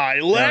 Can't lie.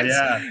 Let's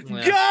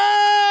yeah.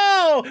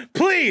 go.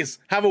 Please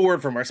have a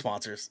word from our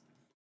sponsors.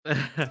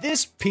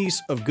 This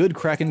piece of good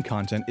Kraken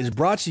content is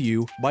brought to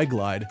you by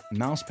Glide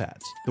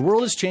mousepads. The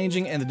world is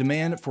changing and the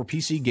demand for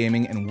PC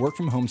gaming and work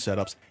from home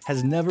setups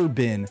has never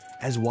been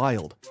as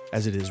wild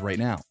as it is right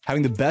now.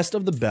 Having the best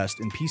of the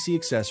best in PC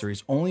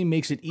accessories only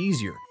makes it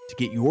easier to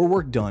get your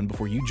work done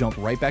before you jump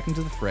right back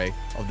into the fray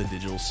of the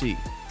digital sea.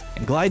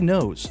 And Glide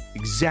knows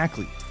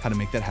exactly how to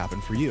make that happen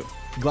for you.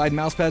 Glide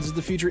Mousepads is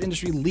the future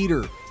industry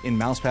leader in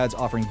mousepads,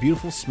 offering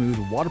beautiful, smooth,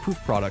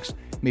 waterproof products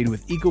made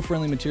with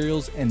eco-friendly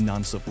materials and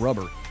non-slip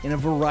rubber in a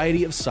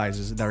variety of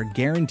sizes that are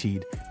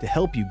guaranteed to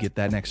help you get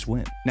that next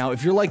win. Now,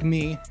 if you're like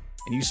me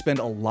and you spend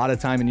a lot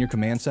of time in your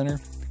command center,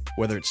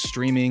 Whether it's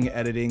streaming,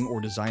 editing,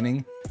 or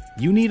designing,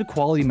 you need a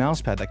quality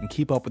mousepad that can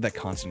keep up with that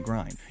constant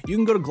grind. You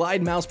can go to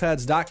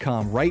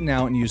glidemousepads.com right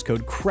now and use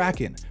code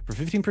KRAKEN for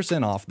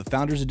 15% off the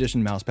Founders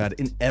Edition mousepad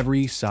in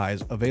every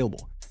size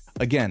available.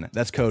 Again,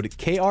 that's code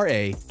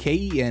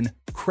KRAKEN,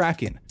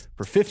 KRAKEN,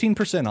 for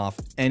 15% off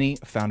any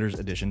Founders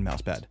Edition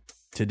mousepad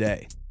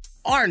today.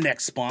 Our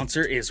next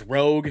sponsor is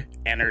Rogue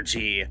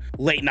Energy.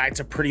 Late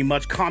nights are pretty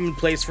much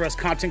commonplace for us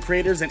content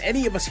creators, and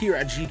any of us here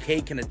at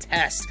GK can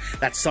attest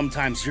that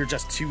sometimes you're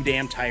just too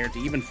damn tired to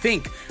even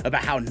think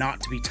about how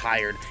not to be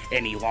tired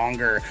any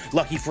longer.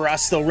 Lucky for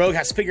us, though, Rogue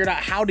has figured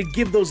out how to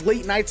give those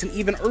late nights and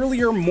even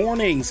earlier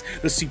mornings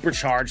the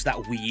supercharge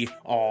that we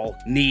all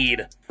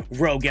need.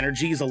 Rogue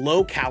Energy is a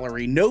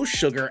low-calorie,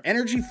 no-sugar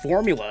energy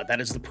formula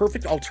that is the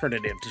perfect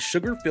alternative to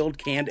sugar-filled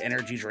canned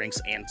energy drinks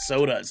and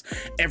sodas.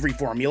 Every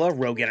formula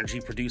Rogue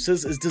Energy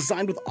produces is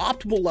designed with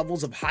optimal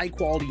levels of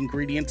high-quality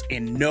ingredients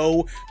and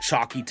no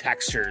chalky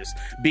textures.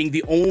 Being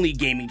the only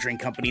gaming drink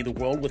company in the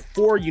world with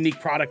 4 unique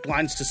product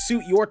lines to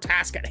suit your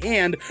task at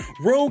hand,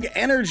 Rogue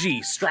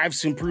Energy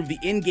strives to improve the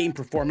in-game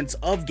performance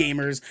of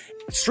gamers,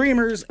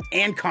 streamers,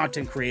 and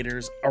content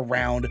creators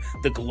around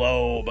the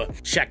globe.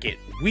 Check it.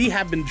 We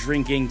have been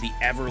drinking the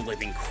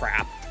ever-living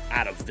crap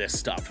out of this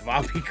stuff. If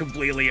I'll be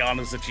completely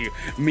honest with you,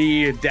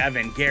 me,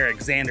 Devin, Garrick,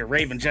 Xander,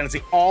 Raven,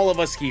 Genesee, all of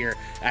us here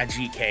at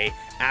GK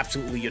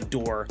absolutely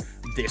adore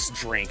this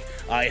drink.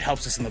 It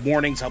helps us in the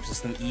mornings, helps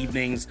us in the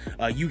evenings.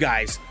 You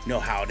guys know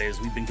how it is.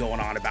 We've been going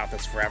on about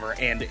this forever,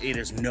 and it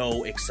is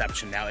no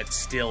exception now. It's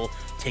still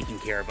taking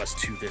care of us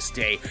to this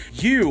day.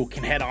 You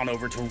can head on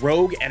over to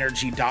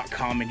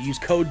rogueenergy.com and use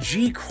code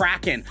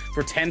GKRAKEN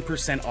for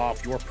 10%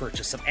 off your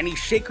purchase of any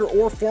shaker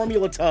or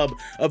formula tub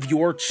of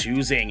your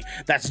choosing.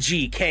 That's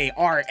GKRAKEN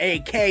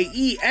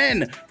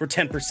for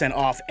 10%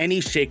 off any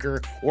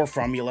shaker or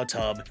formula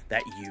tub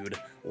that you'd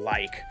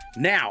like.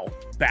 Now,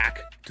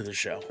 back to the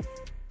show.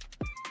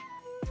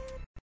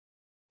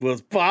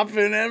 What's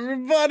poppin',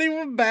 everybody?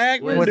 We're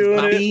back. We're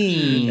doing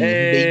it.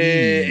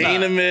 Hey,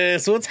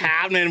 Animus, what's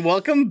happening?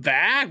 Welcome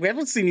back. We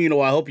haven't seen you in a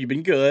while. Hope you've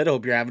been good.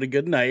 Hope you're having a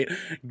good night.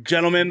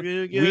 Gentlemen,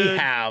 we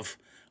have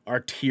our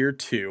tier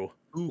 2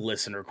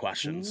 listener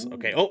questions.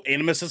 Okay. Oh,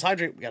 Animus says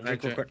hydrate. We got to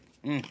drink real quick.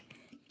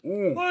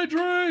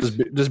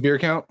 Hydrate. Does beer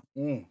count?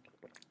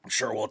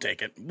 Sure, we'll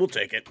take it. We'll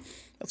take it.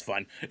 That's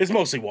fine. It's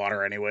mostly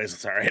water anyways.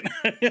 It's all right.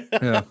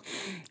 Yeah.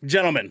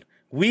 Gentlemen,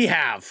 we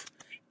have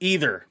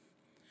either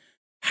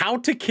How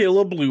to Kill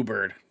a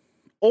Bluebird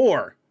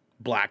or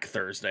Black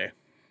Thursday.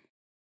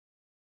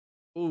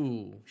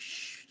 Ooh,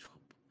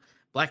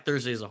 Black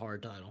Thursday is a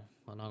hard title.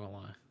 I'm not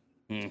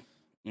gonna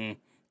lie.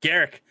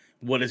 Garrick,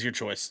 what is your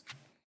choice?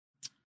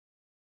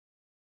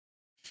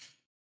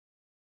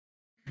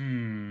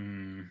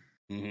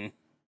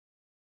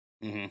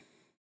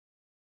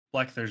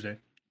 Black Thursday.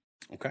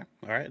 Okay.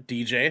 All right.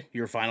 DJ,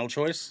 your final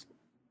choice?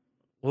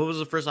 What was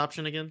the first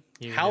option again?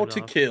 How to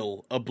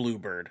Kill a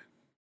Bluebird.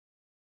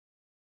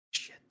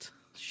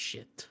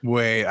 Shit.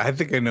 Wait, I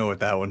think I know what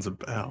that one's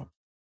about.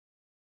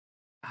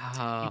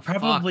 You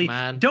probably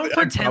man. don't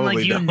pretend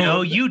like you don't.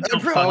 know. You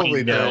don't probably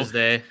fucking know. don't.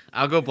 Thursday.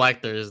 I'll go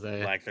Black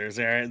Thursday. Black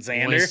Thursday. All right.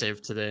 Going Xander.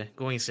 safe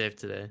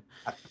today.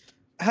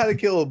 How to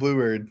Kill a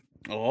Bluebird.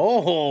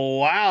 Oh,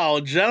 wow.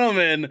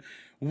 Gentlemen,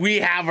 we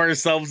have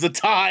ourselves a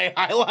tie.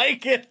 I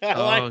like it. I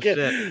like it.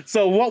 Shit.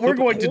 So what we're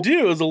going to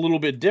do is a little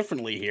bit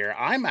differently here.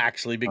 I'm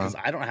actually, because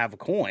I don't have a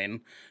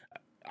coin,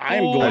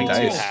 I'm going to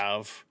Dice.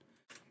 have...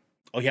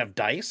 Oh, you have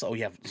dice? Oh,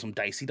 you have some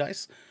dicey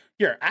dice?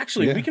 Here,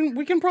 actually,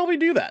 we can probably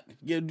do that.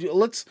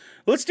 Let's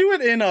do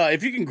it in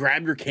if you can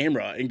grab your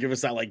camera and give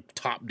us that like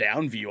top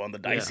down view on the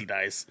dicey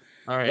dice.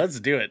 All right. Let's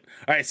do it.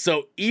 All right,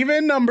 so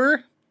even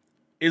number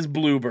is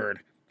Bluebird.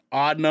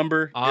 Odd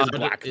number is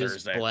Black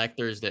Thursday. Black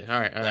Thursday. All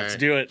right. Let's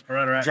do it. All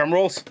right. Drum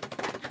rolls.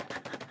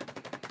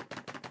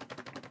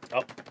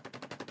 Oh.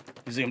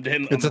 You zoomed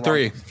in. It's a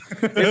 3.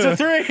 It's a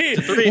 3.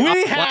 We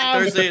Black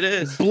have Thursday it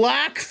is.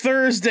 Black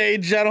Thursday,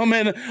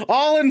 gentlemen.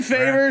 All in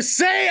favor,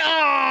 say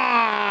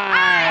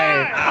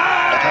aye.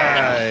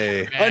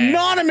 Aye.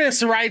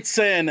 Anonymous writes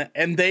in,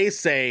 and they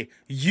say,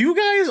 "You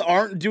guys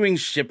aren't doing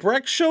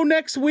Shipwreck Show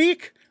next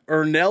week?"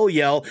 Ernell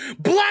yell,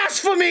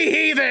 "Blasphemy,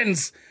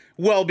 heathens!"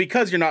 Well,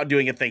 because you're not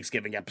doing a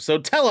Thanksgiving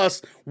episode, tell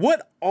us,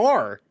 what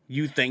are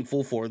you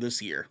thankful for this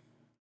year?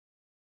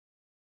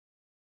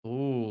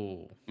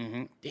 Ooh.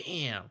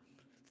 Damn.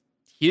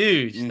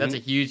 Huge. That's a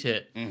huge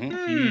hit.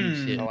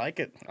 Huge hit. I like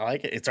it.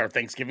 It's our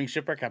Thanksgiving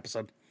Shipwreck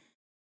episode.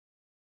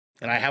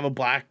 And I have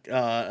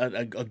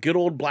a good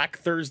old Black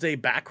Thursday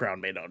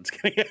background made. No, I'm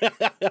just kidding.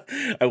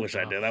 I wish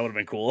I did. That would have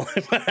been cool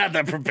if I had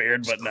that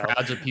prepared, but no.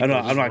 Crowds of people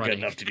I'm just not good running.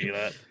 enough to do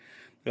that.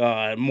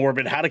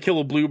 Morbid, How to Kill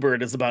a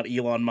Bluebird is about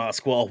Elon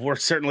Musk. Well, we're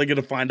certainly going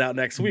to find out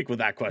next week with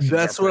that question.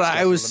 That's what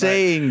I was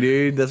saying,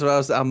 dude. That's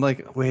what I'm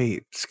like,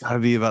 wait, it's got to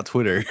be about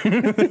Twitter.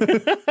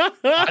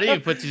 How do you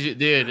put dude?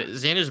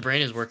 Xander's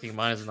brain is working.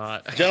 Mine is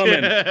not.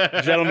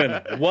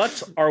 Gentlemen,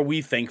 what are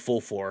we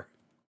thankful for?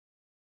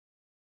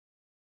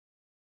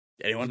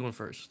 Who's Anyone? going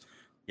first?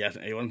 Yes,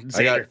 anyone?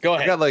 I got- Xander, go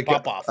ahead. I got like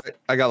Pop off.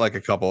 I got like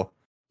a couple.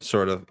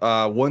 Sort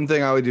of. One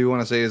thing I would do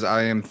want to say is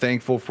I am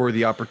thankful for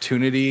the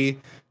opportunity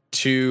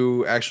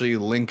to actually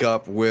link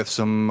up with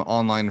some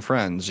online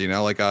friends. You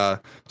know,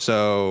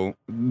 so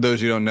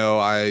those who don't know,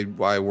 I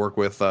work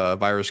with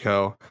Virus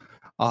Co.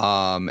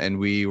 And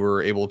we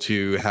were able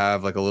to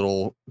have like a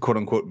little quote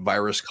unquote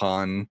Virus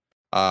Con.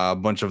 A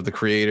bunch of the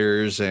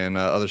creators and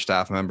other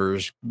staff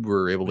members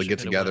were able to Wish I get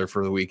coulda together went.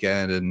 for the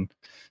weekend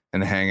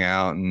and hang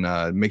out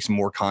and make some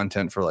more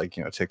content for like,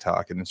 you know,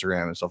 TikTok and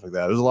Instagram and stuff like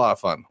that. It was a lot of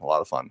fun. A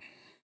lot of fun.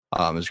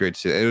 It was great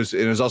to see.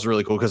 It was also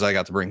really cool because I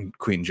got to bring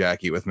Queen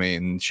Jackie with me,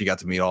 and she got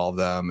to meet all of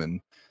them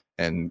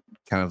and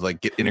kind of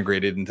like get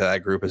integrated into that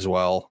group as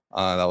well.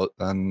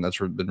 That's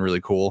been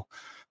really cool.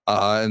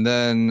 And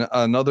then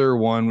another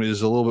one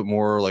is a little bit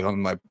more like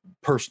on my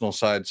personal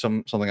side,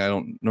 something I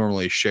don't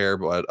normally share,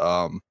 but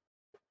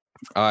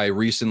I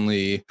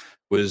recently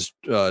was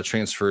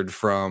transferred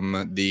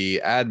from the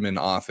admin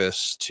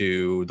office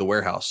to the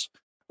warehouse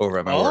over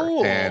at my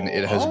work, and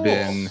it has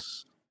been.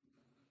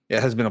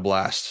 It has been a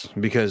blast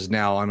because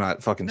now I'm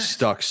not fucking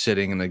stuck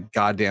sitting in the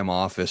goddamn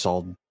office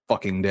all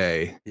fucking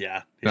day.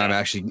 Yeah. And I'm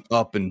actually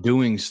up and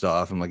doing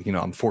stuff. I'm like, you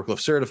know, I'm forklift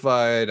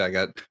certified. I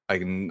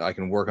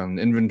can work on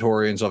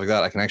inventory and stuff like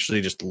that. I can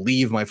actually just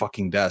leave my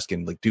fucking desk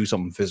and like do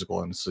something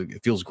physical, and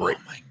it feels great.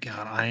 Oh my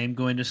god, I am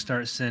going to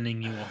start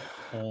sending you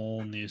a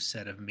whole new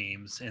set of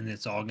memes, and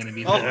it's all going to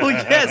be. Oh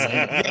yes,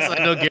 yes,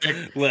 I know,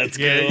 Garrick. Let's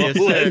go. Yeah, yes,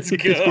 sir. Let's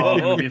It's all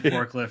going go. to be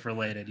forklift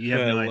related. You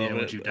have I no love idea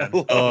what it. you've I done.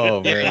 love Oh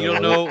it. Yeah, man, you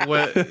don't know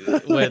what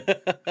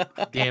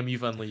Damn. damn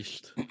you've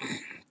unleashed.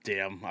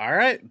 Damn. All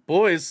right,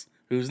 boys.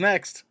 Who's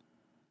next?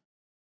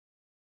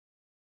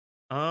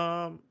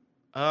 I'll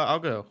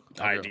go.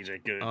 All right,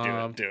 DJ.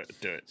 Good. Do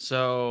it.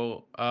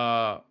 So,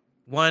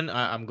 one,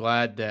 I'm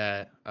glad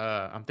that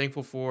I'm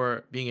thankful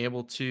for being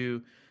able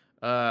to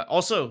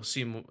also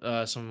see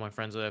some of my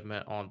friends that I've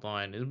met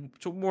online. And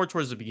more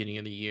towards the beginning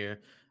of the year,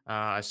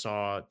 I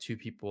saw two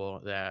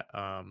people that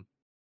I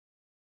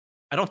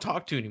don't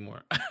talk to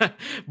anymore.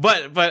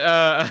 but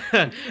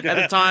at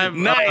the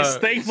time, Nice.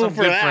 Thankful some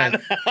for good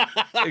that.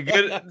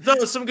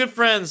 friends, some good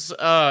friends.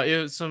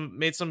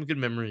 Made some good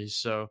memories.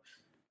 So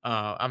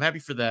I'm happy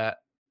for that.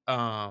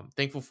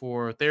 Thankful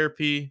for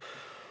therapy.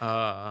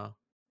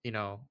 You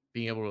know,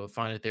 being able to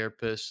find a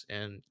therapist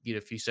and get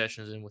a few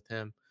sessions in with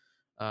him.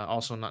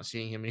 Also, not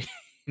seeing him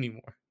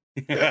anymore.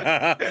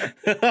 But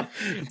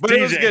DJ.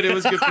 it was good. It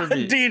was good for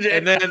me. DJ.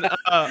 And then He's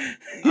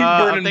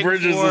I'm burning thankful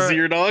bridges for- this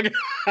year, dog.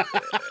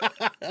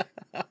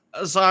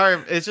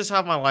 Sorry, it's just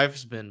how my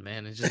life's been,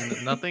 man. It's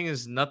just nothing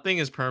is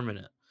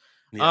permanent.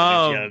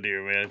 Yeah, you gotta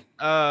do, man.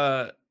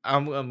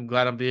 I'm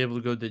glad I'm being able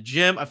to go to the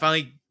gym. I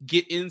finally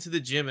get into the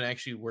gym and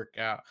actually work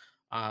out.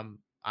 I'm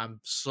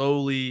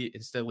slowly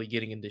and steadily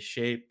getting into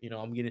shape. You know,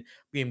 I'm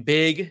being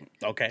big,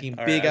 Okay. getting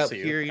All big right, I out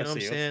see here. you. You I know what I'm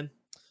see you. saying?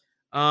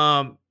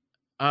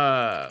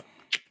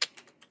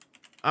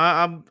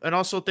 I'm and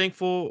also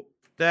thankful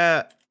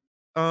that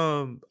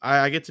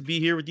I get to be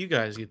here with you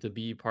guys, get to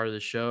be part of the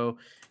show,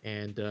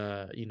 and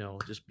you know,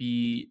 just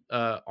be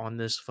on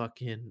this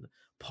fucking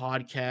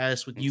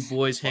podcast with you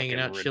boys, hanging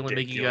Fucking out, chilling,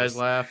 making you guys ridiculous.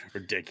 laugh.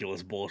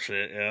 Ridiculous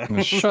bullshit.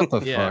 Yeah. Shut the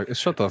Yeah.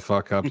 shut the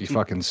fuck up, you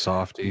fucking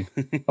softy.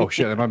 Oh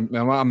shit, am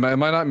I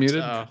not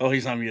muted? So, Oh,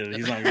 he's not muted.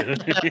 He's not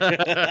muted.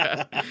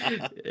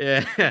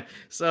 yeah.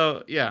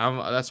 So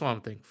yeah, that's what I'm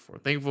thankful for.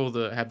 Thankful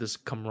to have this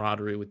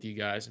camaraderie with you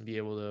guys and be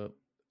able to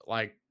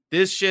like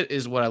this shit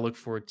is what I look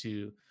forward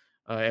to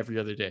every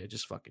other day.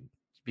 Just fucking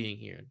being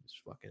here and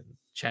just fucking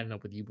chatting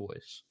up with you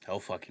boys. Hell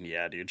fucking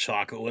yeah, dude.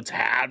 Chocolate, what's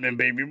happening,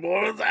 baby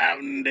boy? What's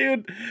happening,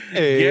 dude?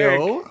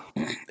 Ayo.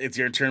 Garrick, it's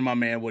your turn, my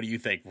man. What are you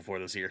thankful for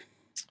this year?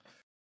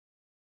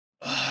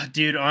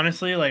 Dude,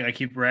 honestly, like I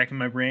keep racking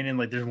my brain and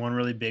like there's one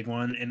really big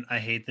one, and I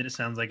hate that it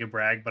sounds like a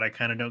brag, but I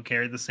kind of don't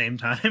care at the same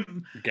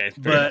time. Okay.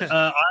 But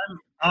I'm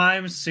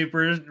I'm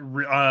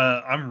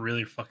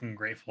really fucking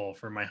grateful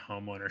for my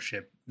home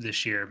ownership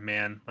this year,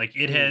 man. Like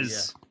it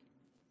has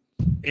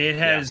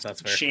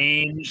that's fair.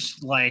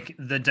 changed like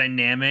the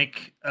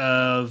dynamic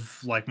of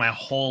like my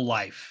whole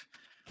life.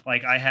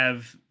 Like I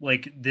have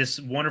like this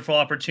wonderful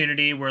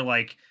opportunity where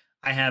like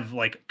I have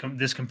like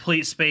this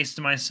complete space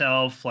to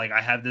myself. Like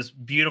I have this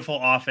beautiful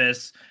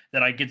office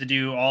that I get to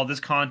do all this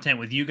content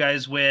with you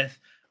guys with.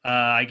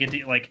 I get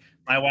to like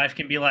my wife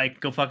can be like,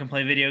 go fucking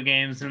play video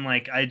games, and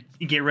like I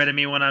get rid of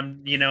me when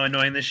I'm, you know,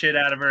 annoying the shit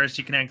out of her.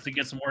 She can actually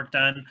get some work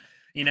done,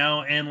 you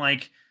know, and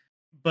like,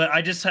 but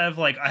I just have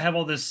like I have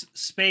all this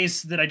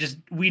space that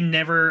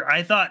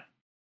I thought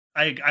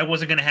I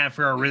wasn't gonna have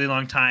for a really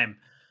long time,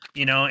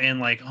 you know, and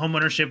like home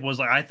ownership was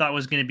like I thought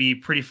was going to be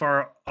pretty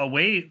far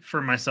away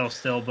for myself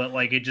still, but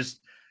like it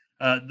just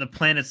the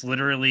planets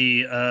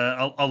literally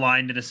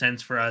aligned in a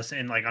sense for us,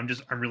 and like I'm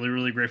really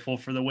really grateful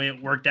for the way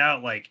it worked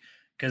out, like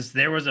because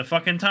there was a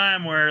fucking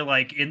time where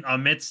like in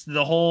amidst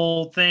the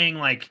whole thing,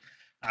 like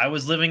I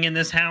was living in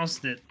this house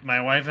that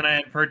my wife and I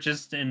had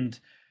purchased, and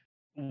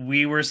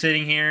we were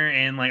sitting here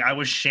and like I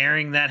was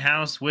sharing that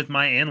house with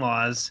my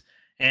in-laws,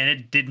 and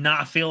it did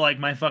not feel like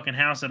my fucking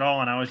house at all,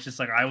 and I was just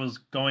like I was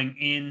going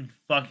in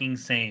fucking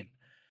sane.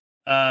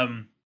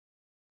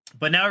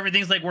 but now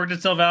everything's like worked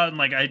itself out, and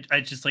like I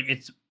just like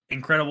it's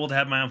incredible to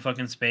have my own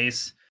fucking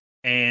space,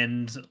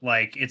 and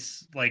like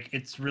it's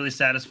really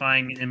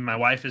satisfying, and my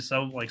wife is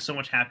so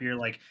much happier,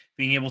 like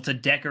being able to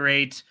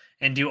decorate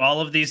and do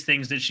all of these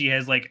things that she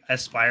has like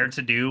aspired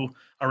to do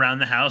around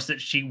the house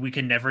that we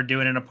can never do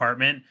in an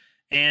apartment,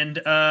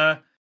 and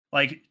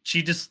like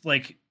she just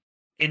like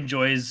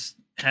enjoys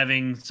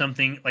having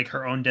something like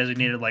her own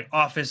designated like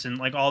office and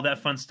like all that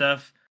fun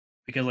stuff,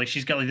 because like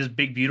she's got like this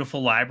big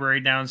beautiful library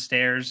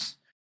downstairs.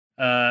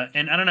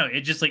 And I don't know,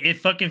 it just like it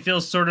fucking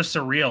feels sort of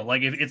surreal.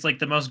 Like it's like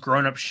the most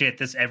grown up shit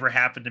that's ever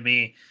happened to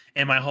me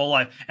in my whole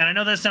life. And I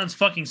know that sounds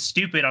fucking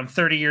stupid. I'm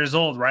 30 years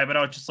old, right? But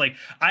I was just like,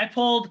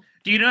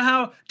 do you know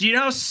how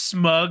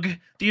smug,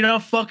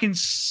 fucking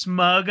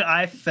smug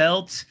I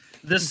felt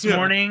this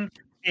morning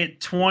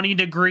at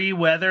 20-degree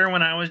weather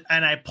when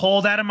I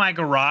pulled out of my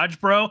garage,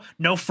 bro,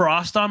 no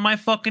frost on my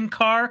fucking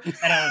car. And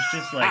I was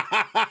just like,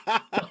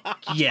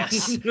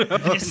 yes,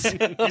 this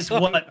is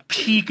what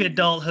peak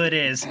adulthood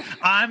is.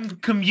 I'm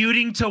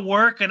commuting to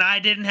work and I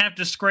didn't have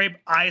to scrape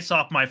ice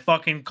off my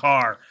fucking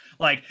car.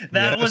 Like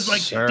that was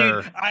like, sir.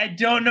 dude, I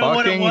don't know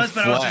what it was,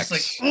 but I was just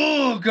flex. like,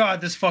 oh god,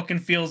 this fucking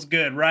feels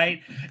good,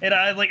 right? And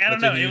I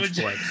don't know, it was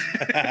just,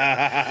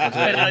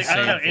 I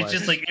don't know, it's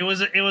just like it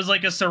was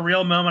like a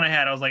surreal moment I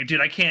had. I was like, dude,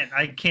 I can't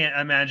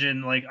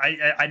imagine, like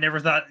I never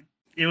thought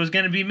it was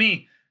gonna be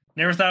me.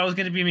 Never thought it was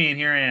gonna be me, and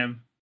here I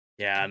am.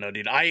 Yeah, no,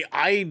 dude. I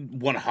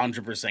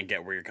 100%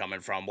 get where you're coming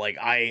from. Like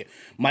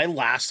my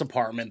last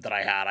apartment that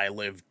I had, I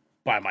lived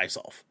by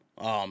myself.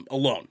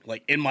 Alone,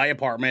 like in my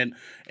apartment,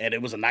 and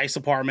it was a nice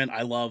apartment.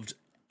 I loved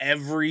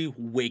every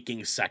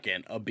waking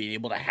second of being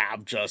able to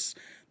have just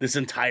this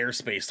entire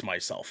space to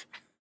myself.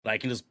 That I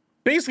can just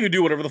basically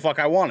do whatever the fuck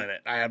I want in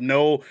it. I have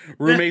no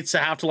roommates to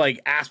have to like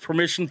ask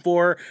permission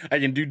for. I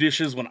can do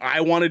dishes when I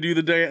want to do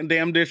the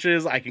damn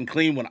dishes. I can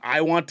clean when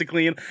I want to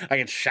clean. I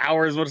can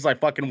shower as much as I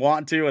fucking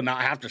want to and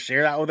not have to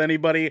share that with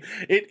anybody.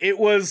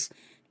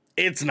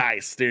 It's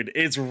nice, dude.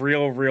 It's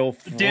real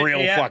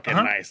fucking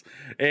nice.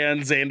 And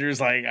Xander's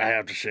like, I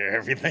have to share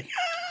everything.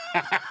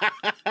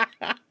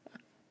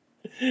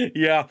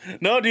 Yeah.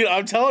 No, dude,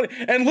 I'm telling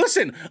you. And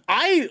listen,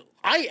 I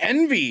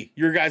envy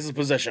your guys'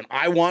 position.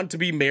 I want to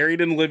be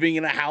married and living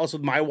in a house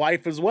with my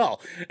wife as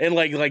well. And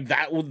like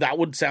that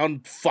would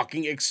sound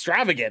fucking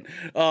extravagant.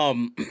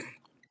 But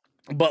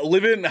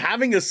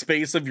having a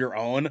space of your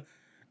own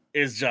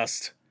is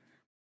just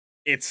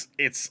it's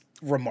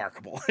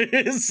remarkable.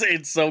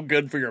 It's so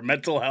good for your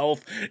mental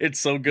health. It's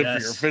so good for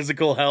your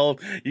physical health.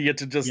 You get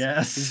to just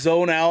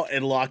zone out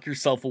and lock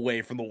yourself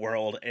away from the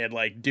world and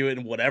like do it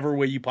in whatever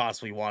way you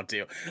possibly want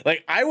to.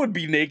 Like I would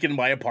be naked in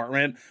my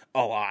apartment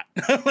a lot.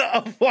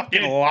 A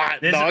fucking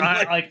lot.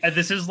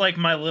 This is like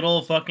my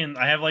little fucking,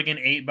 I have like an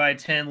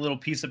 8x10 little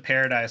piece of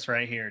paradise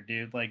right here,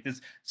 dude. Like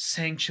this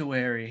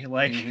sanctuary.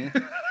 Like it's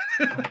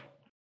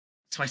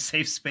my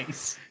safe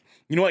space.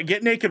 You know what?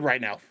 Get naked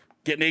right now.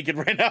 Get naked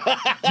right now.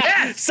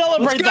 Yes!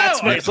 Celebrate that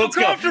space. I'm so Let's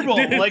comfortable.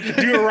 Go. Like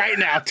do it right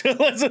now.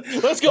 Let's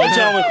go,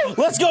 gentlemen.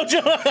 Let's go,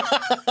 gentlemen.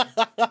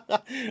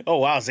 Oh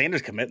wow,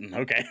 Xander's committing.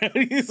 Okay.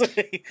 He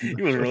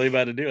was really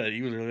about to do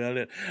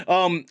it.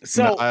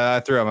 So no, I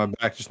threw out my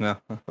back just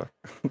now.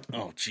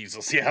 Oh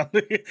Jesus, yeah.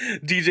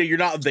 DJ, you're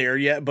not there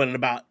yet, but in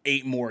about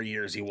 8 more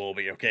years you will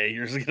be, okay?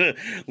 You're just gonna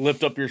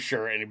lift up your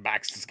shirt and your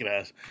back's just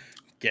gonna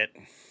get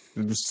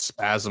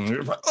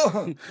spasm.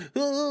 Oh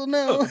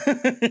no.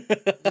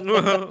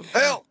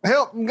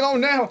 Help, I'm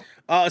going now.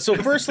 So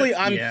firstly,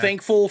 I'm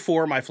thankful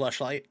for my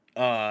fleshlight.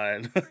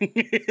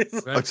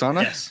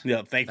 Oksana? Yes.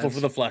 Yeah, thankful for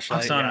the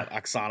fleshlight. Oksana.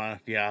 Yeah, Oksana.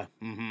 Yeah.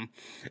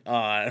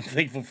 I'm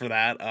thankful for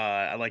that.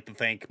 I'd like to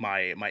thank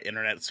my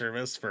internet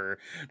service for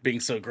being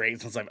so great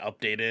since I've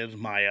updated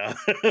my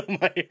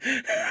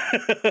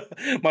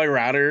my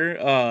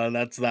router.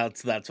 That's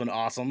been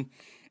awesome.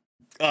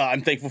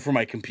 I'm thankful for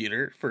my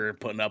computer for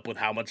putting up with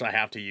how much I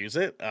have to use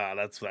it.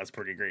 That's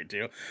pretty great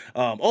too.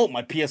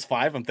 My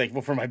PS5. I'm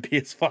thankful for my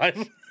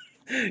PS5.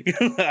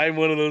 I'm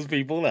one of those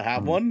people that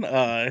have one.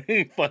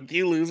 Fuck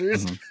you,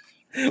 losers.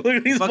 Look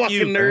at these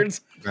fucking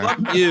nerds.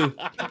 Fuck you.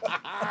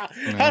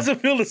 How's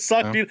it feel to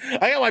suck, dude?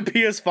 I got my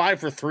PS5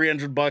 for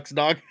 $300,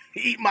 dog.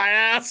 Eat my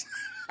ass.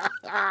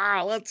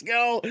 Let's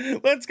go. And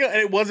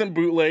it wasn't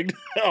bootlegged.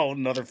 Oh,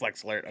 another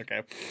flex alert.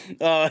 Okay.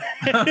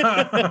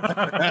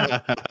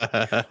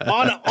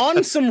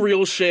 On some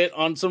real shit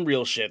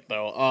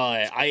though.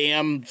 I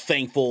am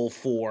thankful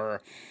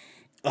for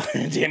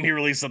damn, you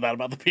really said that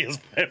about the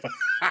PS5.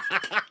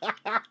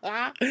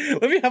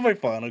 Let me have my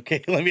fun,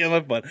 okay?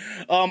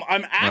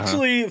 I'm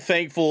actually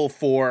thankful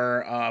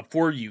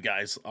for you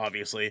guys,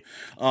 obviously.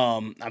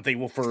 I'm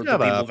thankful for the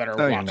people that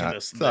are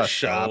watching this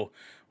show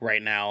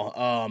right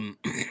now.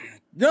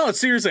 No,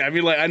 seriously, I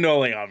mean, like, I know,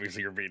 like,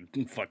 obviously you're being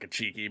fucking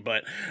cheeky,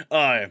 but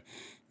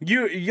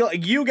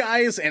you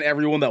guys and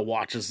everyone that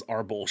watches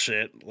our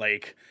bullshit,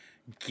 like,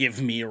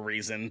 give me a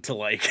reason to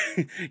like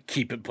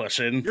keep it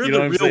pushing. You're you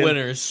know the real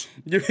winners.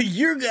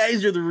 You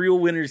guys are the real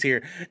winners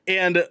here.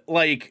 And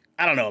like,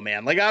 I don't know,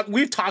 man. Like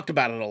we've talked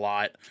about it a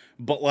lot,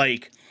 but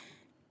like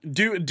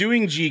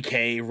doing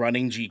GK,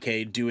 running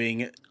GK,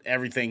 doing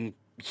everything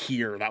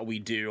here that we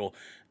do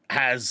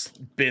has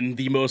been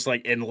the most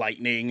like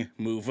enlightening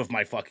move of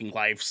my fucking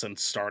life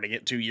since starting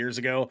it 2 years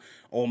ago.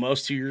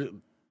 Almost 2 years.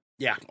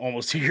 Yeah,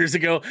 almost 2 years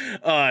ago.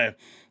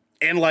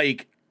 And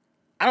like,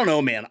 I don't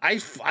know, man. I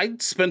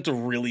spent a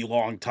really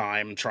long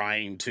time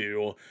trying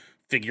to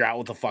figure out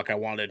what the fuck I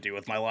wanted to do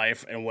with my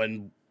life. And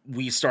when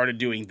we started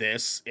doing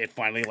this, it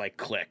finally like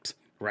clicked,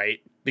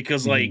 right?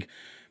 Because like,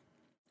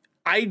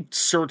 I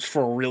searched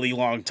for a really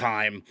long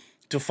time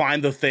to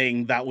find the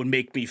thing that would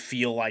make me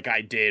feel like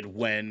I did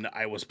when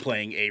I was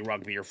playing a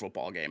rugby or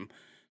football game,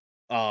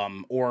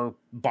 or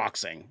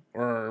boxing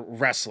or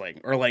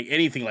wrestling or like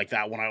anything like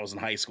that when I was in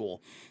high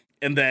school.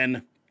 And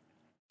then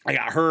I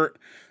got hurt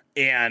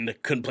and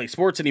couldn't play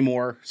sports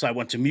anymore. So I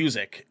went to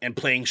music, and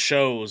playing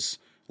shows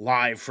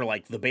live for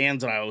like the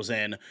bands that I was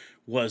in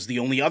was the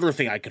only other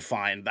thing I could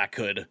find that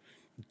could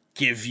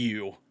give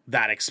you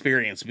that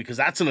experience, because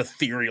that's an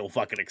ethereal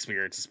fucking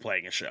experience, is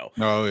playing a show.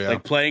 Oh yeah.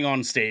 Like playing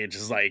on stage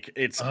is like,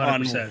 it's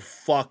 100%.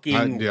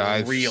 unfucking I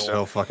real.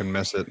 so fucking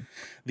miss it.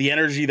 The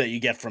energy that you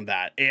get from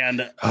that.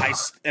 And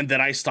then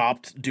I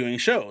stopped doing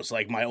shows.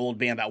 Like my old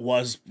band that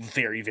was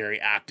very, very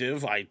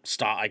active, I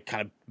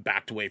kind of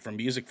backed away from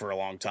music for a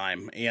long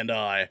time. And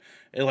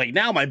like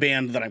now my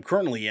band that I'm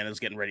currently in is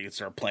getting ready to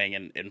start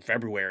playing in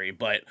February.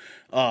 But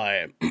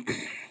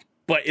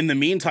but in the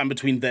meantime,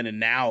 between then and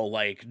now,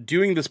 like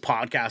doing this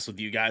podcast with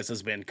you guys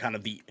has been kind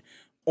of the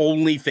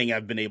only thing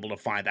I've been able to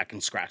find that can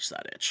scratch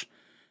that itch.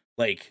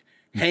 Like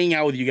hanging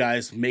out with you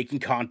guys, making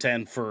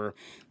content for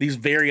these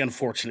very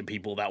unfortunate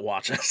people that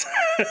watch us,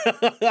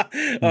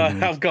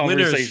 have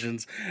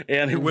conversations,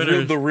 and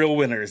the real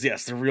winners.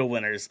 Yes, the real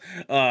winners.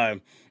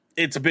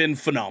 It's been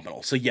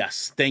phenomenal. So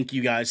yes, thank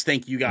you guys.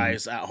 Thank you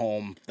guys at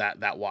home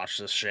that watch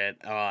this shit.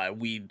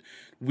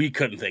 We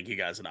couldn't thank you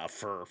guys enough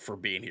for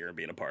being here and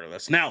being a part of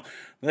this. Now,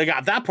 I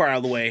got that part out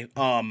of the way.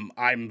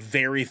 I'm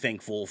very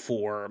thankful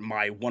for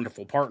my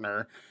wonderful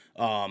partner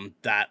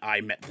that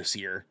I met this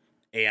year,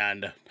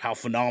 and how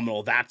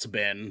phenomenal that's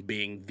been,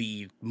 being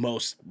the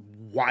most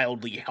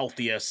wildly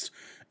healthiest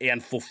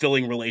and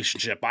fulfilling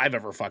relationship I've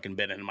ever fucking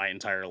been in my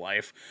entire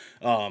life.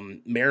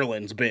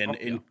 Marilyn's been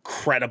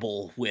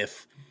incredible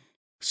with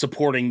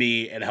supporting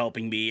me and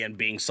helping me and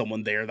being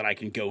someone there that I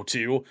can go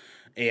to,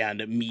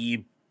 and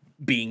me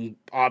being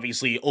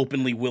obviously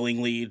openly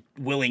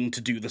willing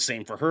to do the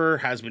same for her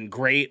has been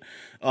great.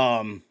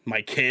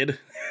 My kid,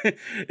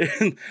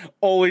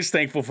 always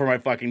thankful for my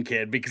fucking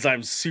kid, because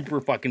I'm super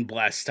fucking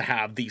blessed to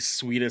have the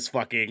sweetest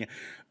fucking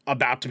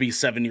about to be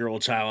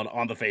 7-year-old child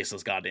on the face of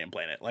this goddamn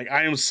planet. Like,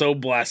 I am so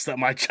blessed that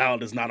my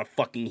child is not a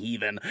fucking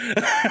heathen,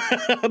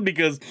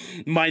 because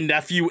my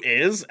nephew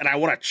is, and I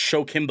want to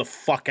choke him the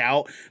fuck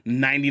out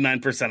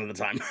 99% of the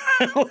time.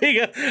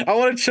 Like, I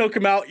want to choke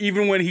him out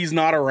even when he's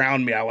not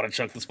around me. I want to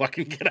choke this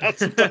fucking kid out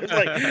sometimes.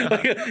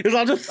 Because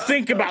I'll just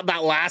think about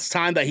that last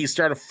time that he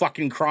started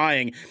fucking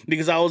crying,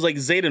 because I was like,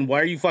 Zayden,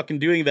 why are you fucking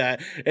doing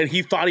that? And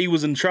he thought he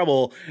was in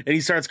trouble, and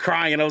he starts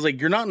crying, and I was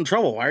like, you're not in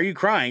trouble. Why are you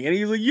crying? And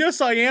he's like,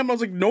 yes, I am. I was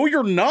like, no,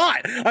 you're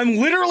not. I'm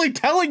literally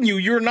telling you,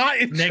 you're not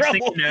in Next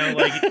trouble. thing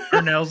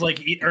you know, like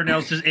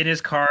Ernell's just in his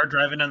car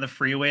driving on the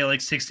freeway like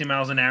 60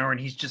 miles an hour, and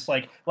he's just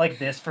like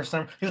this for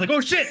some. He's like,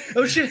 oh shit.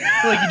 Like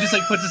he just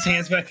like puts his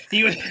hands back.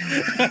 He was.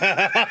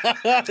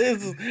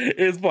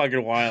 It's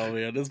fucking wild,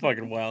 man. It's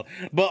fucking wild.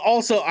 But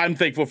also, I'm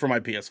thankful for my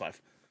PS5.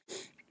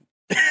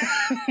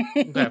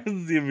 Okay.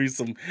 There's gonna be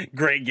some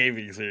great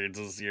gaming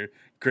experiences this year.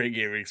 Great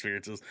gaming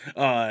experiences.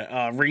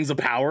 Rings of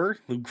Power,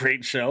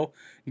 great show.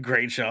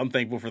 I'm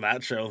thankful for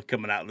that show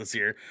coming out this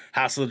year.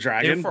 House of the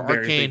Dragon,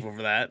 very thankful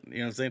for that. You know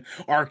what I'm saying?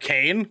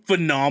 Arcane,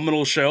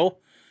 phenomenal show.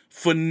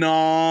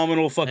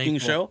 Phenomenal fucking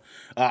show.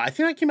 I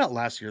think that came out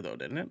last year though,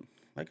 didn't it? Did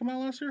that come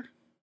out last year?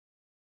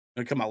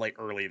 It come out like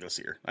early this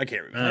year. I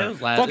can't remember. It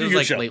was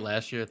like late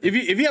last year. If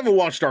you haven't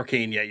watched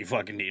Arcane yet, you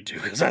fucking need to,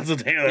 because that's a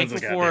damn.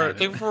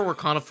 Thankful for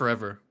Wakanda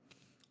Forever.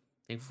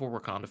 Thankful for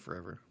Wakanda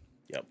Forever.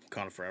 Yep,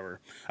 Wakanda Forever.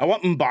 I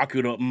want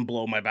M'Baku to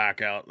blow my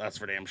back out. That's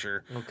for damn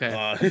sure. Okay.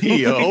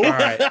 Yo. All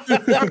right.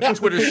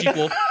 Twitter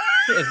sheeple.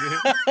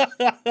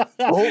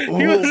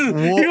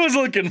 He was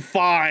looking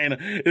fine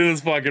in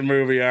this fucking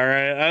movie. All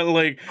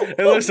right,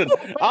 hey, listen,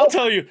 I'll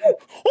tell you.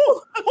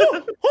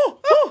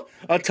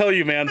 I'll tell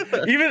you, man.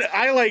 Even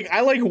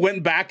I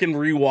went back and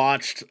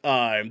rewatched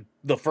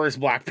the first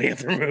Black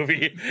Panther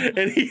movie,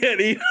 and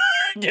he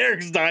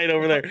Garrick's dying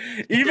over there.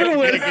 Even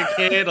when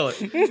can't handle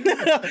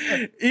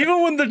it.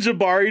 Even when the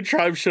Jabari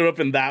tribe showed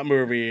up in that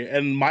movie,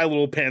 and my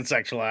little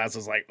pansexual ass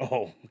was like,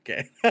 oh,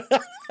 okay.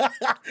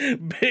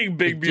 big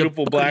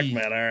beautiful black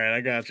man. All right, I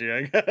got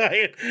you.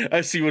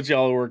 I see what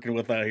y'all are working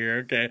with out here.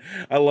 Okay,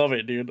 I love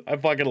it, dude. I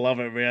fucking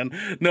love it,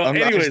 man. No,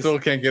 anyways, I still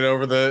can't get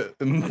over the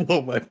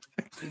blow my.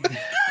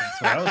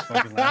 That's what I was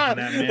fucking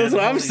laughing at, man. That's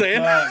what I'm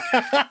saying.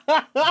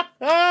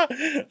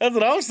 That's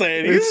what I'm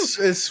saying.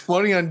 It's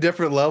funny on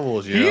different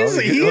levels, you know.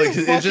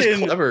 He's it's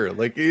just clever.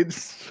 Like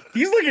he's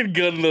looking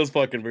good in those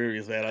fucking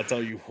movies, man. I'll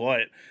tell you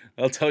what.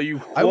 I'll tell you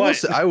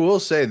what. I will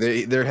say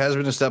there has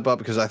been a step up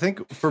because I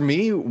think for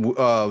me,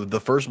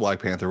 the first Black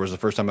Panther was the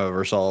first time I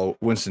ever saw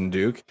Winston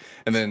Duke,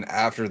 and then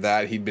after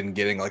that, he'd been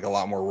getting like a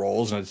lot more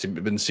roles, and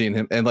I've been seeing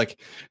him, and like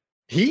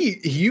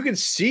you can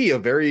see a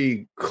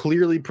very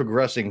clearly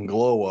progressing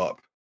glow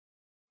up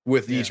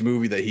with each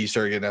movie that he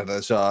started getting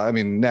at. So I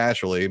mean,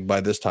 naturally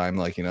by this time,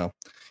 like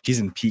he's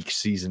in peak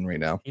season right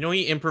now. You know,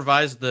 he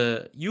improvised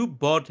the "you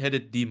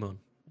bald-headed demon."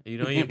 You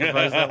know, he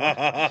improvised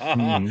that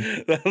one.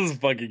 That was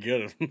fucking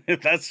good.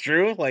 If that's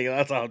true, like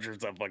that's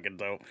 100% fucking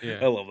dope. Yeah.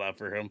 I love that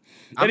for him.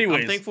 I'm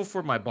Anyways, thankful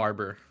for my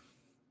barber.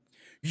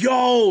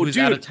 yo, Who's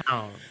out of dude,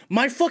 town.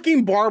 my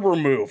fucking barber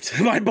moved.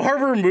 My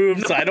barber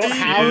moved, so I don't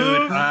have.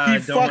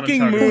 He don't wanna fucking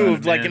talk about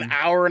moved it, like man. an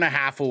hour and a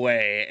half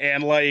away,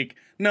 and like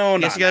no,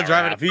 Guess not you gotta an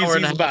drive hour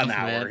an and a half. hour and He's a about an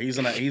half,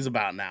 hour. man. He's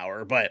about an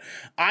hour. But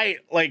I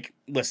like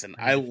listen.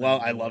 I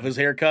love his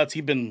haircuts.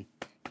 He's been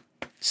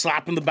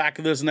slapping the back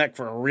of his neck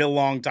for a real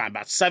long time.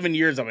 About 7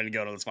 years I've been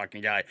going to this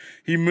fucking guy.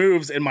 He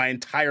moves and my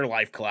entire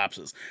life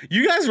collapses.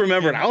 You guys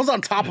remember it. I was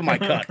on top of my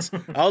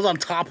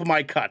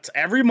cuts.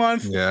 Every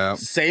month. Yeah.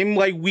 Same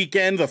like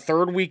weekend, the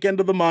third weekend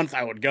of the month,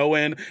 I would go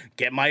in,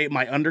 get my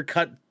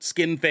undercut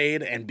skin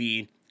fade and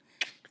be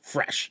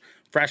fresh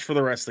for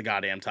the rest of the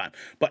goddamn time.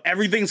 But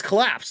everything's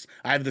collapsed.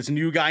 I have this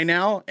new guy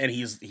now and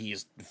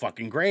he's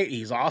fucking great.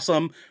 He's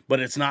awesome, but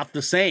it's not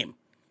the same. You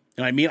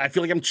know what I mean? I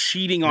feel like I'm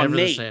cheating on Never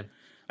the Nate. same.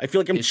 I feel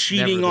like I'm It's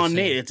cheating never the on same.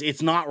 Nate.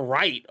 It's not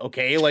right,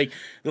 okay? Like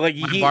My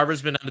he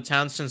barber's been out of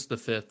town since the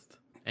 5th,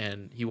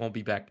 and he won't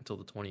be back until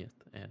the 20th.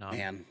 And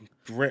man,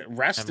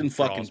 rest having in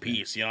fucking withdrawals, man.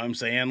 peace. You know what I'm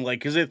saying?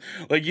 Like, cause it,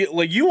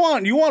 you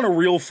want a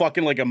real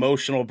fucking like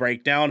emotional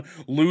breakdown.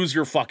 Lose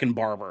your fucking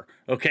barber,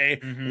 okay?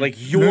 Like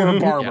your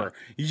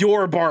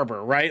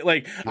barber, right?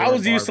 Like I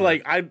was used to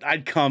like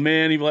I'd come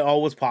in, he'd be like, "Oh,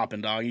 what's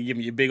popping, dog?" He'd give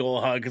me a big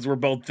old hug because we're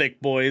both thick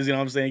boys. You know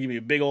what I'm saying? Give me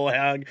a big old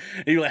hug.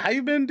 And he'd be like, "How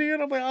you been,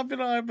 dude?" I'm like, "I've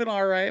been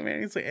all right,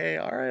 man." He's like, "Hey,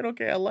 all right,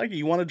 okay, I like it.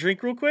 You want a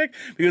drink real quick?"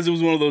 Because it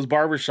was one of those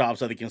barber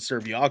shops that they can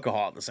serve you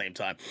alcohol at the same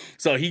time.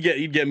 So he'd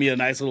get me a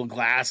nice little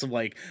glass of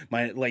like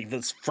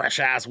this fresh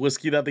ass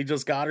whiskey that they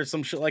just got or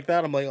some shit like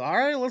that. I'm like, all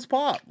right, let's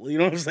pop. You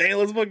know what I'm saying?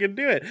 Let's fucking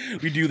do it.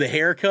 We do the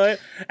haircut.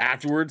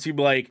 Afterwards, he'd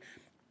be like,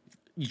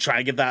 you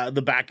try to get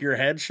the back of your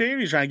head shaved?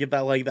 You trying to get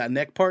that like that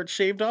neck part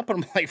shaved up?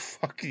 And I'm like,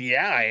 fuck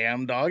yeah, I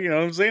am, dog. You know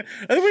what I'm saying?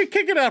 And then we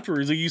kick it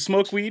afterwards. Like, you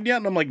smoke weed yet?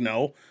 And I'm like,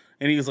 no.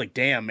 And he was like,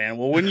 damn, man.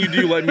 Well, when you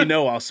do, let me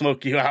know. I'll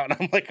smoke you out. And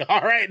I'm like,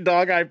 all right,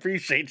 dog. I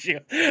appreciate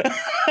you.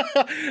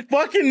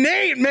 Fucking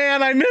Nate,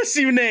 man. I miss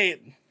you,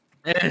 Nate.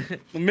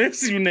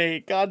 Miss you,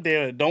 Nate. God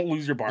damn it. Don't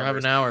lose your you have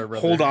barbers. an hour,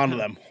 brother. Hold on to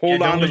them. Yeah, Hold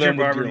don't on to lose your them.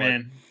 with barber, your life.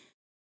 man.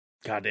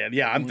 God damn.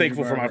 Yeah, I'm Lose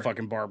thankful your for my barber.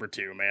 fucking barber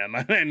too,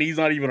 man. And he's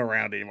not even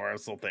around anymore. I'm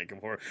still thankful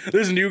for it.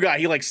 There's a new guy.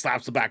 He like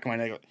slaps the back of my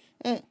neck.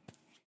 Like,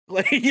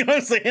 like, you know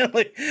what I'm saying?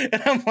 Like,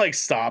 and I'm like,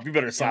 stop. You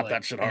better slap like,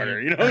 that shit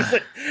harder. You know what I'm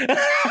saying?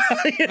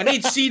 I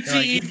need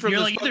CTE from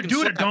you're this like, either fucking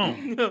do it or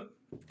slap. don't.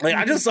 Like,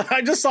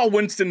 I just saw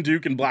Winston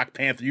Duke in Black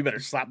Panther. You better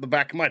slap the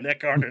back of my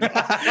neck harder.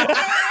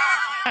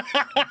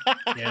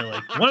 Yeah,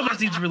 like one of us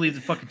needs to relieve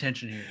the fucking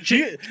tension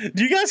here.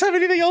 Do you guys have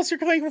anything else you're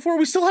thankful for?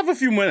 We still have a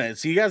few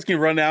minutes. So you guys can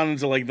run down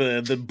into like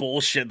the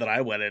bullshit that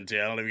I went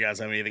into. I don't know if you guys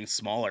have anything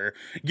smaller.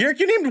 Garrick,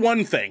 you named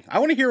one thing. I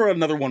want to hear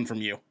another one from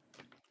you.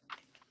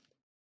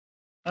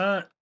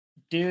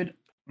 Dude,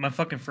 my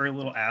fucking furry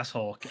little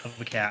asshole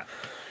of a cat.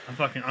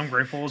 I'm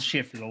grateful as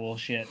shit for the little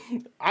shit.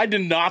 I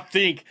did not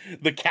think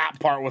the cat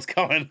part was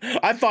coming.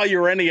 I thought you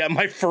were ending at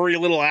my furry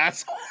little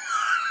asshole.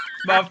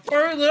 My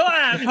furry little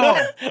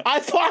asshole. I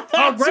thought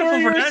I'm that's where grateful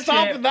you for were that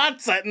stopping shit.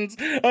 that sentence.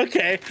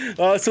 Okay,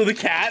 so the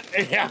cat,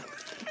 yeah.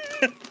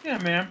 Yeah,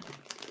 man.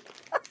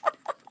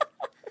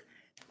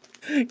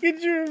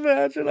 Could you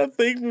imagine? I'm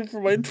thankful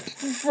for my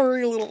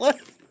furry little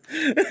asshole.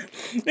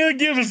 It'll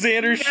give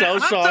Xander shell I'm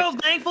shock. so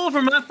thankful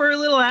for my furry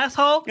little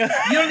asshole. You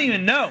don't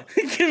even know.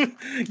 give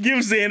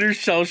Xander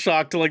shell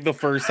shock to like the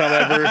first time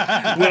I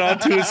ever went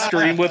onto a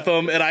stream with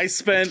him, and I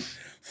spent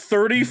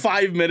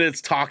 35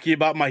 minutes talking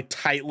about my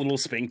tight little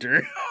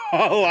sphincter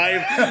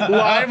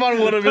live on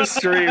one of his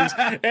streams,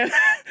 and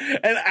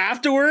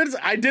afterwards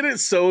I did it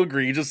so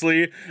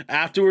egregiously.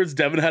 Afterwards,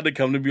 Devin had to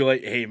come to be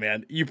like, "Hey,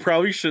 man, you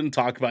probably shouldn't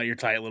talk about your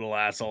tight little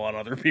asshole on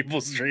other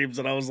people's streams."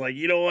 And I was like,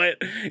 "You know what?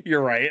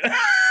 You're right."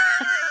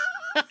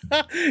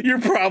 You're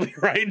probably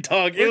right,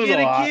 dog. It Look was at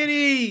a a lot.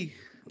 kitty.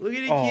 Look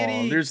at a Oh,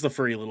 kitty. there's the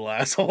furry little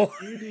asshole.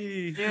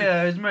 Kitty.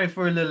 Yeah, it's my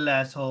furry little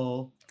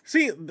asshole.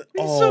 See,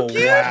 so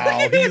cute.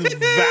 wow, he's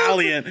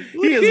valiant.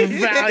 He is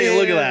valiant.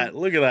 Look at him. that.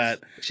 Look at that.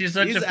 She's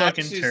such a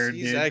fucking turd,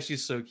 He's dude. actually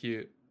so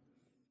cute.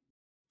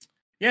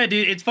 Yeah,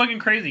 dude, it's fucking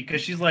crazy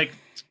because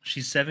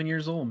she's 7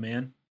 years old,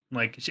 man.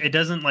 Like it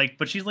doesn't like,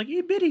 but she's like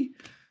itty bitty.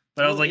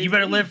 But I was Well, like, you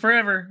better itty live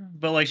forever.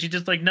 But like, she's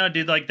just like, no,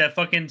 dude, like that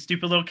fucking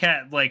stupid little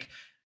cat. Like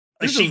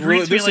This she is really-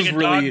 greets me this like is a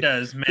really- dog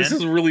does, man. This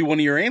is really one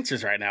of your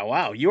answers right now.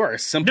 Wow, you are a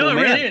simple No, it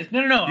man. really is.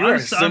 No. You are a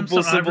simple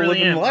I really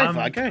living am.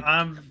 life. Okay.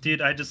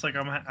 Dude. I just like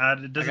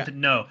it doesn't.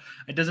 No,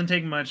 it doesn't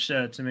take much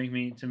to make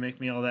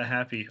me all that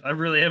happy. I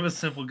really am a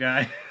simple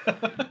guy.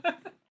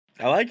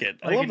 I like it.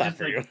 I Like, love it's that just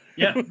for like, you.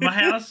 Yeah, my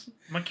house,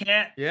 my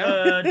cat,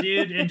 Yeah.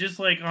 dude, and just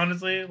like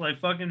honestly, like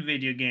fucking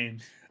video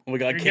games. Oh my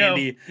god, There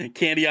you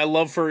Candy, I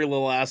love furry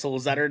little asshole.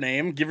 Is that her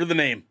name? Give her the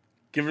name.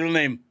 Give her the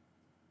name.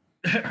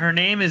 Her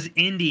name is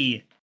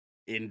Indy.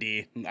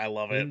 Indy. I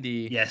love it.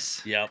 Indie.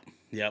 Yes, Yep.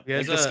 You Like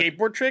guys, the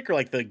skateboard trick or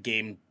like the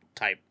game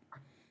type?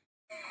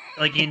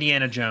 like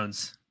Indiana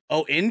Jones.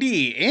 Oh,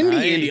 Indy.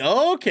 Nice.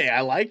 Oh, okay,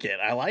 I like it.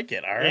 All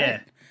right. Yeah.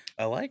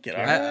 I like it.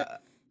 All I, right.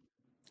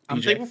 I'm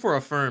DJ? thankful for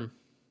Affirm.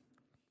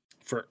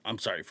 I'm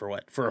sorry, for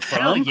what? For a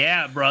Hell firm?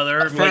 yeah, brother.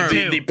 Affirm. Me Like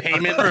too. the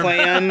payment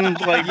plan,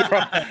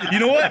 like you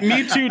know what?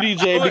 Me too,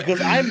 DJ, because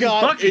I've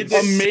got Fucking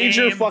a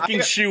major same.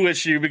 fucking shoe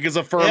issue because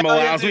a firm Yeah,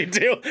 allows me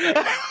dude.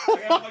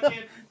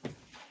 to.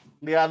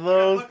 Yeah,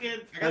 those.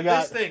 I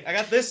got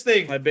this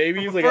thing. My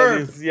babies, I Affirm.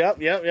 got these.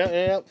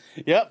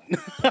 Yep.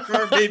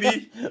 Affirm,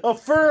 baby.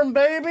 Affirm,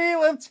 baby.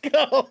 Let's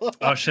go.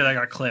 Oh shit, I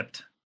got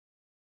clipped.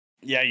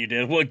 Yeah, you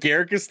did. What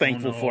Garrick is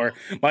thankful no. for.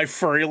 My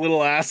furry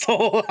little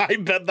asshole. I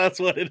bet that's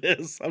what it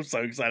is. I'm so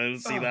excited to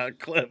see that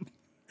clip.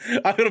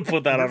 I'm gonna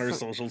put that on our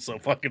socials so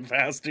fucking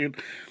fast, dude.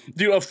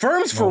 Dude,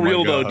 Affirm's for Oh my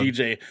real though, God.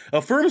 DJ.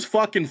 Affirm's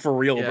fucking for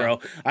real, Yeah. bro.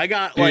 I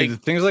got Dude,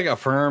 like, things like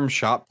Affirm,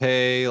 Shop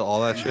Pay,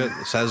 all that shit,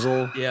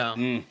 Sezzle.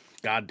 Yeah.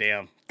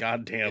 goddamn.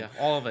 Yeah,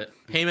 all of it.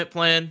 Payment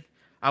plan.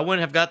 I wouldn't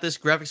have got this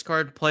graphics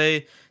card to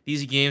play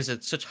these games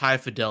at such high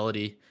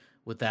fidelity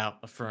without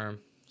Affirm.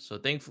 So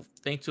thanks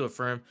to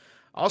Affirm.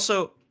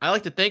 Also, I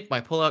like to thank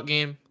my pullout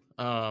game.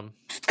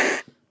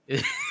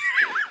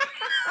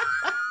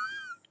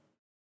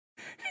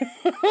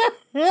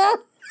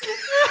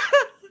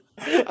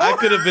 I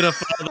could have been a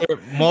father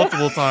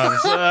multiple times.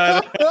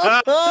 I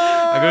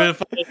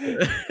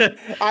could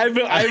have.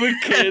 I'm a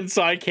kid,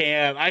 so I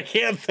can't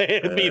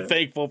be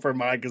thankful for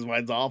mine because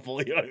mine's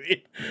awful. You know what I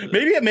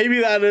mean? Maybe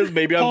that is.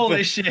 Maybe I'm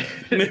Holy shit.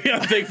 maybe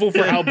I'm thankful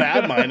for how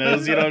bad mine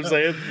is. You know what I'm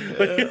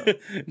saying?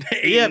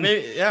 Yeah,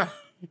 maybe. Yeah,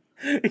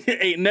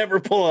 Ain't never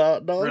pull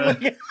out, dog.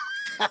 Really?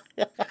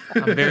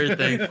 I'm very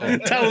thankful.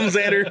 Tell him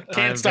Xander I'm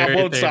can't stop, very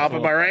won't stop.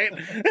 Am thankful. I right?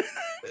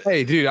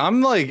 Hey, dude,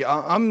 I'm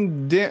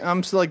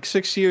like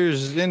 6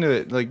 years into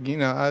it. Like, you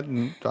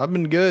know, I've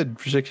been good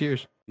for 6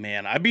 years.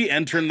 Man, I'd be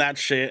entering that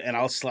shit and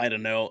I'll slide a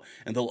note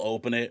and they'll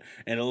open it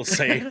and it'll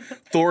say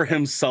Thor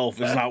himself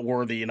is not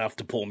worthy enough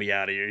to pull me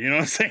out of here. You know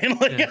what I'm saying?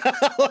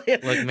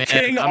 Like, Look, man,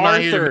 King I'm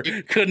not here to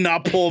Arthur could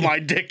not pull my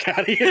dick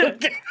out of here.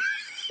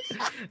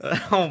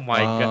 Oh my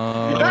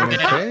god.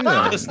 Okay,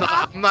 then.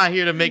 I'm not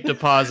here to make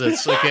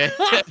deposits, okay?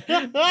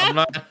 I'm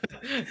not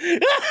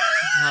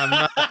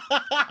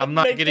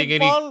Make getting any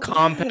deposits.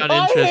 compound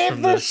I interest hate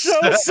from this this.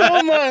 show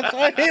so much.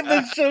 I hate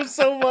this show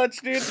so much,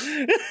 dude.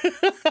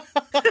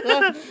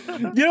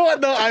 You know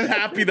what, though? I'm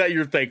happy that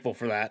you're thankful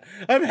for that.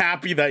 I'm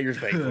happy that you're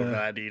thankful for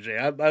that, DJ.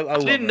 I love I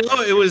didn't it.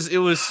 know it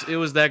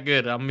was that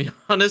good. I'm being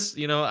honest,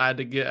 you know, I had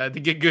to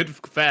get good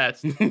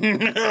fast.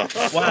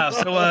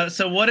 Wow.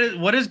 So what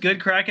is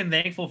Good Kraken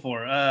thankful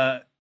for?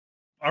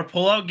 Our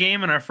pullout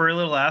game and our furry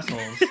little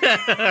assholes.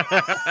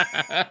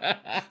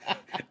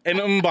 And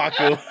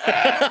M'Baku.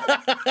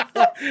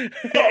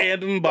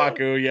 And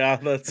M'Baku, yeah,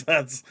 that's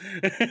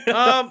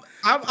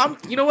I'm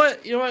you know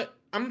what?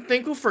 I'm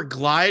thankful for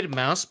Glide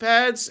mouse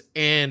pads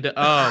and Rogue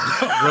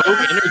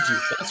Energy.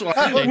 That's what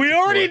I'm thankful we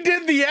already for.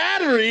 did the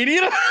ad read,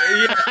 you know.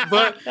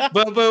 Yeah,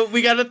 but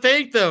we gotta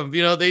thank them.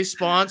 You know, they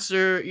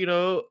sponsor, you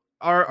know,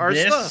 our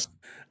This? stuff.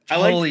 I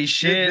like Holy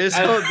shit. This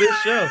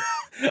show.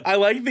 I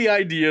like the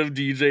idea of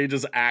DJ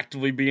just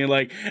actively being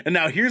like, and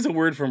now here's a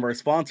word from our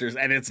sponsors,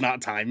 and it's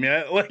not time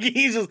yet. Like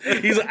he's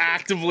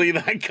actively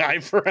that guy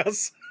for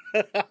us.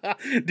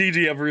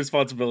 DJ have a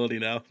responsibility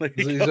now. There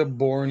you He's a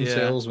born Yeah.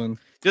 salesman.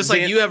 Just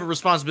like Zan- you have a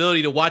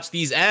responsibility to watch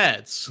these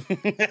ads. no,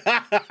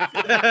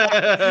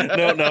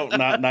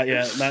 not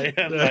yet.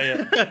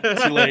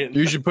 Too late.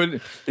 You should put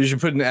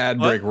an ad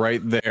What? break right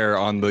there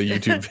on the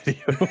YouTube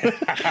video.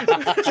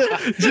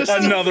 Just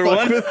Another fuck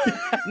one. with-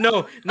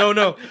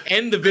 No.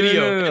 End the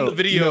video. No, End the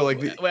video. No,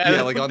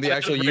 like on the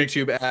actual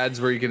YouTube ads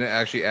where you can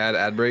actually add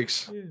ad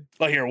breaks.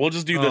 Oh, here, we'll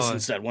just do this Oh.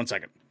 instead. 1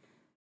 second.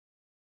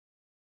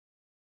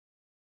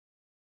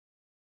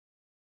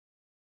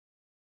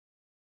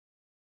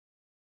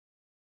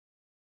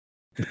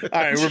 All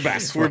right, we're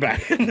back. We're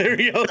back. There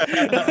we go.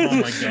 Oh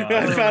my God.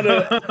 I found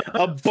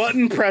a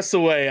button press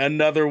away,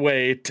 another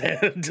way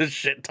to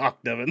shit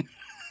talk Devin.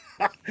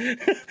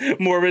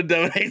 Morbid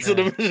Devin hates the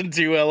Division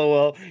 2,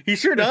 LOL. He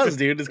sure does,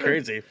 dude. It's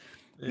crazy.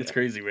 It's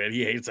crazy, man.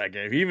 He hates that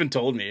game. He even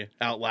told me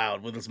out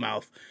loud with his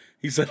mouth.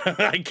 He said,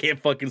 I can't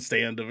fucking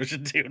stand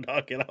Division 2,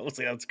 dog. And I was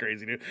like, that's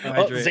crazy, dude.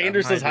 Hydrate. Xander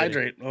I'm says hydrating.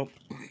 hydrate. Oh.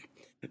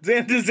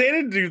 Does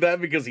Xander do that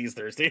because he's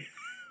thirsty?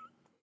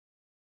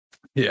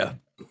 Yeah.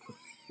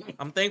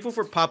 I'm thankful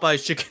for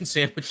Popeye's chicken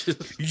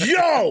sandwiches.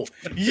 Yo,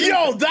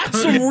 that's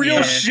some real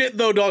Yeah. shit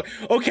though, dog.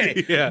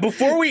 Okay, Yeah.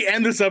 before we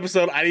end this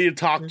episode, I need to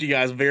talk to you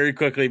guys very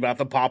quickly about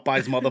the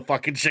Popeyes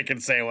motherfucking chicken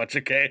sandwich,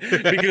 okay?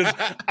 Because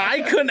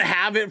I couldn't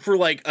have it for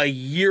like a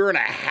year and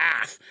a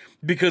half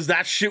because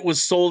that shit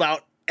was sold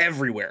out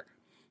everywhere.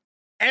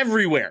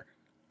 Everywhere.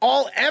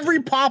 Every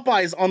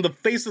Popeyes on the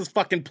face of this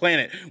fucking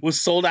planet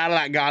was sold out of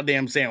that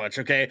goddamn sandwich,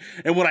 okay?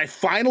 And when I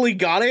finally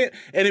got it,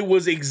 and it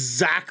was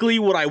exactly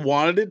what I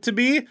wanted it to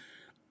be,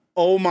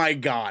 oh my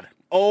God.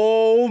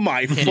 Oh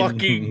my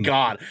fucking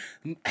God.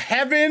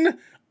 Heaven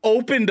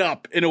opened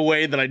up in a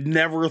way that I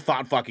never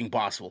thought fucking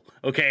possible,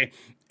 okay?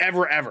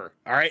 Ever.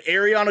 All right,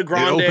 Ariana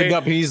Grande. It opened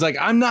up and he's like,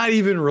 I'm not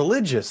even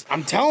religious.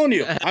 I'm telling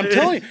you.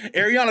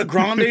 Ariana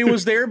Grande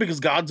was there because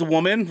God's a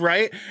woman,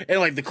 right?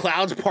 And like the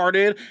clouds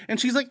parted, and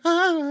she's like,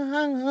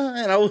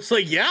 and I was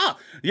like, yeah,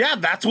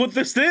 that's what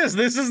this is.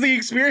 This is the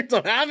experience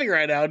I'm having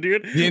right now,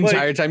 dude. The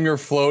entire time you're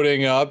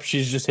floating up,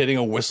 she's just hitting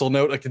a whistle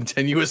note, a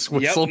continuous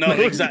whistle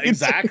note.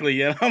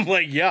 Exactly. And I'm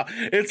like, yeah,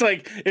 it's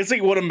like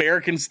what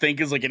Americans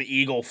think is like an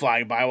eagle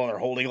flying by while they're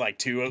holding like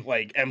two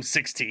like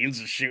M16s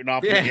and shooting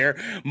off in the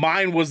air.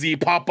 Mine was the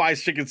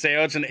Popeyes chicken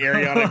sandwich and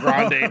Ariana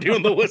Grande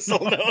doing the whistle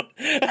note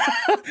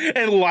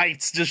and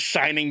lights just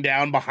shining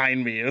down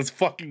behind me. It was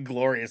fucking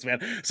glorious,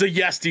 man. So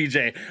yes,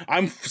 DJ,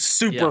 I'm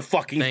super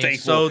fucking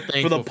thankful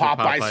for the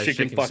Popeyes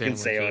chicken fucking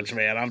sandwich,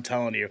 man. I'm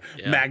telling you,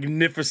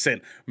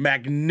 magnificent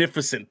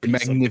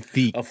piece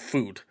of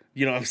food.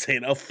 You know what I'm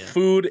saying?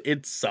 Food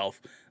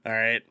itself. All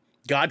right.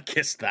 God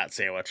kissed that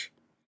sandwich.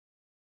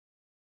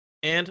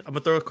 And I'm gonna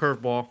throw a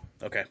curveball.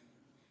 Okay.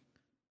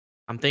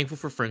 I'm thankful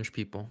for French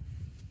people.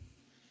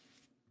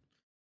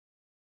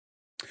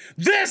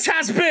 This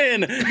has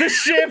been the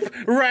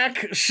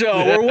Shipwreck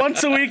Show, where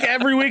once a week,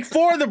 every week,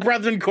 for the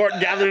Brethren Court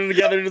gathering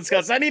together to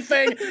discuss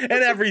anything and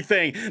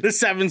everything the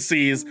Seven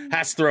Seas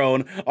has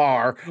thrown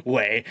our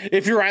way.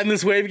 If you're riding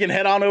this wave, you can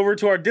head on over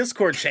to our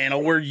Discord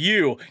channel where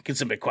you can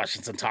submit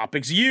questions and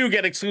topics, you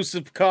get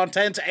exclusive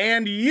content,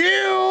 and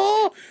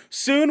you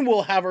soon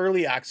will have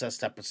early access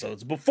to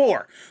episodes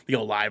before they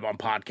go live on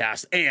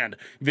podcast and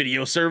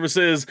video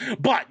services.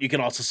 But you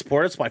can also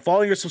support us by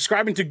following or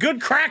subscribing to Good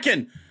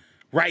Kraken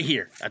right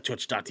here at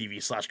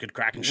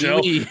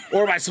twitch.tv/GoodKrakenShow,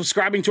 or by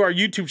subscribing to our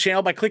YouTube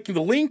channel by clicking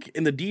the link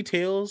in the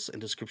details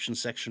and description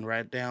section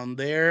right down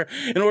there.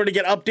 In order to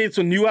get updates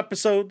when new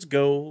episodes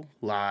go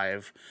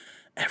live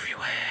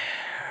everywhere.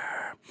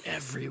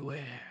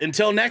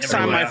 Until next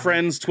time, my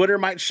friends, Twitter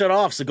might shut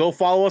off, so go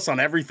follow us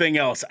on everything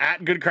else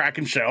at Good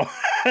Kraken Show.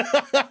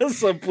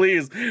 So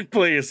please,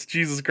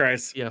 Jesus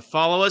Christ. Yeah,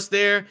 follow us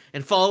there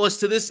and follow us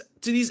to these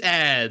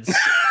ads.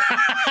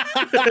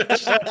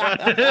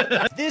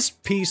 This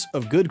piece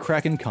of Good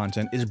Kraken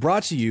content is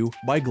brought to you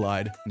by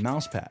Glide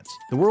Mousepads.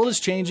 The world is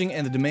changing,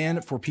 and the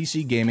demand for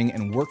PC gaming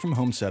and work from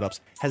home setups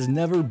has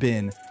never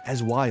been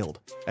as wild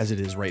as it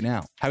is right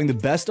now. Having the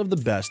best of the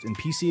best in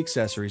PC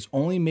accessories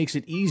only makes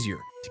it easier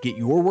to get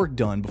your work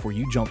done before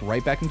you jump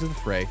right back into the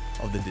fray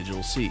of the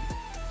digital sea.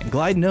 And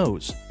Glide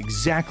knows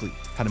exactly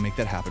how to make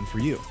that happen for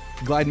you.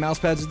 Glide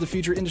Mousepads is the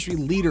future industry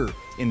leader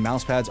in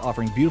mousepads,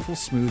 offering beautiful,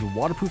 smooth,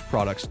 waterproof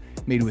products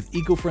made with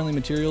eco-friendly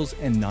materials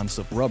and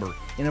non-slip rubber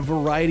in a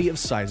variety of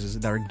sizes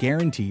that are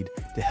guaranteed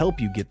to help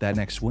you get that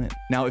next win.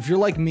 Now, if you're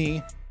like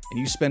me and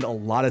you spend a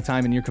lot of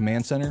time in your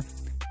command center,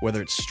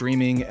 whether it's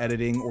streaming,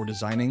 editing, or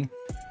designing,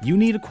 you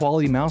need a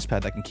quality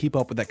mousepad that can keep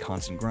up with that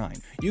constant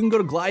grind. You can go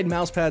to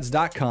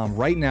glidemousepads.com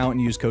right now and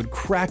use code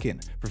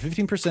KRAKEN for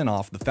 15%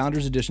 off the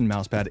Founders Edition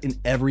mousepad in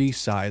every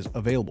size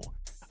available.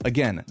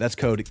 Again, that's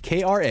code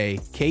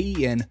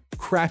KRAKEN,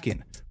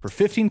 KRAKEN, for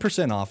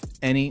 15% off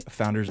any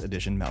Founders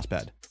Edition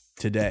mousepad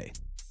today.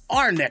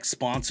 Our next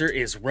sponsor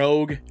is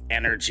Rogue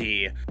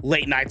Energy.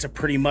 Late nights are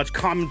pretty much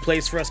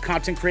commonplace for us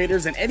content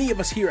creators, and any of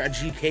us here at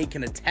GK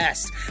can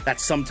attest that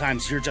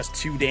sometimes you're just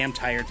too damn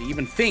tired to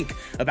even think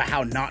about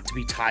how not to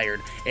be tired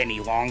any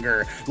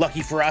longer.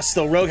 Lucky for us,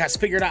 though, Rogue has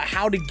figured out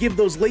how to give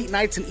those late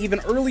nights and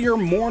even earlier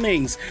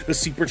mornings the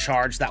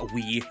supercharge that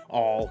we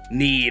all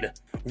need.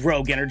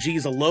 Rogue Energy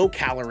is a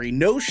low-calorie,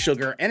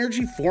 no-sugar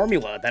energy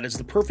formula that is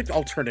the perfect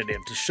alternative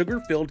to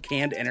sugar-filled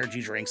canned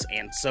energy drinks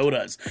and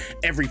sodas.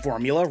 Every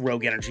formula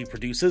Rogue Energy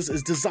produces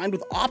is designed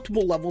with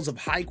optimal levels of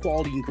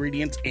high-quality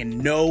ingredients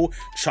and no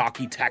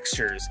chalky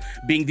textures.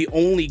 Being the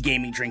only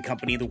gaming drink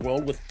company in the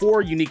world with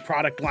 4 unique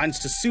product lines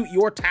to suit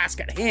your task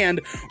at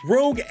hand,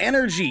 Rogue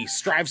Energy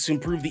strives to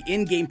improve the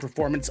in-game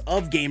performance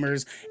of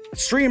gamers,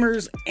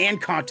 streamers, and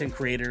content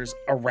creators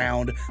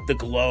around the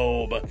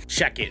globe.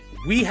 Check it.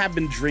 We have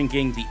been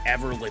drinking the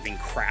ever-living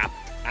crap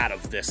out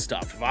of this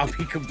stuff. If I'll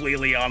be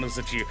completely honest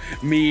with you,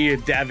 me,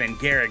 Devin,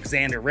 Garrick,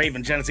 Xander,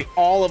 Raven, Genesee,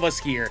 all of us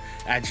here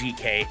at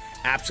GK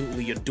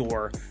absolutely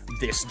adore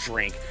this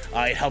drink.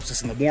 It helps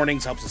us in the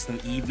mornings, helps us in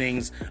the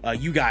evenings.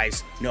 You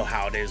guys know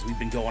how it is. We've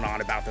been going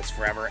on about this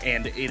forever,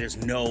 and it is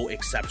no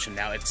exception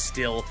now. It's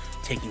still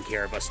taking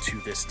care of us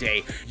to this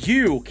day.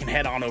 You can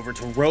head on over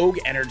to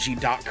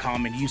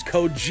rogueenergy.com and use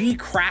code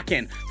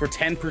GKRAKEN for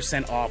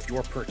 10% off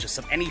your purchase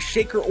of any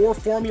shaker or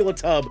formula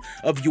tub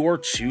of your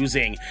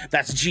choosing.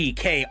 That's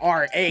GKRAKEN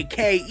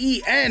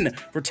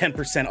for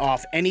 10%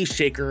 off any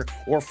shaker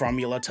or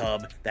formula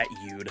tub that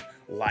you'd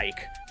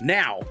like.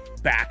 Now,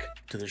 back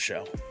to the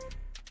show.